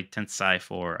Shin Megami Tensei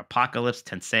 4 Apocalypse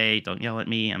Tensei. Don't yell at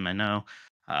me. I know.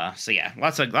 So yeah,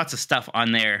 lots of stuff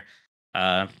on there.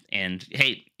 And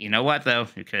hey, you know what though?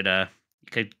 You could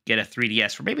get a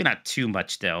 3DS for maybe not too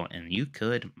much though, and you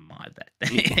could mod that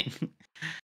thing.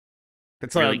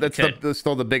 That's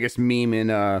still the biggest meme in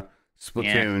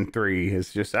Splatoon 3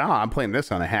 is just I'm playing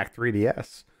this on a hacked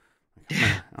 3DS.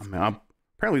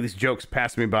 Apparently these jokes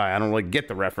passed me by. I don't really get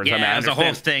the reference. Yeah, it was a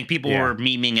whole thing. People were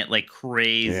memeing it like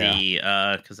crazy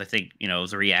because I think it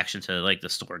was a reaction to like the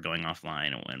store going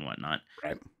offline and whatnot.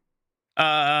 Right.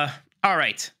 All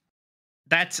right.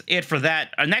 That's it for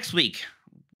that. Next week,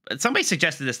 somebody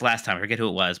suggested this last time. I forget who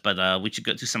it was, but we should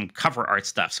go do some cover art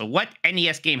stuff. So what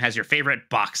NES game has your favorite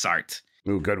box art?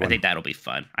 Ooh, good one. I think that'll be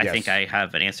fun. I think I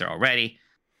have an answer already.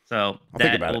 So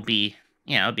that will be,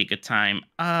 it'll be a good time.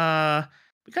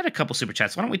 We got a couple super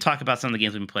chats. Why don't we talk about some of the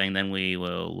games we've been playing, then we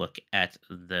will look at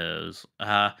those.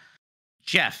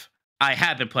 Jeff, I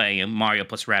have been playing Mario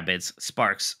plus Rabbids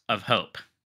Sparks of Hope.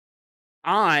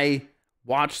 I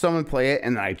watched someone play it,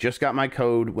 and I just got my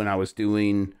code when I was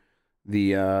doing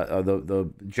the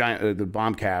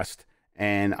bombcast,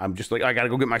 and I'm just like, I gotta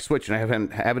go get my Switch, and I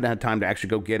haven't had time to actually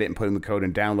go get it and put in the code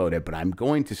and download it, but I'm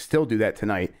going to still do that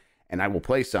tonight, and I will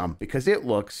play some because it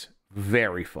looks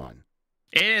very fun.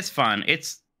 It is fun. I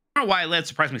don't know why it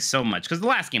surprised me so much, because the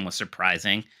last game was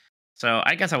surprising. So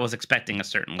I guess I was expecting a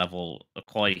certain level of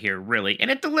quality here, really,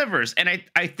 and it delivers. And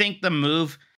I think the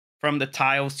move from the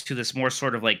tiles to this more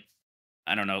sort of like,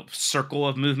 I don't know, circle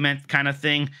of movement kind of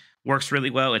thing works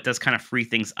really well. It does kind of free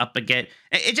things up again.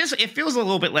 It feels a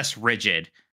little bit less rigid.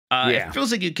 It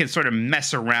feels like you can sort of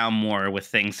mess around more with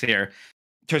things here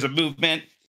in terms of movement.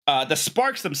 The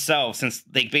sparks themselves, since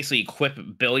they basically equip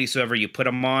abilities whoever you put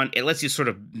them on, it lets you sort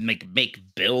of make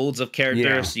builds of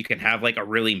characters. So you can have like a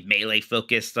really melee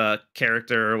focused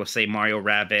character with, say, Mario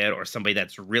Rabbit, or somebody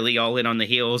that's really all in on the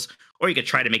heels, or you could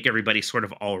try to make everybody sort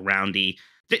of all roundy.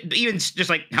 Even just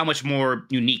like how much more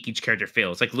unique each character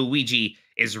feels. Like Luigi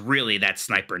is really that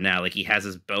sniper now. Like he has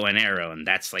his bow and arrow, and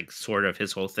that's like sort of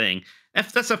his whole thing. That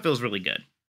stuff feels really good.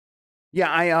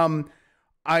 Yeah,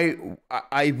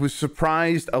 I was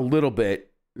surprised a little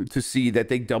bit to see that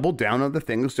they doubled down on the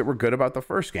things that were good about the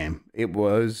first game. It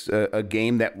was a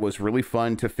game that was really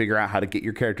fun to figure out how to get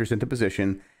your characters into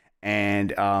position,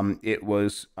 and it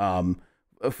was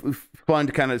fun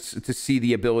to kind of to see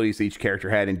the abilities that each character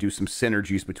had and do some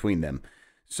synergies between them.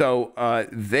 So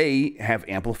they have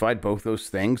amplified both those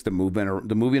things. The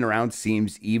moving around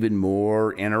seems even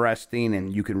more interesting,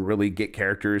 and you can really get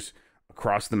characters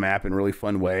across the map in really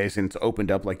fun ways. And it's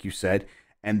opened up, like you said.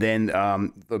 And then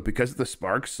because of the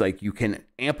sparks, like you can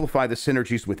amplify the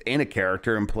synergies within a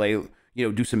character and play,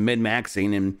 do some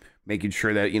min-maxing and making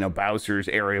sure that Bowser's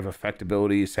area of effect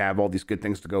abilities have all these good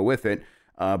things to go with it.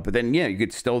 But then you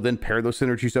could still then pair those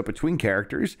synergies up between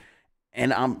characters.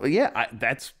 And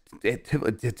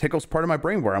it tickles part of my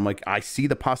brain where I'm like, I see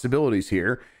the possibilities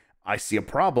here. I see a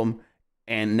problem.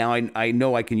 And now I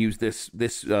know I can use this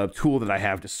tool that I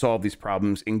have to solve these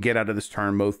problems and get out of this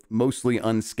turn mostly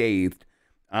unscathed.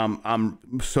 I'm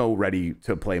so ready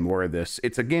to play more of this.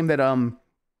 It's a game that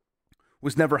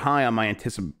was never high on my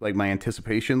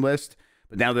anticipation list,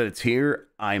 but now that it's here,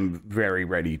 I'm very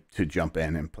ready to jump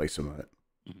in and play some of it.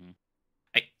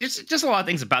 Just a lot of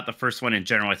things about the first one in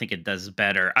general. I think it does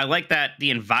better. I like that the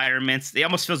environments, it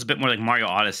almost feels a bit more like Mario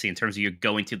Odyssey in terms of you're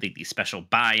going to these special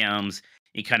biomes,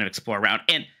 you kind of explore around.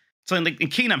 And so in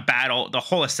Kingdom Battle, the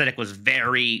whole aesthetic was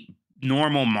very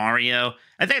normal Mario.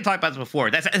 I think I talked about this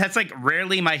before. That's like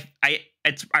rarely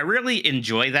I really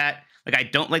enjoy that. Like, I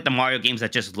don't like the Mario games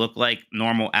that just look like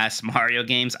normal-ass Mario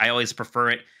games. I always prefer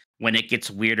it when it gets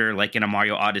weirder, like in a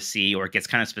Mario Odyssey, or it gets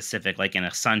kind of specific, like in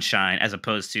a Sunshine, as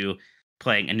opposed to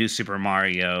playing a new Super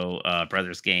Mario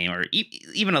Brothers game, or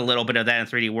even a little bit of that in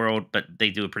 3D World, but they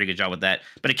do a pretty good job with that.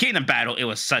 But in Kingdom Battle, it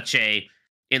was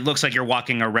it looks like you're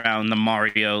walking around the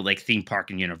Mario like theme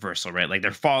park in Universal, right? Like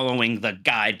they're following the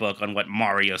guidebook on what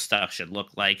Mario stuff should look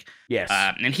like. Yes.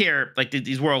 And here, like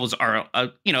these worlds are,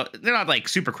 they're not like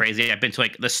super crazy. I've been to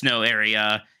like the snow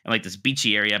area and like this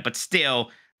beachy area, but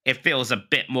still it feels a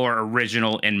bit more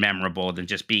original and memorable than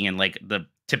just being in like the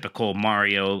typical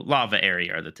Mario lava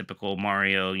area or the typical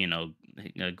Mario,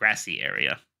 grassy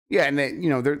area. Yeah, and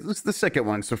there's the second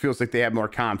one, so it feels like they have more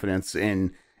confidence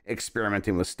in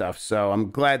experimenting with stuff. So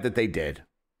I'm glad that they did.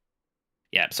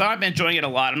 Yeah, so I've been enjoying it a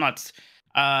lot. I'm not.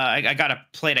 I got to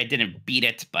play it. I didn't beat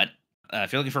it, but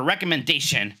if you're looking for a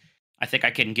recommendation, I think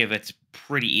I can give it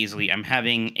pretty easily. I'm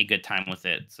having a good time with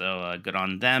it, so good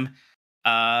on them.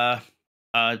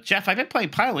 Jeff, I've been playing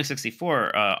Pilot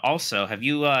 64 also. Have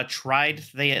you tried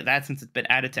that since it's been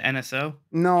added to NSO?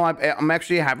 No, I'm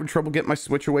actually having trouble getting my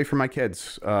Switch away from my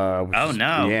kids. No.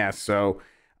 Yeah, so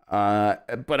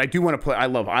but I do want to play. I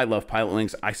love Pilot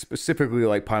Wings. I specifically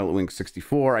like Pilot Wings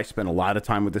 64. I spent a lot of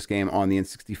time with this game on the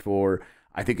N64.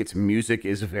 I think its music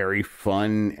is very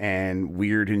fun and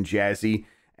weird and jazzy,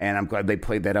 and I'm glad they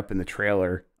played that up in the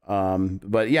trailer.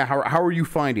 But yeah, how are you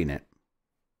finding it?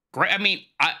 Great. I mean,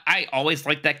 I always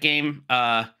liked that game.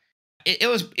 It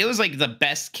was like the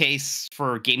best case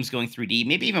for games going 3D,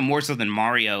 maybe even more so than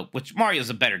Mario, which Mario's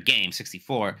a better game,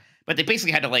 64. But they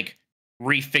basically had to like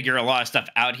refigure a lot of stuff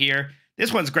out here.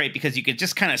 This one's great because you could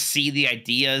just kind of see the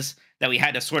ideas that we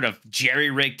had to sort of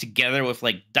jerry-rig together with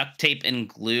like duct tape and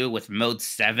glue with Mode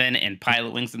 7 and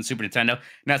Pilot Wings and Super Nintendo.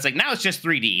 Now it's like, now it's just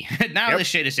 3D. Now This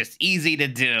shit is just easy to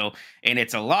do, and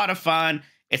it's a lot of fun.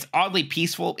 It's oddly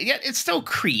peaceful, yet it's still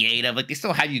creative. Like, they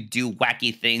still have you do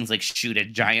wacky things like shoot a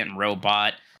giant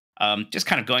robot. Just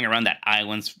kind of going around that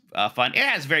island's fun. It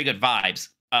has very good vibes.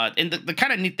 And the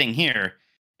kind of neat thing here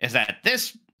is that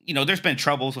this, there's been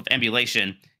troubles with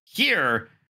emulation. Here,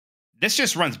 this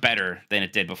just runs better than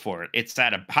it did before. It's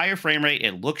at a higher frame rate.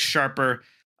 It looks sharper.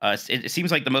 It seems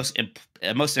like the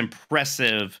most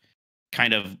impressive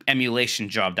kind of emulation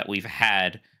job that we've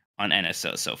had on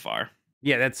NSO so far.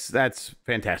 Yeah, that's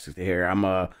fantastic to hear.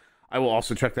 I will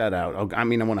also check that out. I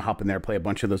want to hop in there, play a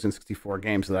bunch of those N64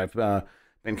 games that I've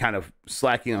been kind of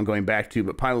slacking on going back to,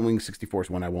 but Pilot Wings 64 is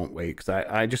one I won't wait, because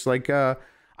I just like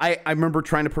I remember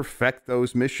trying to perfect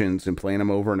those missions and playing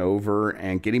them over and over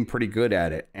and getting pretty good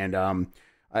at it. And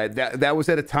that was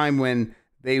at a time when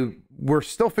they were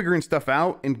still figuring stuff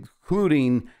out,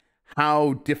 including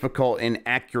how difficult and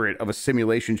accurate of a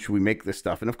simulation should we make this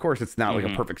stuff. And of course, it's not like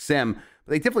a perfect sim,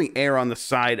 but they definitely err on the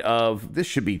side of this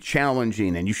should be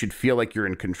challenging and you should feel like you're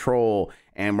in control,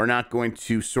 and we're not going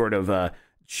to sort of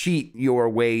cheat your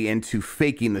way into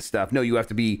faking the stuff. No, you have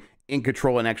to be in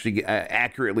control and actually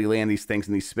accurately land these things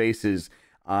in these spaces.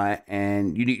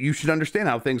 And you should understand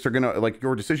how things are going to, like,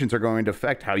 your decisions are going to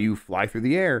affect how you fly through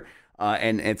the air.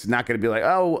 And it's not going to be like,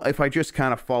 oh, if I just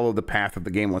kind of follow the path that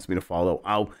the game wants me to follow,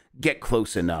 I'll get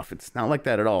close enough. It's not like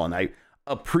that at all. And I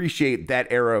appreciate that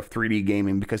era of 3D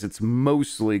gaming because it's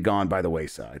mostly gone by the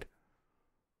wayside.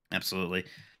 Absolutely.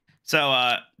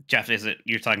 So, Jeff,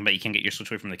 you're talking about you can get your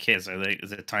Switch away from the kids?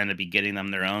 Is it time to be getting them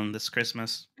their own this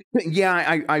Christmas?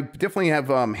 Yeah, I definitely have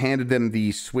handed them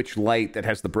the Switch Lite that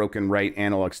has the broken right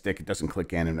analog stick. It doesn't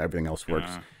click in and everything else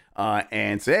works.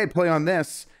 and say, hey, play on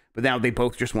this. But now they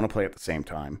both just want to play at the same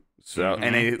time. So,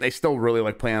 and they still really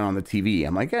like playing on the TV.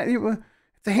 I'm like, yeah,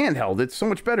 it's a handheld. It's so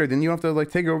much better than you have to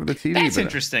like take over the TV. That's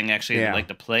interesting, actually. Yeah. Like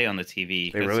to play on the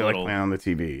TV. They really like playing on the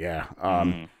TV. Yeah.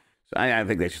 So I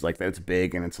think they just like that. It's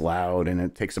big and it's loud and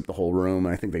it takes up the whole room.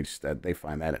 And I think they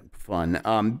find that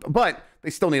fun. But they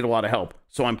still need a lot of help.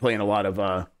 So I'm playing a lot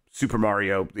of Super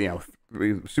Mario,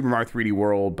 Super Mario 3D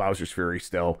World, Bowser's Fury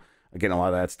still. Getting a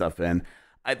lot of that stuff in.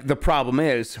 The problem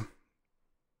is,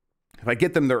 if I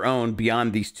get them their own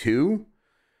beyond these two,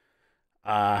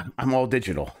 I'm all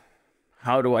digital.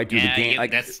 How do I do the game?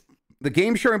 The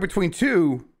game sharing between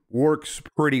two works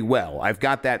pretty well. I've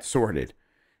got that sorted.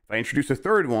 If I introduce a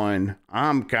third one,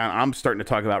 I'm starting to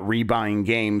talk about rebuying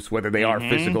games, whether they are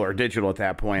physical or digital at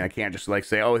that point. I can't just like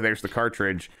say, oh, there's the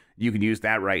cartridge. You can use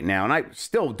that right now. And I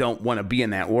still don't want to be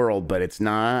in that world, but it's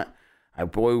not. I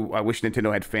wish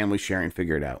Nintendo had family sharing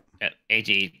figured out.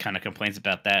 AJ kind of complains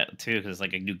about that too, because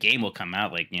like a new game will come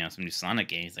out, like some new Sonic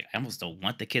game. He's like, I almost don't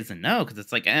want the kids to know, because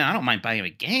it's like, I don't mind buying a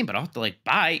game, but I'll have to like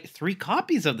buy 3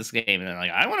 copies of this game, and they're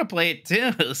like, I want to play it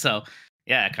too. So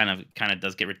yeah, it kind of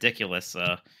does get ridiculous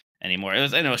anymore.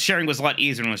 Sharing was a lot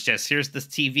easier when it was just, here's this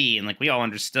TV, and like we all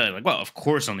understood, like, well, of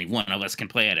course only one of us can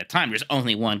play at a time. There's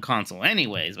only one console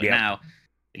anyways, but now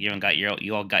you all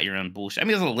got your own bullshit. I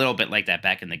mean, it was a little bit like that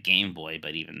back in the Game Boy,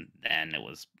 but even then it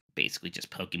was basically just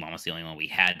Pokemon was the only one we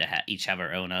had to each have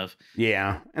our own of.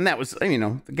 Yeah, and that was,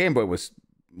 the Game Boy was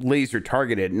laser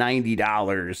targeted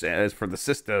 $90 as for the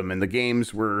system, and the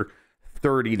games were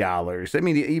 $30. I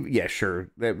mean, yeah, sure,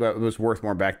 that was worth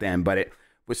more back then, but it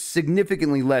was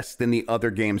significantly less than the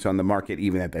other games on the market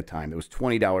even at that time. It was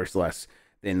 $20 less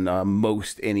than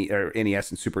most NES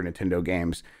and Super Nintendo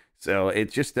games. So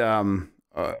it just it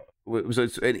was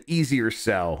an easier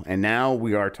sell, and now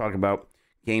we are talking about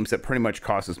games that pretty much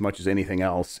cost as much as anything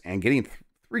else, and getting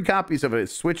 3 copies of a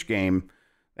Switch game,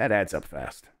 that adds up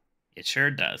fast. It sure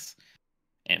does.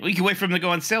 And we can wait for them to go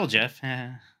on sale, Jeff.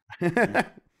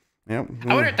 Yep. I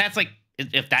wonder if that's like,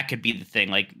 if that could be the thing.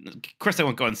 Like, of course they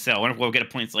won't go on sale. I wonder if we'll get a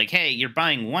point. It's like, hey, you're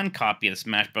buying 1 copy of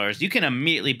Smash Bros. You can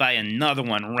immediately buy another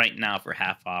one right now for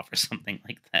half off or something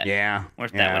like that. Yeah. Or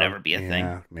if that would ever be a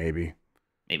thing. Maybe.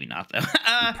 Maybe not, though.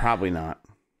 Probably not.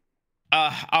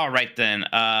 All right, then.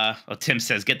 Tim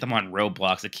says, get them on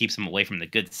Roblox. It keeps them away from the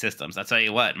good systems. I'll tell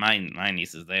you what, my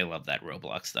nieces, they love that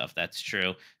Roblox stuff. That's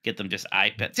true. Get them just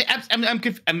iPads. See,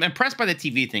 I'm impressed by the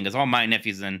TV thing, because all my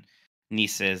nephews and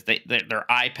nieces, their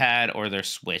iPad or their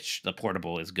Switch, the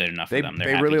portable, is good enough for them.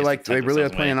 They really like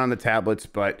playing on the tablets,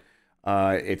 but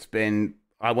it's been,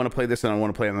 I want to play this and I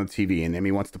want to play it on the TV, and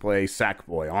Emmy wants to play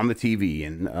Sackboy on the TV,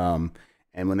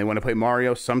 and when they want to play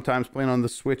Mario, sometimes playing on the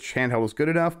Switch handheld is good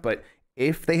enough, but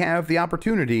if they have the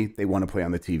opportunity, they want to play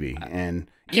on the TV. And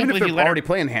even if they're already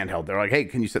playing handheld, they're like, hey,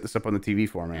 can you set this up on the TV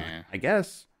for me? I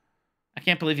guess. I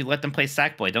can't believe you let them play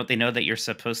Sackboy. Don't they know that you're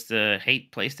supposed to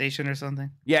hate PlayStation or something?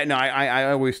 Yeah, no,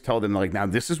 I always tell them, like, now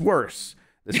this is worse.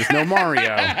 This is no Mario.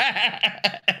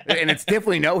 And it's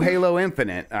definitely no Halo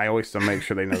Infinite. I always make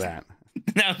sure they know that.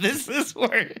 Now this is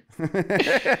worse.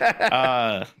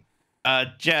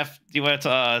 Jeff, do you want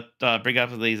to bring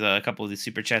up a couple of these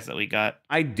super chats that we got?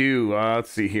 I do. Let's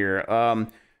see here.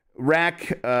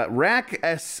 Rack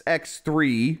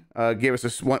SX3 gave us a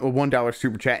 $1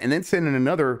 super chat, and then sent in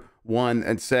another one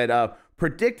and said,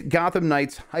 predict Gotham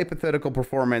Knights' hypothetical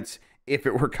performance if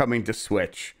it were coming to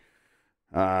Switch.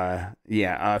 30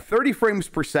 frames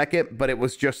per second, but it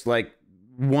was just like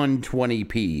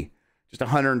 120p. Just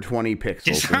 120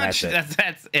 pixels.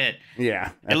 That's it.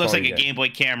 Yeah. It looks like a Game Boy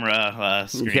camera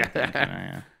screen.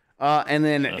 Yeah. And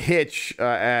then Hitch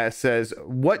says,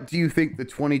 what do you think the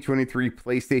 2023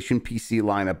 PlayStation PC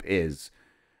lineup is?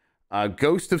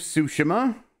 Ghost of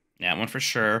Tsushima. Yeah, one for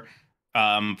sure.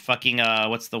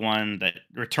 What's the one that...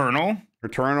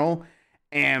 Returnal.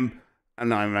 And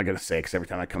no, I'm not going to say, because every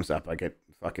time that comes up, I get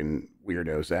fucking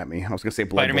weirdos at me. I was gonna say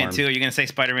Spider-Man 2. Are you gonna say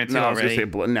Spider-Man 2 already? I was gonna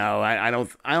say no. I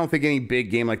don't think any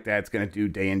big game like that's gonna do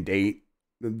day and date.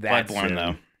 Bloodborne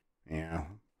though. Yeah,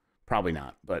 probably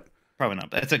not. But probably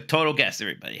not. That's a total guess,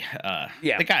 everybody.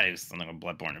 Yeah, they gotta do something with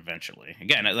Bloodborne eventually.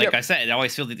 Again, like I said, I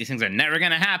always feel that these things are never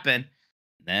gonna happen.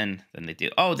 Then they do.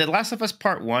 Oh, did Last of Us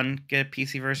Part 1 get a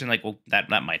PC version? Like, well, that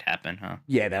might happen, huh?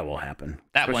 Yeah, that will happen.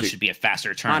 That one should be a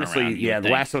faster turnaround. Honestly, yeah, The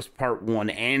Last of Us Part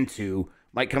 1 and 2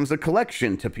 might come as a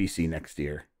collection to PC next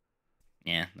year.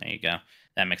 Yeah, there you go.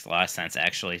 That makes a lot of sense,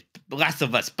 actually. Last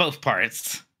of Us, both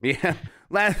parts. Yeah,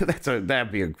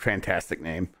 that'd be a fantastic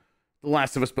name. The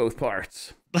Last of Us, both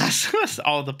parts. Last of Us,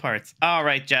 all the parts. All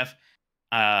right, Jeff.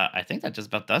 I think that just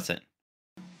about does it.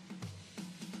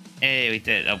 Hey, we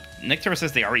did. Oh, Nick Turbo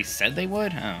says they already said they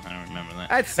would? Oh, I don't remember that.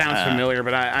 That sounds familiar,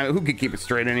 but who could keep it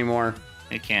straight anymore?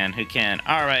 Who can?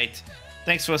 All right.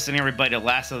 Thanks for listening, everybody, to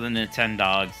Last of the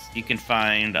Nintendogs. You can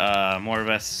find more of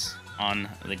us on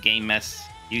the Game Mess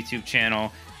YouTube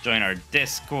channel. Join our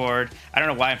Discord. I don't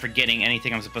know why I'm forgetting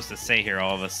anything I'm supposed to say here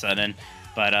all of a sudden.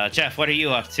 But, Jeff, what are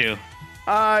you up to?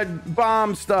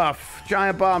 Bomb stuff.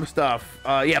 Giant bomb stuff.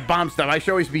 Yeah, bomb stuff. I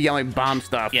should always be yelling bomb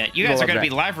stuff. Yeah, you guys are going to be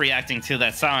live reacting to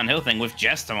that Silent Hill thing with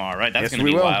Jess tomorrow, right? That's going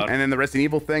to be wild. And then the Resident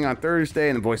Evil thing on Thursday,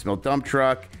 and the voicemail dump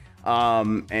truck.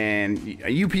 And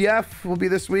UPF will be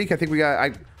this week. I think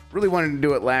I really wanted to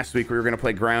do it last week. We were going to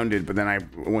play Grounded, but then I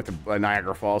went to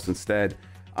Niagara Falls instead.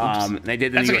 They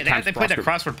did the New York Times they played the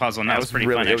crossword puzzle, and that was pretty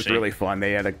fun. It was really fun.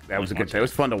 That was a good time. It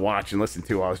was fun to watch and listen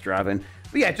to while I was driving.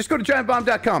 But yeah, just go to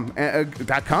giantbomb.com.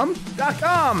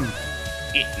 .com?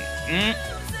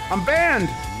 I'm banned.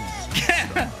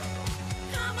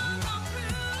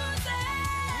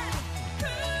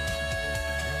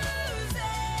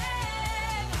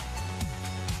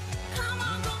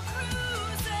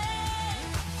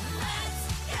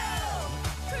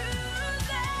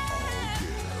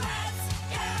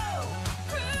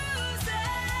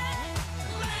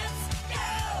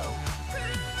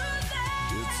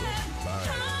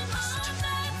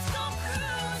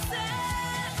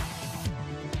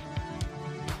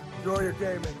 Enjoy your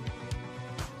gaming.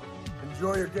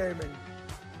 Enjoy your gaming.